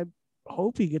film, I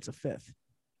hope he gets a 5th.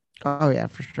 Oh yeah,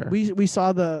 for sure. We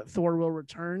saw the Thor will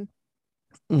return.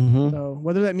 So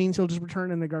whether that means he'll just return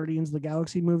in the Guardians of the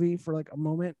Galaxy movie for like a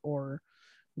moment or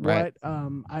what,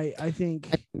 I think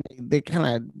they kind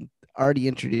of already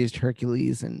introduced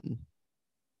Hercules and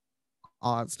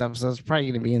all that stuff. So it's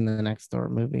probably going to be in the next Thor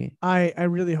movie. I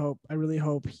really hope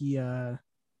he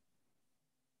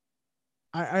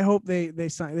I hope they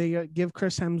give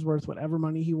Chris Hemsworth whatever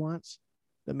money he wants.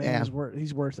 The man is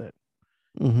he's worth it.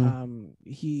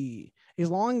 He, as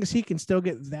long as he can still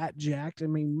get that jacked. I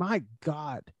mean, my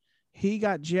God, he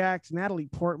got jacked. Natalie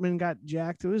Portman got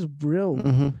jacked. It was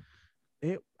real.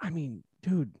 I mean,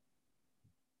 dude,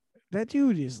 that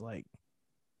dude is like,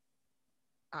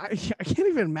 I can't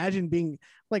even imagine being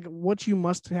like what you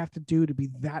must have to do to be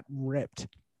that ripped,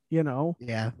 you know?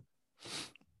 Yeah.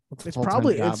 It's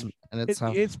probably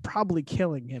it's probably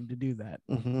killing him to do that,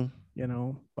 you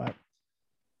know, but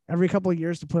every couple of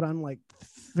years to put on like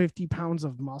 50 pounds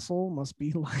of muscle must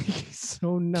be like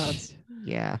so nuts.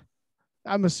 Yeah.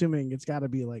 I'm assuming it's got to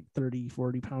be like 30,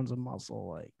 40 pounds of muscle.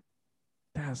 Like,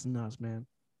 that's nuts, man.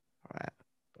 All right.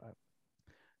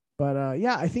 But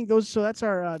yeah, I think that's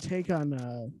our take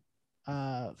on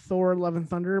Thor: Love and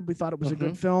Thunder. We thought it was a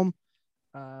good film.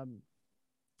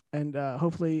 And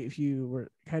hopefully if you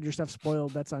had your stuff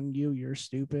spoiled, that's on you. You're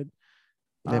stupid.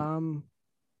 Yep.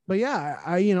 But yeah,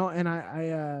 I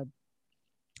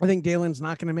think Dalen's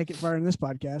not going to make it far in this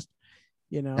podcast,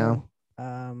 you know.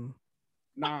 No.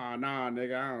 Nah,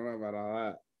 nigga, I don't know about all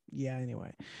that. Yeah,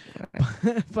 anyway.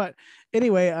 But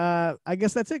anyway, I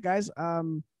guess that's it, guys.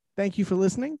 Thank you for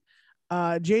listening.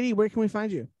 JD, where can we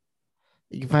find you?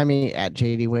 You can find me at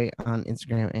JD Wait on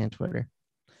Instagram and Twitter.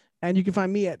 And you can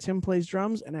find me at Tim Plays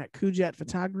Drums and at Kujat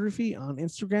Photography on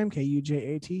Instagram,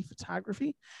 KUJAT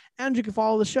Photography. And you can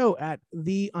follow the show at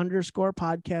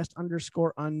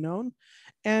 _podcast_unknown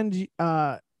and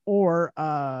or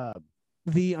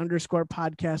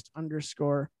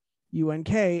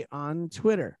 _podcast_UNK on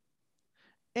Twitter.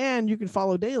 And you can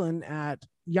follow Dalen at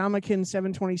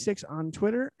Yamakin726 on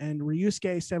Twitter and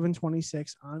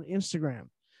Ryusuke726 on Instagram.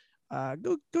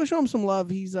 Go show him some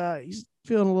love. He's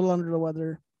feeling a little under the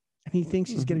weather. And he thinks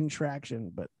he's getting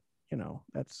traction, but you know,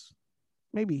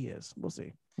 maybe he is. We'll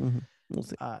see. We'll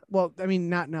see. Well, I mean,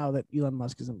 not now that Elon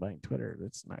Musk isn't buying Twitter.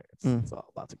 It's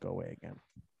all about to go away again.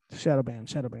 Shadow ban.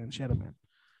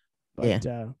 But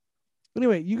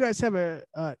anyway, you guys have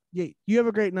you have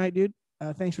a great night, dude.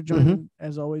 Thanks for joining.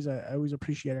 As always, I always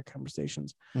appreciate our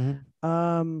conversations.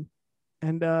 And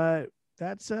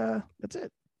that's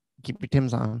it. Keep your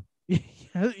Tims on.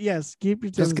 Yes, keep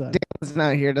your Tims on. Dan's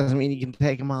not here doesn't mean you can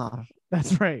take them off.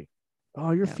 That's right.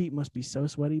 Oh, your feet must be so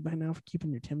sweaty by now for keeping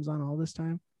your Tims on all this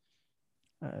time.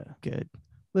 Good.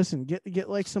 Listen, get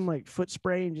like some like foot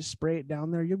spray and just spray it down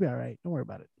there. You'll be all right. Don't worry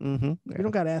about it. You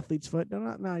don't got athlete's foot.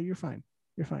 No, you're fine.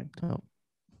 You're fine. Oh.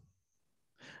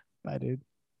 Bye, dude.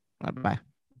 Bye.